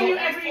 not I'm seeing you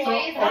toys. every,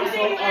 Toys I'm are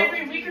seeing you toys.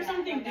 every week or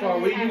something. So are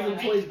we then using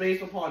I- toys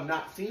based upon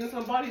not seeing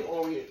somebody,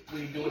 or we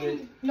doing it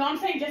No, I'm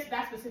saying just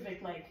that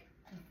specific, like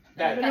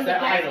that literally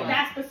that item?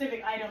 that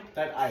specific item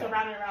That item.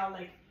 surrounded around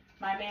like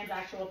my man's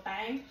actual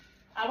thing.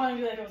 I want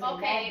to do like it was a long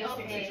Okay, distance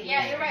okay. situation.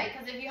 Yeah, you're right.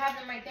 Because if you have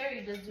them right there,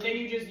 you just do Then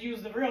you just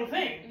use the real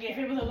thing. If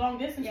it was a long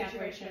distance Yeah, for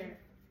situation, sure.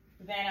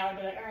 then I would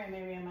be like, all right,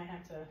 maybe I might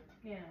have to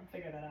Yeah.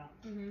 figure that out.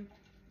 Mm-hmm.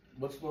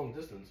 What's long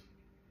distance?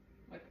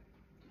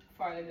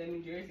 Farther than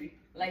New Jersey.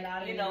 Like,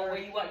 Not you in know, New York.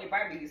 where you want your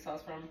barbecue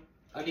sauce from.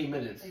 I need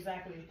minutes.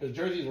 Exactly. Because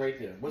Jersey's right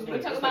there. What's We're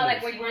minutes? talking What's about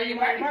like minutes? where you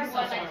want your Where barbecue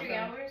What, sauce like from. 3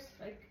 hours?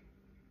 Like,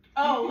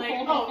 Oh,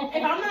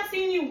 if I'm not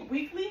seeing you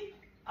weekly,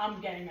 I'm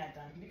getting that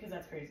done because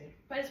that's crazy.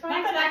 but it's Not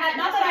probably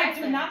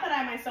that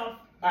I myself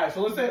Alright,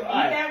 so let's say, need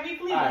alright, that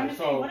weekly. But alright, I'm just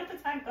so- saying, what if the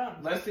time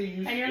comes let's say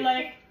you. and you're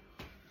like,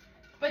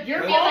 But You're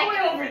do you feel all like,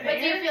 the way over But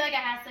do you there. feel like it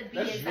has to be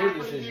That's your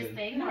exactly decision. his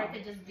thing, No. or it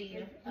could just be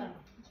a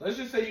Let's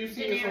just say you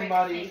see generic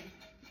somebody. thing?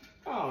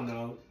 I don't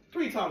know,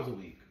 3 times a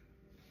week.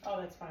 oh,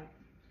 that's fine.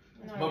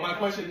 No, But my no.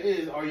 question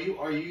is, are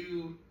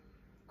you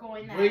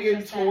Going that bringing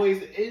extra step.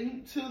 toys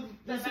into the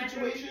The bedroom?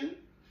 situation?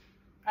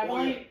 I've Or-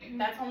 only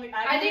I've I only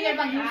think if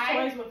ever a used guy-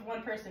 toys with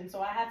one person,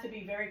 so I have to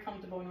be very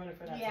comfortable in order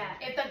for that. Yeah,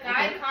 to if the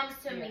guy Okay. comes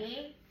to Yeah.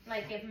 me,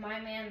 like if my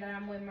man that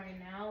I'm with right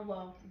now,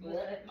 well,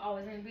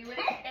 always gonna be with,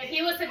 if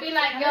he was to be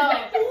like,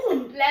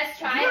 yo, let's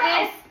try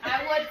this,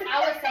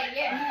 I would say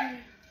yeah.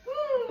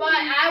 But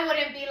I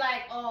wouldn't be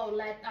like, oh,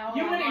 You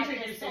I wouldn't want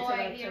introduce this it to toy,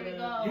 the- here to we the-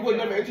 go. You would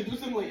never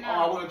introduce him like, No. oh,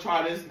 I want to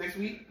try this next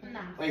week. No.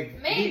 Like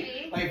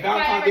Maybe. like If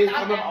Valentine's I ever Day thought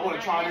coming up, that, I want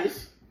but to not try yet.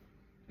 this.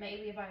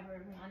 Maybe if I ever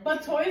wanted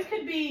But to. toys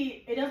could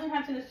be. It doesn't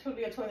have to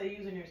necessarily be a toy that you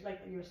use in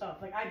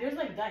yourself. Like there's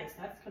like dice.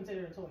 That's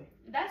considered a toy.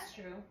 That's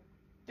true.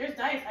 There's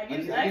dice. I've I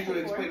used need dice you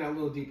to before explain that a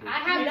little deeper. I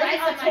have It dice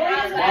doesn't- in my a toy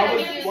house, doesn't but I Why don't would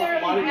use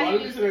necessarily- why do I you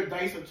use- consider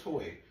dice a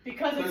toy?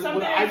 because it's Because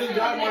something. what I just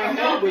got in my that's-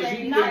 head was no,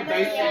 you not put dice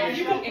in necessarily. your You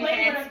shit. can play with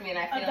Enhancement,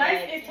 I a feel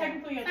dice like. is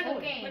technically a It's like a toy.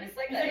 game. But it's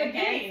like It's an like a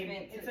game.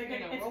 enhancement It's to, like you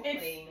know, it's role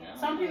playing. I don't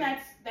something know.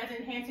 that's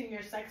enhancing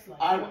your sex life.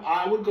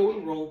 I would go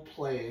with role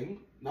playing,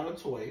 not a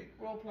toy.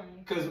 Role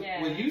playing. Because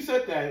Yeah. when you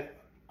said that,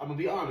 I'm gonna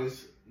be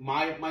honest.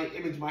 My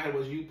image in my head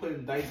was you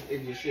putting dice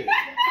in your shit.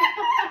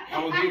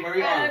 I would be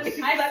very honest.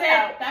 I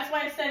said that's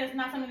why I said it's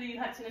not something that you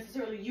have to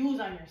necessarily use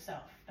on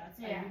yourself. That's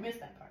Yeah. you missed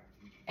that part.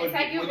 It's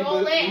like you when roll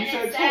it when you and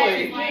said it toy,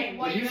 says like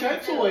what when you you're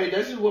said gonna toy, do.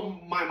 that's just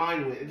what my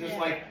mind went. It's just Yeah.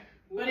 like,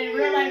 But in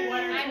real life,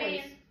 what are I toys?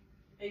 mean-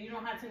 And you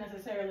don't have to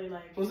necessarily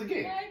like. it was a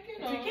game. Like, you It's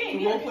know, a game. It's a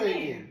yeah, role it's a playing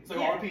game. game. It's like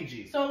Yeah.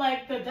 RPG. So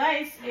like the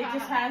dice, it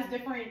just has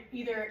different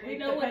either. We it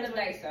know what depends the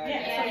dice are. Yeah,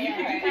 Yeah, so you yeah.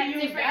 can It has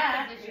use different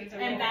that, positions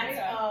and that's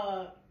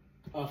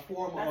A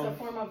form that's a of.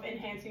 form of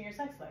enhancing your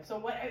sex life. So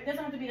what? It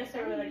doesn't have to be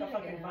necessarily like a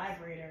fucking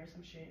vibrator or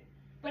some shit.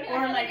 But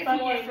Or or like like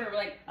it's more fucking for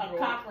like a role.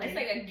 cock ring. It's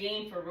like a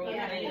game for role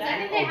Yeah, playing. because I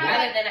think they have,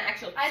 rather like- than an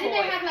actual toy. I think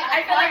they have like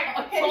I feel like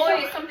a a Okay,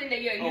 toy so- is something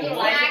that you're Oh, utilizing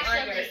what? on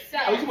actually yourself.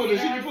 sell. Oh, you supposed to You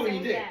know shoot what people in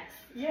I'm your saying?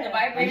 dick. Yeah, The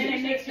vibration and then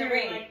it makes is the your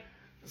ring. like.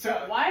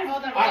 So, Why is Oh,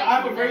 the it? I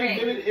have a ring. very Ring.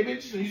 vivid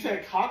image. So you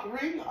said cock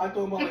ring. I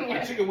thought about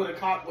like a chicken with a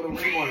cock with a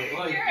ring on it.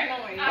 Like, You're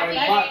annoying. I mean,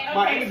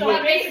 my Okay, image so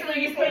was-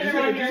 basically you put you it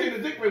around said your. the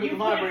dick ring with you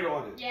the put it- vibrator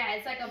on it. Yeah,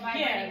 it's like a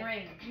vibrating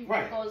ring.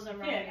 Right. It goes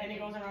around. Yeah, and it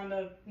goes around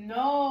the.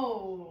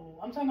 No,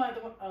 I'm talking about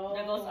the one. Oh,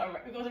 That goes around-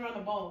 it goes around the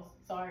balls.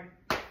 Sorry,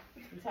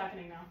 it's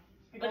happening now.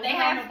 It But goes they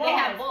around have the they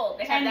have balls. both.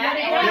 They have And that then and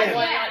it they goes- have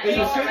one yeah, on It's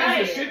a It's shit.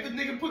 alright. It's a shit the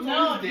nigga puts No,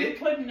 on his you dick.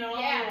 put no.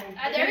 Yeah,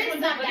 This there is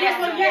one's some but that this have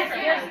one, some yes,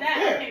 different there's ones. that.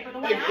 Yeah. Okay, but the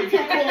one It I'm can't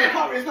talking call it a about.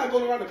 cock. It's not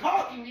going around the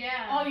cock. Yeah.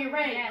 Oh, you're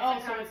right. Yeah, Oh,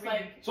 it's a so cock it's ring.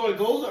 like. So it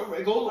goes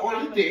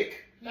on the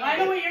dick. No, I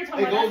know what you're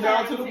talking It about. goes That's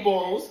down not to what the I'm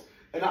balls.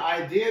 And the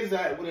idea is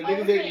that when a Oh,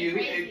 nigga's it's at getting you,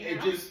 crazy, it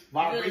huh? just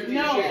vibrates saying. in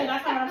No, your so shit.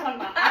 that's not what I'm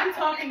talking about. I'm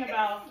talking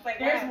about. It's like,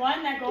 There's wow.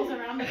 one that goes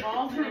around the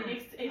balls and it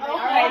makes it, Oh, all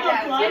my the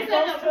God. blood It's in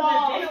goes the to the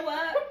balls. You dick, know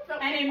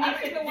what? and it I makes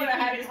don't it even want to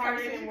have even this harder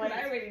conversation than what. because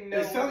I It, already know.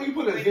 It's telling you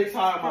put a zip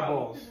tie on my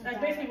balls. that's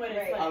basically what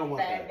it's I like. don't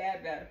want Bad, that.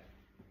 bad, bad.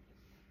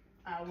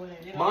 I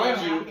wouldn't.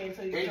 Mind you, knock it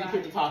until and you try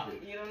pick the it.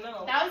 topic. You don't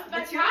know. That was the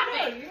But you don't know.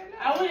 topic. You don't know.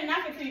 I wouldn't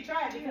knock it till you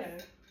try it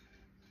because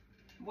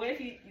What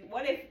if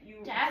you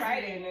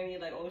tried it and then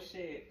you're like, oh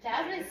shit.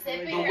 Jasmine It's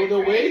sipping really The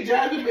her way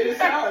Jasmine made it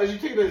sound is you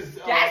take this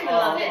Jasmine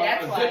loved it,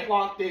 that's why.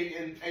 Ziploc thing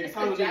and It's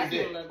pound 'cause it in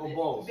Jasmine dick loved or it.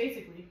 balls.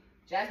 basically,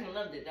 Jasmine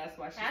loved it. That's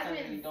why she's telling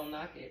Jasmine- you don't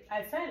knock it.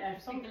 I said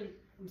something.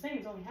 I'm saying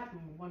it's only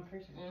happening with one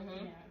person.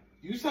 Mm-hmm. Yeah.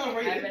 You sound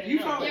I very, bet you you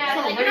sound, know. Yeah,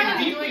 sound like, you're very not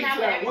deeply doing into that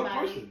that with one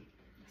everybody. person.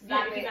 Yeah,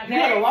 Stop because it. I'm You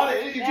had a very- lot of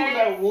energy towards Next.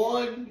 that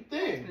one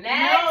thing.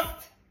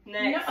 Next.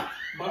 No.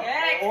 But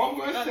Next. all I'm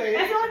gonna say,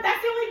 That's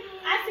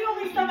the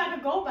only stuff I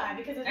could go by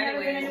because there's never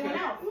been Anyways. anyone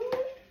else.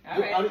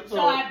 Alright. So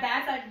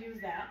I've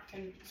used that.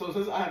 And So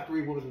since I have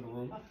 3 women in the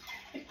room,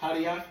 how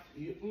do y'all?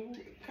 Can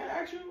I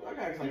ask you? I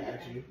can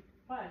ask you.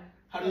 what?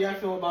 How do y'all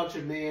feel about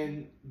your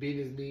man being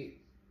his meat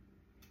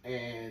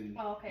and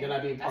Oh, okay. you're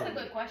not being part That's a of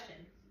good it? question.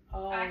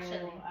 Oh,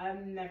 Actually.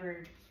 I've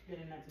never been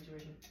in that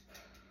situation.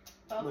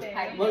 Okay.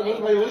 How do you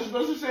know?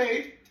 Let's just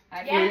say.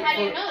 Yeah, how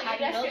do you know? How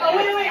do you That's know your-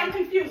 Oh wait, I'm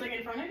confused. Like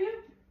in front of you?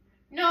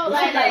 No,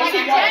 Let's like say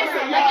in y'all- general. let's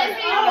say Like y'all-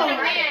 let's say you was a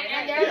oh, man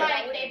and they're yeah.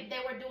 like they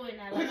were doing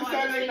that. Like, It's a oh,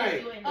 Saturday this night.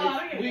 nigga's doing Oh,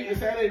 that. I get It's it.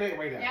 Saturday night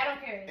right now. Yeah, I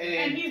don't care.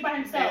 And he's by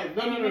himself. and-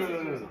 no, and no, he no, misses no,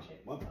 you no, or no. some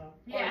shit. What? Oh.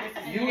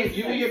 Yeah. You and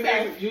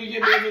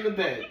your man in the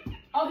bed,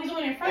 Oh, he's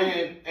doing it in front of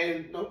you.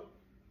 and no,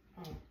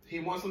 Oh. he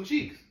wants some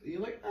cheeks. And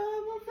you're like, I'm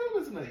not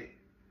feeling it tonight.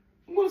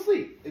 I'm going to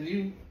sleep, and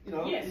you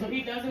know, Yeah, so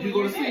he does it you when go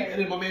you're to sleep, there.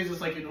 and then my man's just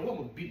like, I'm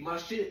gonna beat my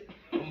shit.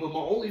 I'm with my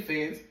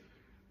OnlyFans.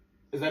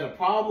 Is that a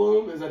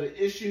problem? Is that an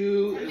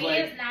issue? To It's me, like,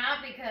 it's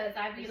not because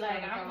I'd be It's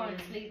like, not a I'm going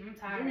to problem. sleep. I'm What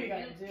tired. do we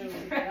gotta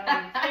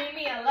do? Leave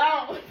me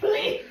alone,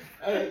 please.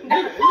 it's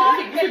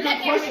a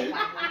good question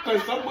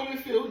because some women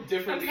feel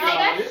differently No,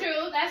 about that's it.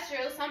 true. That's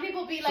true. Some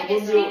people be like, Some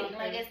it's women- cheating.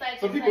 Like, it's like,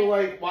 Some it's people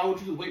like, why would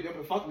you just wake me up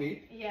and fuck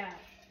me? Yeah.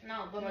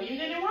 No, but Well, me, you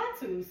didn't want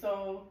to,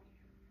 so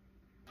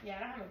yeah, I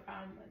don't have a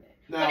problem with it.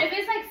 Now, But if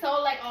it's like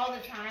so, like all the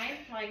time,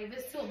 like if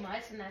it's too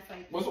much, and that's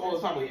like. what's all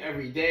the time? Like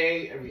every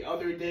day, every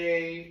other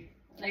day.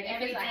 Like if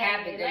every it's a day.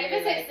 habit, then Like you're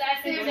if it's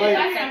excessive, Like- if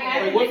that's a like,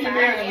 habit, Like, what if your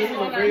man it's is living a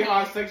fine. very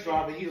high sex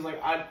drive and he's like,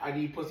 I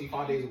need pussy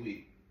 5 days a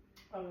week.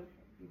 oh,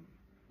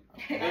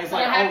 And it's So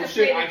like, I have oh to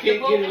shit, play I the can't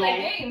get both it like on.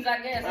 games,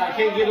 I guess. I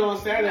can't get it on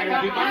Saturday. I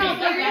gotta beat No, my but feet.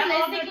 That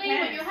all realistically, when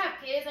depends. you have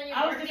kids and you're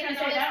I was working just and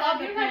gonna all say, that that all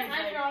stuff, you don't have depends,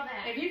 time like, for all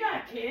that. if you got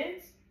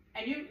kids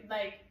and you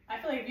like, I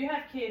feel like if you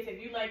have kids, if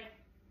you like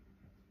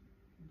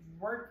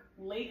work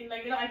late and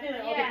like, I feel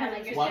like all Yeah, depends.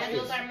 like your Watch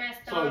schedules this. are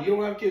messed So up. you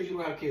don't have kids, you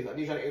don't have kids. I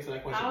need you to answer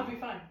that question. I'll be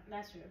fine.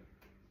 That's true.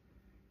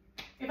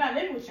 If I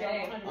live with you,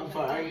 Hey, I'm 100%. I'm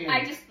sorry, I hear I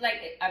you. just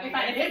like, I mean, If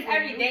I if live it's with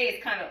every you- day,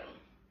 it's kind of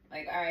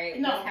like, all right,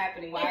 No. what's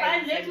happening? Why If I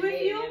is this lived every with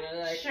day? you,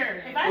 Like, sure. you know.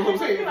 If I That's what I'm lived with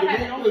saying. you, I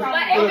had no Listen,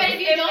 problem. But But if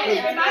you don't, if-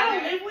 If I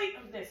don't live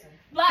with, listen.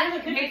 But There's a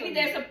difference maybe with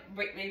there's me. a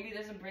break. Maybe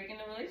there's a break in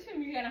the relationship.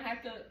 You're gonna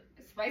have to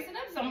spice it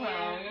up somehow.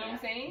 Yeah, You know what I'm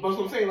saying? But that's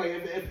what I'm saying, like,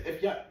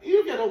 if y'all, even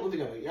if y'all don't live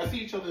together, y'all see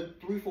each other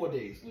 3-4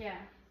 days. Yeah.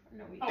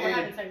 No, we Oh, can't. we're not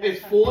And the same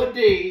it's time. 4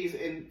 days,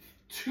 and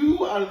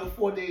 2 out of the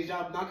 4 days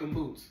y'all knocking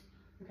boots.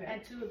 Okay.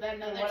 And two, then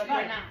Well, that what you about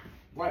are it? not.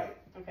 Right,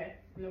 Okay.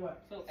 You know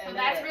what? So and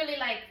that's then- really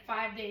like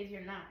 5 days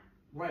you're not.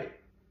 right.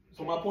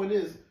 So my point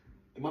is,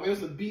 if my man was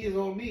to beat his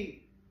on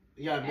me,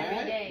 y'all Every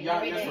mad? day, Y'all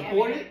every day,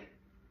 support every it? day.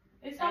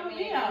 It's I helping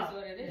mean, me that's out.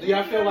 what it is. Do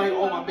y'all feel like,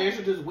 oh, my man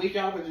should just wake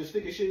up and just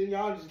stick his shit in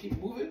y'all and just keep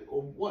moving?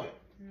 Or what?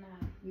 Nah.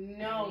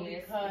 No, I mean,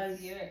 it's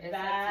because your- it's up to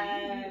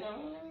that you, you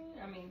know?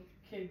 I mean,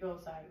 could go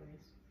sideways.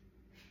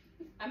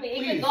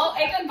 Please. it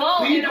could go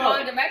Please in the go.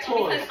 wrong direction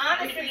Pause. because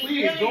honestly,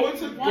 Please, go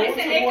into Listen, more it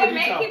could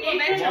make detail. people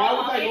mental. Why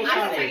would that go I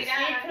sideways? say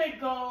that. It could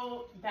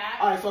go that.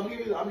 All right, so I'm gonna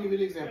give you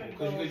an example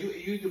because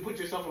you put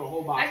yourself in a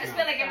whole box. I just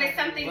now. feel like if it's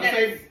something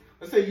let's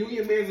that's say you and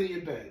your man's in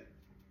your bed.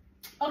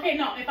 Okay,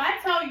 no. If I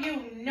tell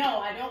you no,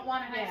 I don't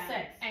want to have Yeah.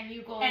 sex, And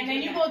you go and then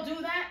do you that. go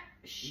do that,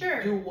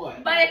 sure. Do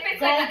what? But if it's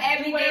Go like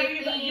an do whatever everyday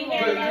you got- thing, you or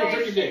want. Jerk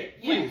your shit. dick,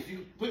 Yeah. please.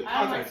 You put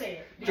I don't want to context. say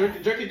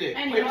it. Jerk your dick.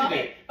 Anyway, Play with your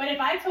okay. dick. But if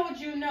I told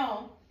you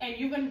no and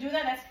you're gonna do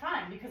that, that's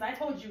fine because I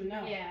told you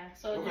no. Yeah,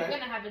 so Okay. you're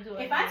gonna have to do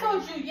it. If I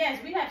told you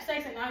yes, we have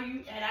sex and now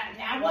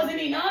that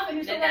wasn't enough and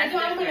you still gotta Then do it,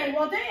 that's I'm like, different.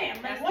 well, damn,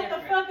 like That's what the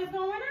different. fuck is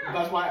going on?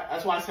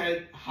 That's why I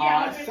said Yeah,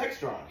 high okay. sex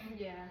drive.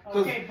 Yeah.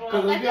 Okay, Because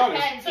but let's be that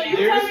honest. depends. so Yeah. you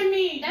There's- telling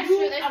me That's you,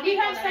 true, there's we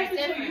people have that sex are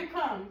until you different.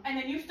 come and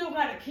then you still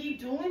gotta keep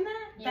doing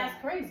that? That's Yeah.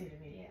 crazy to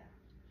me. Yeah.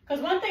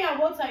 Because one thing I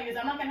will tell you is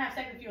I'm not gonna have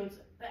sex with you.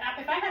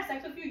 If I have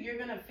sex with you, you're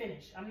gonna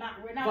finish. We're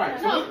not Right, gonna.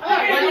 so No, let's- of course,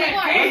 let's of say-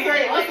 course. let's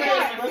say- Of let's course.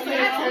 say- let's say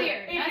That's it's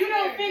weird. If That's you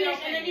don't weird. finish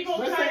and then you go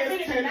Let's try say to it's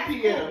finish, 10 that's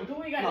p.m. cool. Do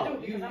what you gotta No, do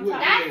because you I'm do it.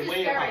 tired. That's Way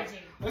out.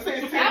 discouraging. Let's say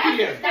it's 10 That,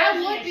 p.m. that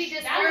would be That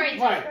would- discouraging.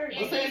 Right. If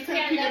Let's say you it's 10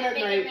 can't p.m. let at it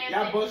make your night. man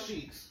Y'all finish. butt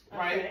cheeks.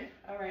 Right?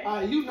 Okay, all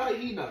right. You nut,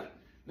 he nut.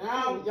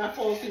 Now y'all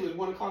fall asleep at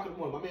 1 o'clock in the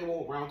morning. My man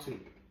won't round 2.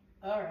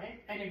 All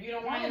right. And if you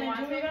don't want You it, then want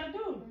do what you it? gotta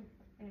do.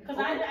 Because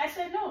Okay. I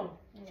said no.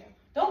 Yeah.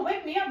 Don't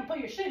wake me up and put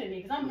your shit in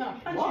me because I'm gonna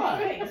punch Why?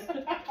 you in the face.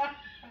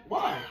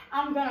 Why?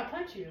 I'm gonna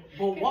punch you.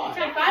 But why?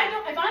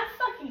 If I'm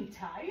fucking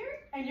tired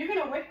and you're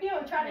gonna wake me up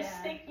and try to Yeah.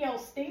 stick your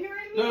stinger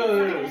in me, No, it's not no,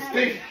 no, gonna no. happen.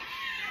 Stink.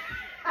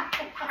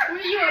 Were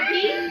you a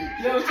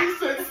bee? Yo, she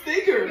said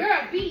stinker. You're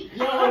a bee.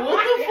 Yo,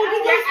 what the fuck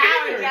is Get that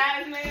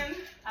out, stinger? Jasmine.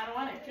 I don't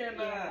want it.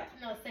 Yeah.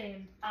 No, same.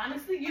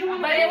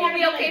 But it would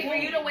be okay for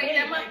you to wake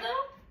them up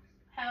though?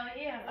 Hell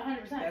yeah.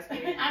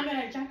 100%. I'm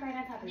gonna jump right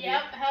on top of you.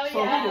 Yep, hell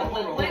So yeah.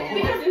 hold on.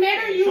 Because men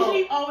are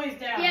usually always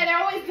down. Yeah, they're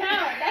always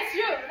down. That's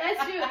true.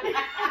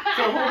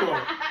 So hold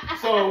on.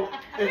 So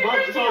if my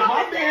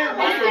man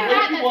wants to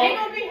wake you They up,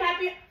 gonna be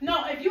happy.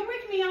 No, if you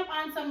wake me up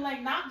on some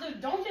like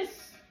don't just.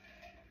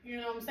 You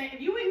know what I'm saying?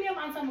 If you wake me up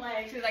on some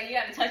like, She's like, you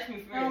gotta touch me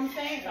you know what I'm first.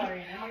 saying?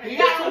 Sorry. He You is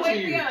gotta touching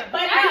wake me you. up. But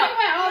But I no, know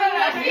what all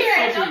of He is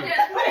that. touching you.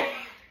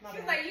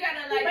 She's like, you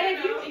gotta like. But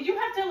if you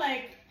have to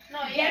like No,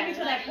 get yeah. me to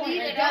that point, lead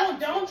like, it up.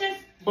 don't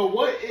just. But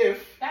what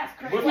if? That's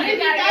crazy. What What if he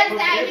does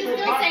that, you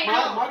still say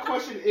no? My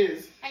question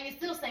is. And you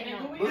still say no.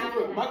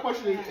 My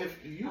question is, if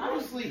you go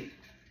to sleep,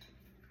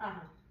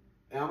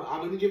 and I'm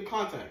gonna give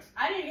context.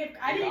 I didn't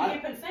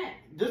give consent.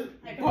 Just,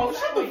 Like, bro, it's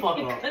shut not the fuck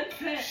up.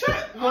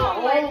 Shut Oh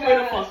all my the way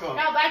the gosh. fuck up.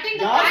 No, but I think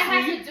the Y'all guy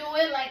has see? to do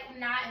it like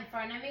not in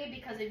front of me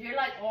because if you're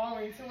like all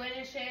into it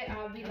and shit,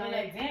 I'll be I'm like,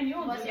 like, damn, you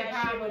don't what's do your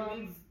that shit problem? when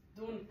we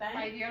doing the thing.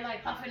 Like you're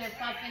like puffing and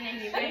puffing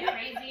and you're getting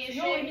crazy and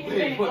You don't shit. even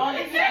getting Wait, all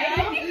this shit.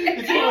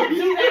 You don't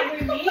do that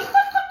with me.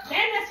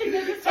 Damn, that shit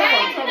doesn't Come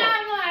on, sound. come on.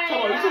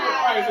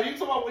 Alright, so you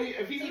talking about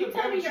if he's in the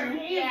bed with you,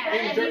 Yeah,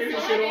 and and jerking he's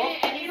his shit loving off,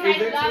 it, and he's is like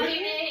that loving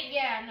sweet? it.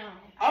 Yeah, no.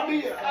 I'll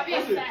be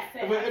upset.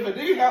 if a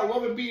nigga got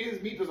loving beating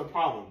his meat, there's a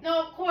problem.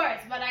 No, of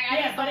course, but I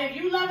Yeah, just but if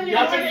you loving it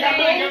Y'all more think than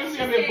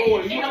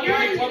bored. You if have to you're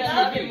make love to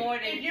loving the meat. more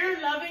if you're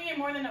loving it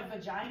more than a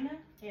vagina,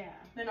 yeah.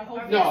 then a whole.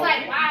 Or if No. it's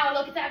like, wow,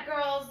 look at that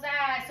girl's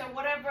ass or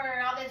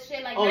whatever, all this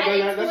shit like Oh, that.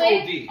 that's into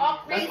OD. it,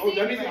 all That's crazy.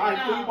 that means I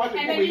No. you watch it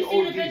And then you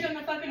see the OD. bitch on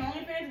the fucking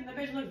OnlyFans, and the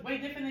bitch looks way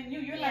different than you.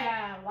 You're like,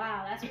 Yeah,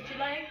 wow, that's what you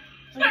like.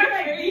 so you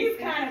like these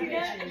kind of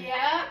bitches.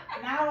 Yeah,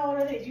 Not all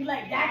of this. You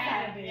like that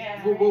kind of bitch.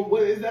 Yeah.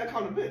 What is that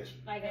kind of bitch?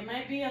 like It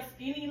might be a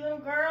skinny little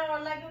girl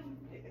or like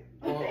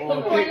Or a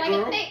or pink like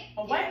girl? a thick.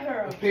 a white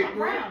girl. A pink I'm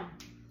girl? brown.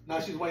 No,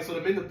 she's white. So the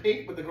men's are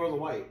pink, but the girls are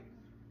white.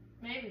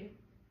 Maybe.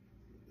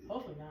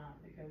 Hopefully not,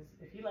 because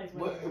if he likes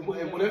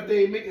What if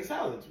they making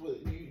salads? What,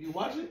 you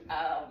watch it?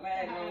 Oh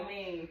man, I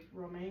mean,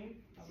 romaine?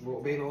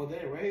 Romaine all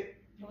day, right?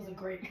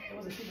 It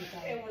was a super it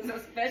salad. was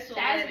a special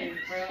That's wedding,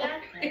 bro.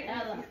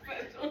 that was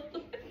Special.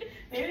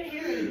 They didn't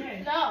hear it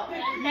again. no,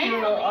 thankfully.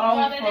 Yo, I'm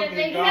Well, then fucking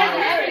they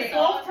dying. have It's it.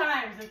 both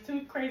times. There's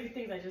two crazy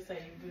things I just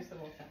said. You do it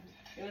both times.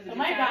 It was a Oh good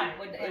my time. God.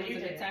 What, Oh, it you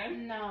was a did. good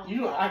time. No. You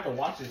know I have to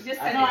watch this.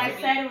 Just No, I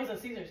said it was a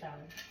Caesar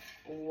salad.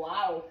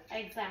 Wow.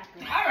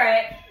 Exactly. All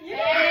right.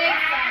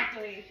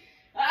 Exactly.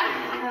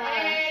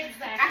 I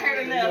Exactly. heard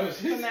enough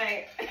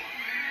tonight.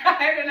 I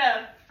heard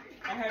enough.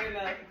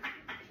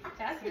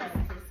 That's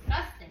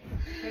disgusting.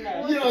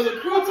 Enough. Yo, the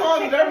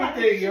croutons and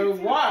everything, yo,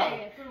 wow.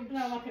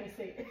 No, I'm not gonna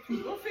say it.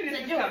 We'll finish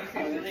this I'm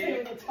conversation gonna say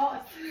later. it was a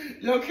toss.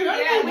 Yo, can I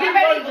Yeah, go we drink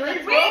my already, drink,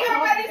 we bro?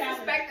 already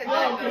suspected Yo,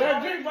 that. can I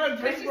drink my But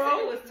drink, she said bro?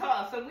 it was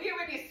tough, so we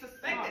already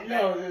suspected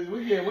that. Yo,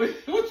 what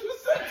you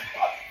said?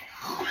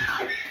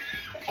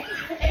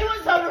 It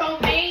was a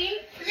romaine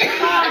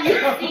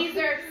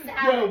Caesar Yo,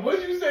 salad. what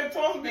you said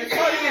toss me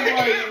funny is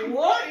like,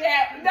 what?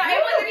 Yeah, no,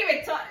 it wasn't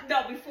even tough. No,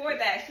 before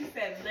that, she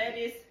said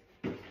lettuce,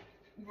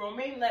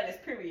 romaine lettuce,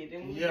 period.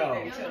 And we Yo. looked at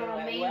It each was a other like,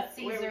 romaine what? Where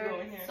Caesar we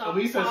going here? sauce. So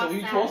we said, so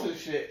we salad. toasted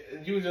shit,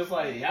 and you was just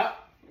like, yep.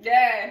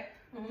 Yeah.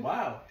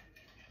 Wow.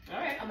 All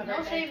right. I'm a No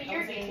birthday. shame in I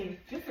your was 18. game.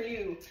 Good for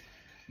you.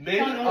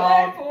 Men, Good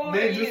for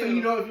men, just so you.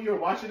 you know, if you're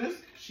watching this,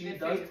 she Good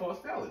for does you.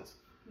 toss salads.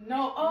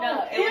 No, oh,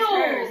 No, it ew,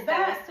 was hers. That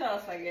that, was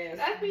tough, I guess.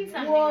 That means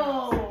something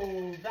else.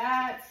 whoa,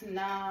 that's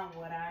not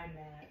what I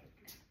meant.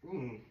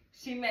 Mm.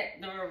 She meant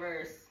the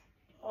reverse.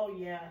 Oh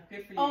yeah.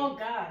 Good for you. Oh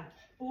God.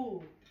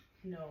 Ooh,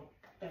 no,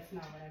 that's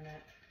not what I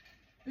meant.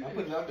 I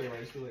put it out there,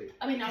 right? It's too late.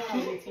 I mean, not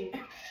when I was 18.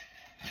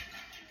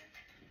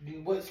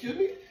 What? Excuse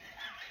me?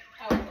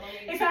 I was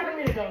only- It's time for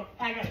me to go.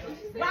 I gotta go.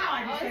 Wow,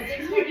 I just Oh, said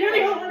it's you're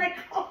the only one that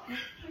called. I'm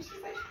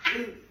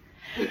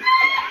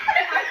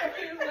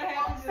confused what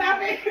happened. Stop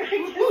it.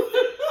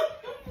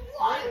 What?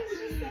 I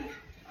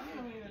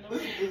don't even know.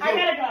 I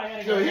gotta go. I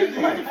gotta Yo, go. here's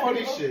the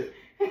funny shit.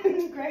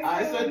 Greg,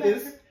 I said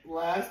this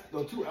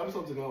 2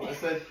 episodes ago. I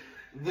said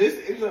this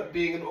ends up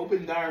being an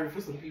open diary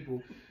for some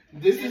people.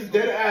 This is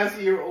dead ass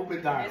your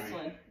open diary. This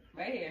one,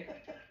 right here.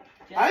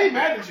 I ain't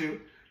mad at you.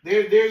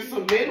 There's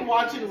some men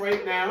watching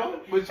right now,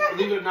 which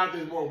believe it or not,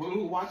 there's more women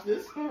who watch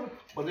this.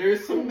 But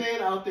there's some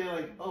men out there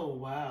like, oh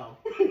wow,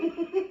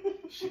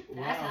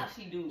 That's how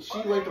she do. She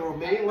like the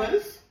romaine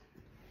lettuce.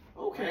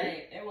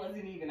 Okay. Right. It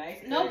wasn't even nice.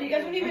 No,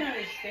 because we didn't even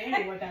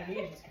understand what that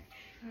means.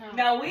 No.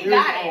 No, we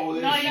There's got all it.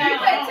 this No, shit. no, You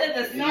went to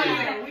the no,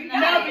 Caesar. no, We no,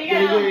 got but it. you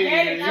guys don't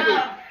get it. You No.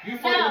 you No,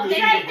 fucking with You the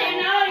guys Caesar, don't bro.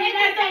 know. You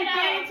guys don't No.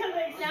 get it to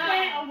the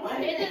extent of what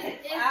It just, it's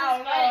I don't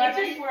know. just I It's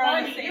think just we're on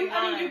the funny. same You, I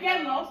mean, you line, get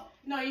though. most.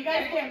 No, you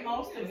guys get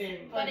most of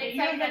it, But but it's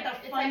you don't like get a-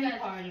 the it's funny like a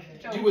part of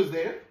it. joke. You was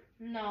there?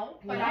 No,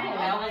 but No, I know.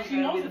 That was She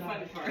gonna knows be the about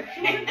funny it. part.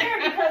 She wasn't there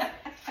because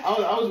I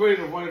was ready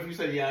to run if you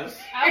said yes.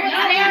 I was No,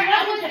 there. no, I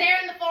was no. there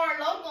in the Four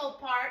Loco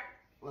part,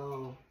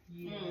 Oh.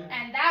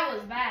 and that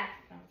was bad.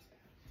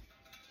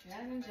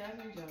 Jabbing.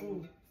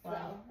 Ooh, wow. So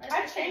let's I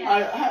just say changed.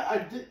 that. I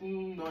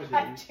didn't. No, I I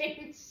didn't.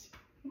 changed.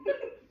 Yeah,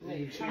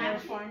 you I'm a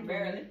changed. reformed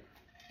Barely.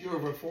 You were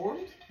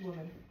reformed?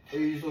 woman. Or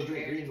you still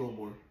drink greens a little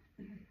more?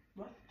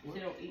 What? She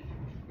don't eat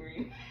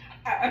green.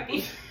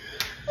 Green.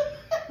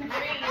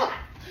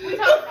 We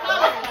talking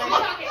colors. We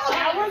talking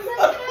flowers.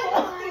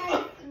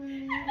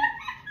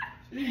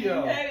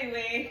 Yo.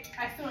 Anyway.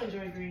 I still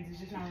enjoy greens. It's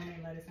just not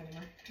romaine lettuce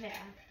anymore.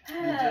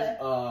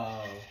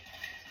 Yeah.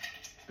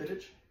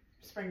 Spinach?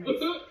 Spring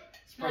mix. No,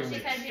 Spring she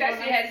mix. said she She don't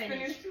actually like had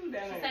spinach. spinach too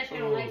down She there. said she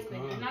don't like Oh,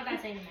 spinach. God. Not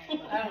that same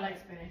night. I don't like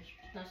spinach.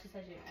 No, she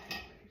said she don't like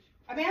spinach.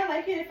 I mean, I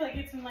like it if like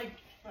it's in like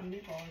a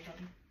meatball or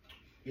something.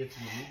 It's a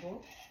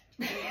meatball?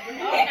 No.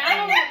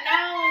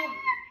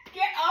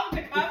 Get off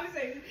the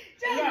conversation.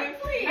 Jasmine,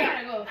 please. I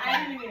gotta go.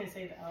 I didn't even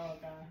say that. Oh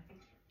god.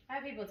 I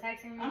have people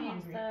texting me I'm and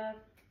hungry. stuff.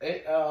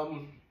 It, You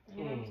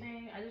know what I'm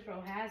saying? I just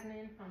wrote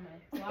Hasmin on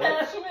my blog.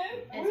 Jasmine?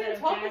 What are Instead you of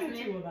talking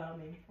Jasmine. to about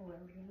me?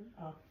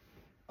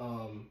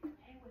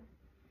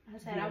 I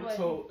said I was.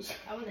 so,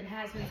 I was in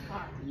Hasmin's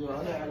car. yo,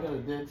 I got a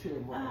dead tear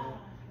in my eye.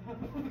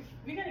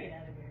 We gotta get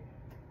out of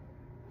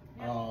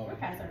here. We're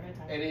past our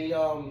bedtime. Any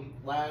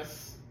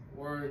last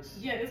words?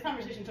 Yeah, this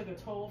conversation took a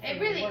toll. It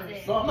for really the worse.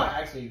 did. No, I'm not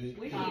asking you.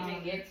 We didn't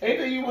even get to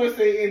Anything you want to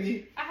say,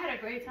 Andy? I had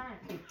a great time.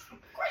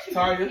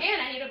 Target?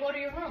 And I need to go to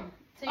your room.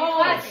 To your Oh,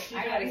 closet.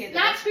 I gotta get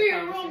Not to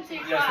your room, to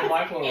your Yes, for closet.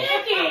 my clothes.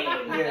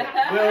 Andy!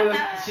 Yeah.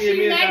 Well, she didn't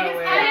mean it that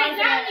way. I did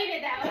not mean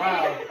it that way.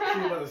 Wow, she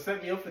was about to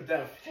set me up for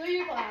death. To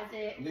your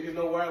closet. Niggas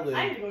know where I I need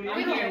live. to go to I'm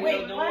your here, room. Will,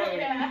 Wait, don't what? worry.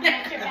 Yeah,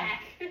 got your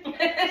back.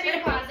 To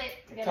your closet.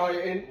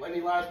 Talia,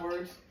 any last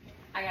words?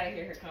 I gotta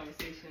hear her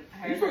conversation.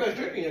 I You heard still her got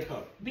drink in your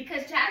cup.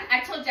 because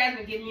I told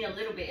Jasmine give me a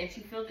little bit and she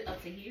filled it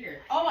up to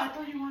here. Oh, I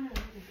thought you wanted.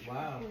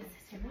 Wow.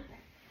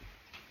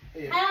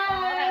 Yeah.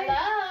 Hi.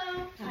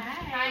 Hello. Hi.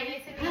 Hi,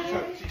 nice to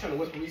meet you. She's trying to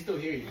whisper, we still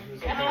hear you.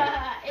 It's okay.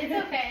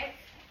 It's okay.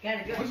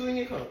 Gotta go. What's in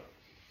your cup?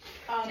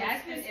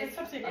 Jasmine it's is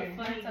up to you. a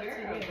funny It's up to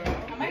girl, you. bro.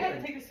 I might have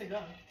to take this to go.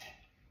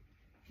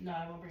 No,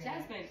 I won't bring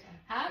Jasmine, it.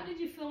 how did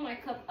you fill my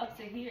cup up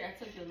to here?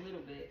 I took a little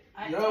bit.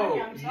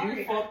 Yo, I'm sorry.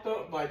 you fucked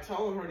up by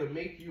telling her to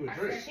make you a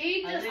drink.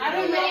 She just I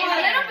don't threw know it in how-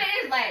 A there. little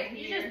bit is like You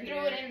here, just threw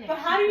here. it in there. But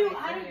how do you?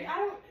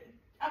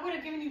 I would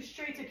have given you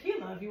straight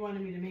tequila if you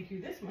wanted me to make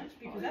you this much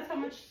because that's how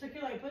much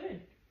tequila I put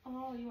in.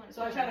 Oh, you want to?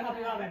 So I try to help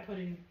you out by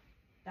putting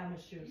that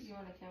much juice. You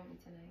want to kill me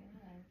today?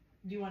 Alright.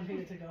 Do you want to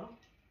take it to go?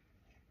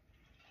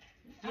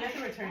 You have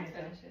to return I'll it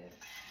though, finish it.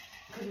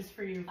 because it's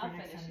for you for I'll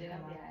next finish time it. you I'll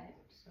come be out. alright.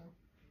 So,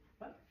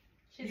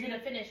 She's gonna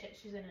finish it.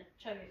 She's gonna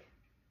chug it.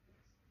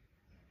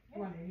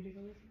 you want me to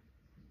go with you?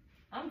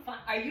 I'm fine.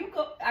 Are you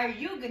go? Do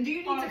you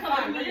need Oh, to come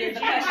fine. with me? Is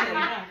the Yeah.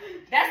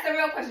 question. That's the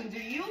real question. Do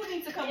you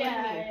need to come with me?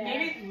 Yeah.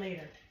 Maybe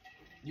later.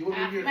 You want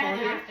to leave your car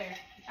here?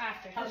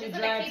 After. I'll She's just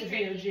gonna drive keep to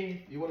drinking.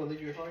 VOG. You want to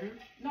leave your car here?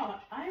 No,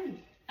 I'm.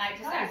 I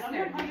just Guys, asked I'm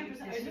her. 100%.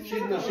 Does It's she- just- She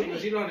don't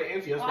know how to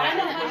answer you. That's Oh, why I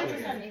know asked the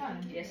question 100% again.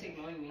 fun. Yeah, she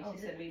ignored me. She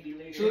said maybe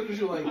later. She looked at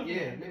you like,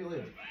 yeah, maybe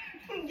later.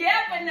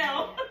 Yeah, but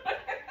no.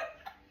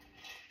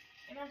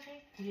 You know what I'm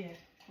saying? Yeah.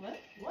 What?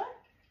 What?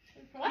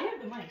 What? You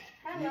have the mic.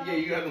 Hello. Yeah,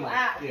 you have the mic.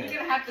 Wow, Yeah. you're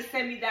gonna have to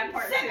send me that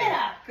part Send too. it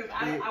up. Cause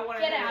I want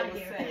to Get know out what of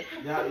it here. said.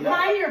 Yeah,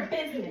 Mind your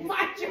business.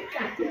 Mind your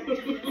goddamn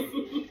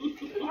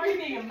business. Why are you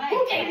being a mic?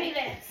 Who gave me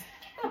this?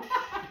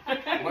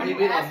 Why you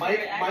being a Asked her, Mike?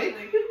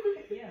 actually.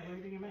 Yeah, why are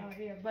you being a mic? Oh,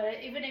 here.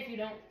 But even if you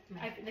don't,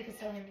 they can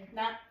still hear me.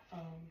 Not.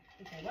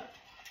 Okay, what?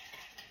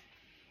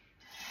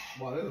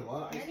 Wow, there's a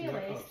lot of ice in that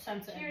Anyways, cup.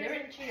 Time to end.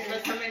 cheers and cheers.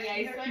 Look how many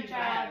ice Good cubes job.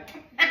 I have.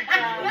 Good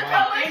Wow. job.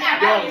 How much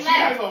I Yo, have she left?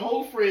 has a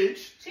whole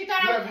fridge. She You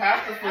thought I have was.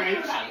 half the I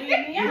fridge. thought about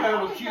leaving me You out. have a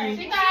I was cube. like,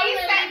 She thought I was She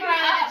gonna set leave me her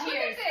on up. the Look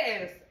cheers. at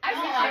this. I Oh,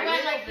 just I a went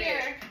little like bit.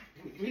 here.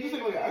 We just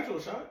take like an actual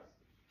shot.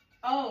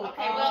 Oh,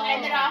 Okay, we'll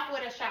end it off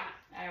with a shot.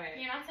 All right.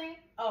 You know what I'm saying?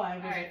 Oh, I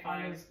was. Alright,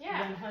 fine. I was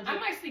Yeah. 100. I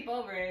might sleep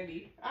over,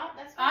 Andy. Oh,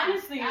 that's fine.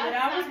 Honestly, what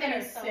I was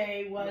gonna so-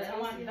 say was Let I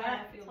me want see how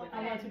that. I feel with I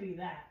that. want to be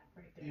that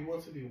right there. You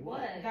want to be what?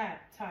 What?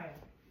 That tile.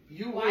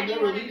 You Why will do you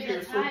never wanna leave be here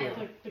the sober.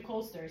 tile? The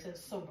coaster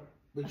says sober.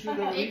 But you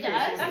never It leave here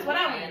does? sober. That's what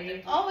I would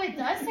be. Oh, it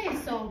does say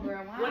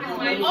sober. Wow. What is Oh,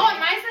 mine?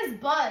 mine says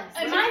buzz.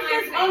 And What mine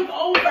does says mine say?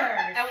 hungover.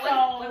 And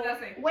So what does that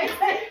say?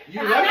 Wasted. You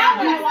I left,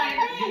 know you, what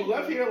I you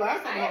left here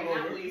last I time am not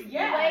hungover. wasted.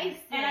 yeah,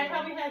 Wasted. and I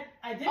probably had.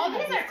 I did. Oh, have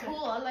these this are too.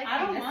 cool. I like I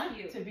don't these. want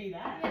cute. to be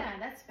that. Yeah,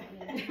 that's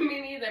funny.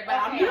 Me neither, but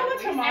I'm You know not what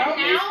wasted. tomorrow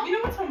And now- is? You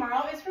know what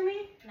tomorrow is for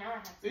me? Now I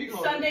have So you to.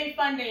 call Sunday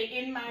fun day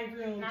in my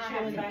room, Now I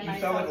chilling have by to- You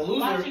myself, sound like a loser.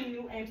 watching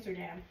New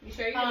Amsterdam. You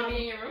sure you're gonna be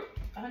in your room?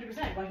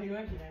 100% watching New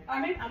Amsterdam. I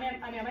mean, I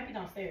might be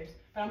downstairs,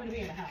 but I'm gonna be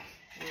in the house.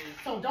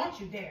 So don't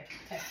you dare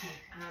text me.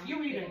 I'm You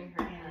read getting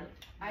it. her Yeah. up.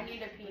 I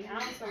need a pee.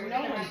 I'm So sorry. no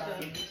I one have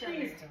to does. chill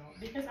Please here. don't,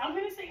 because I'm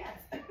gonna say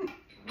yes.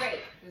 Right.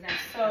 Exactly.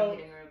 So- I'm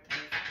getting her up.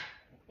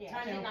 Yeah,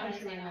 I she's know, not punch gonna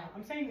you say right no. now.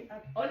 I'm saying.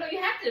 Oh no,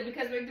 you have to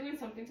because we're doing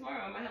something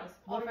tomorrow at my house.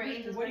 Oh, for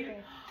Angel's what do you?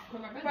 birthday. For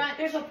my brother. Brunch.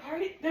 There's a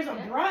party. There's a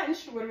Yeah.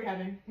 brunch. What are we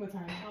having? What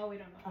time? Oh, we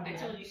don't know. I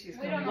told you she's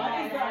We coming. don't know.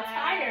 What is the that.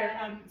 attire?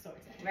 I'm so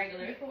excited.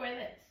 Regular. You can wear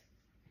this.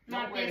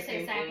 Don't Not wear this the same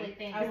exactly thing.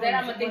 thing. I Because then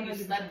I'm will gonna think you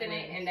 100% slept in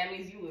it, wear and that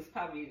means you was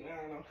probably, I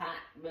don't know, hot.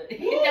 But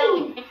You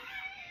don't.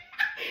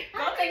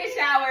 go take a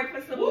shower and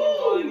put some Woo!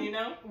 on, you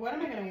know? What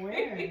am I gonna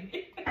wear? At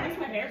least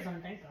my hair's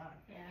done. Thank God.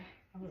 Yeah.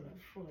 I was a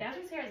fool.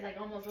 Jasmine's hair is like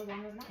almost as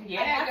long as mine. I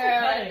Yeah, have to girl,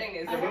 cut that it. thing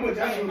is. I have Remember to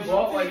cut Jasmine it.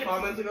 bought like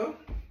 5 months ago?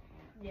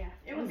 Yeah.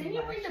 It was Then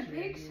you bring the last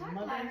year, big you shot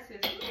mother- glasses.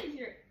 What is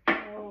your?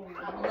 Yeah. Oh,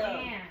 Pablo.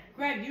 man.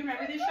 Greg, do you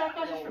remember these shot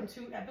glasses from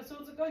 2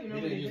 episodes ago? You know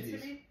We what they didn't did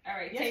use to me? All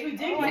right, Yes, take, we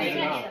did. Oh, We I did.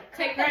 can't No.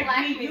 take the Greg,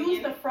 black we minion.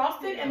 used the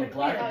frosted and the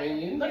black clear.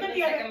 minion? Look at The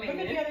the other. second Look at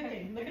minion. the other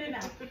thing. Look at it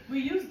now. We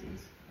used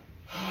these.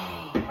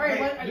 Alright, Alright,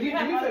 what? do Do me you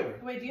have a other? favor.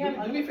 Wait, do you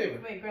have? Do me a favor.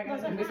 Wait, Greg,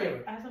 Do me a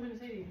favor. I have something to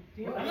say to you.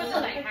 Do you have I'm other gonna do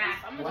ones like like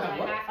half. I'm gonna What? do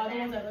like half. Other of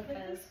ones that. that look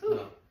like this?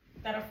 No.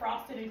 That are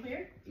frosted and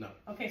clear? No.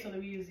 Okay, so then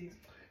we use these.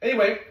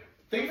 Anyway,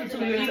 thank you for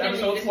tuning in to You can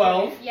episode leave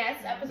 12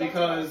 Yes, episode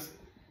because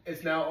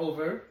it's now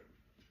over.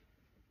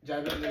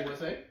 Jasmine, anything you want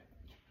to say?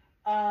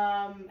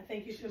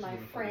 Thank you to my She's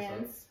gonna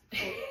friends.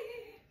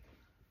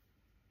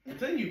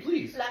 Continue,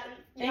 please.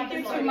 Thank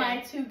you to my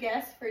 2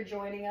 guests for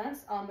joining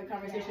us. The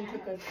conversation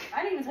took us.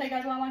 I didn't even tell you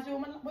guys what I want to do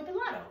with the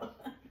lotto.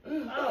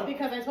 Oh.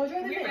 Because I told you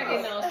We everything.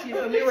 already know she's We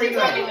already she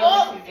know. already I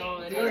knows she's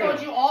doing. I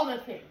told you all the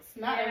things,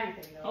 not Yeah.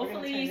 everything though. We're gonna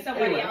Hopefully turn this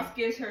somebody Anyway. else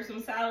gives her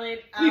some salad.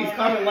 Please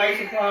comment, like, I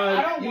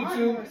subscribe, don't want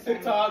more YouTube,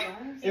 TikTok,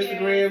 salads.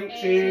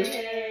 Instagram, cheers.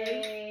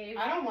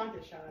 I don't want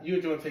this shot. You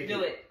enjoy taking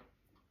Do it.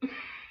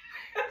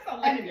 That's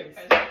all I Enemies.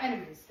 can do.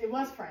 Enemies. It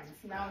was friends.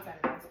 Now it's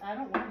enemies. I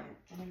don't want it.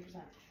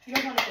 100%. You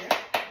guys want to share?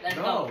 Let's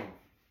No. go.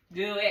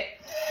 Do it.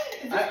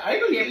 I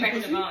know you Peer eat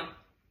pressure pussy. on.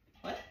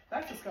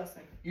 That's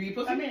disgusting. You eat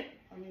pussy? I mean,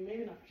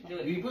 maybe not for some Do people.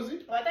 it. You eat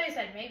pussy? Well, I thought you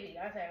said maybe.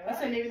 I said I what?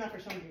 said maybe not for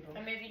some people.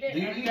 I mean, if you did, Do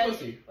you I eat judge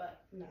pussy? you,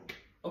 but No.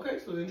 Okay,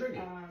 so then drink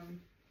it.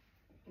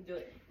 Do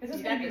it. Is this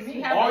You gonna got be this. me?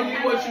 You have Are it. you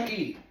what you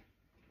eat?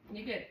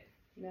 You good.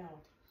 No.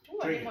 ooh,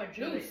 I Drink need more Do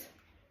it. juice.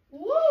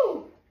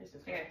 Woo! This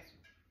is Here.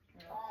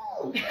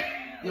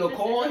 Yo, This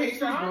Cole is hates this,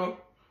 strong? bro.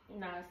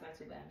 No, it's not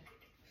too bad.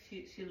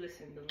 She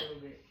listened a little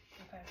bit.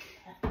 Okay.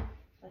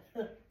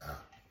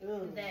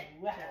 Ugh. That-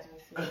 Wow.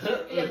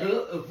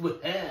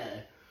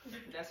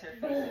 That's her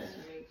face she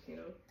makes, you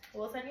know.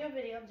 We'll send you a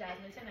video of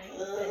Jasmine tonight.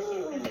 But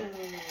she's gonna-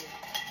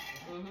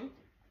 Mm-hmm.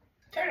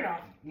 Turn it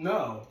off.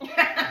 No. I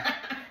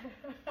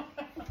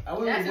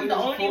wasn't That's waiting the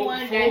for only full- one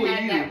that full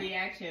had you. that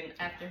reaction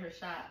after her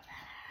shot.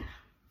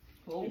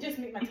 Whoa. It just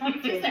made my tongue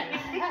feel weird.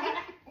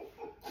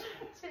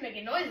 She's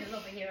making noises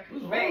over here.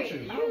 What's wrong Right,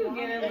 with you? you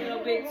get a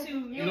little bit too.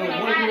 You know,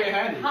 what if you ain't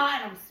had it?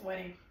 Hot and I'm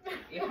sweating.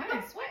 You're hot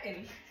and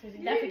sweating. She's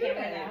definitely do can't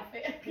wear that. that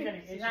outfit. You're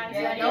gonna She's itch not me.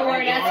 Yeah, sweaty. don't wear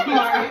that Yeah.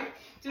 tomorrow.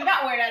 Do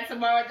not wear that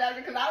tomorrow,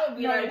 Jasmine, because I would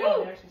be No, like, it don't.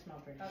 woo. It actually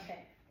smells pretty. Okay,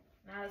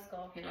 now let's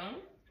go You know?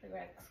 to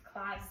Greg's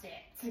closet.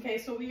 Okay,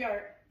 so we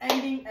are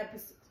ending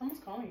episode. Someone's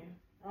calling you.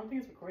 I don't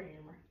think it's recording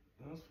anymore.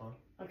 That's fine.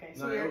 Okay,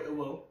 so No, we're. it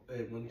will.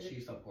 When she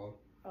stopped calling.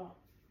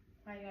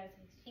 Why you guys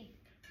think she?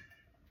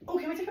 Oh,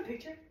 can we take a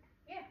picture?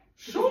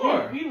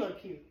 Sure. We look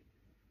cute.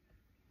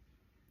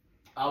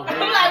 I was I'm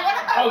waiting, like,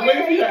 what I was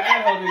waiting for you to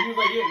add her. He was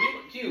like, yeah, you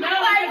look cute. No, I'm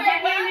because like, that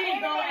wait, way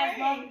didn't go wait, as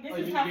long. This Oh, is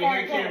you, how your far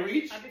hair it can't goes.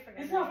 reach? I'll be forgetting.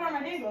 This is how far my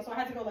hand goes, so I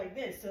had to go like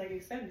this to like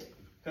extend it.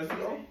 Can I see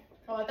your arm?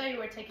 Oh, I thought you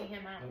were taking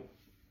him out.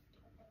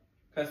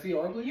 Can I see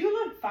your arm, please? You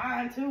look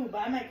fine too, but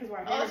I meant because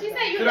we're. Oh, she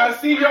said you Can look I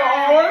see your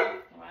fine. arm?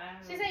 Wow.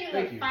 She said you Thank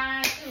look you.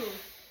 fine too.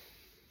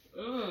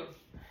 Mm.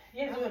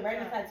 Yeah, do it right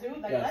in the tattoo.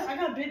 Like Yes. I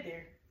got a bit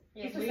there.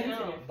 Yes, This We is know.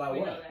 sensitive. By We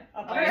what? know that.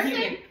 A person?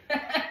 person.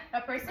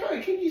 A person?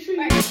 Hey, can you see?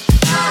 Right.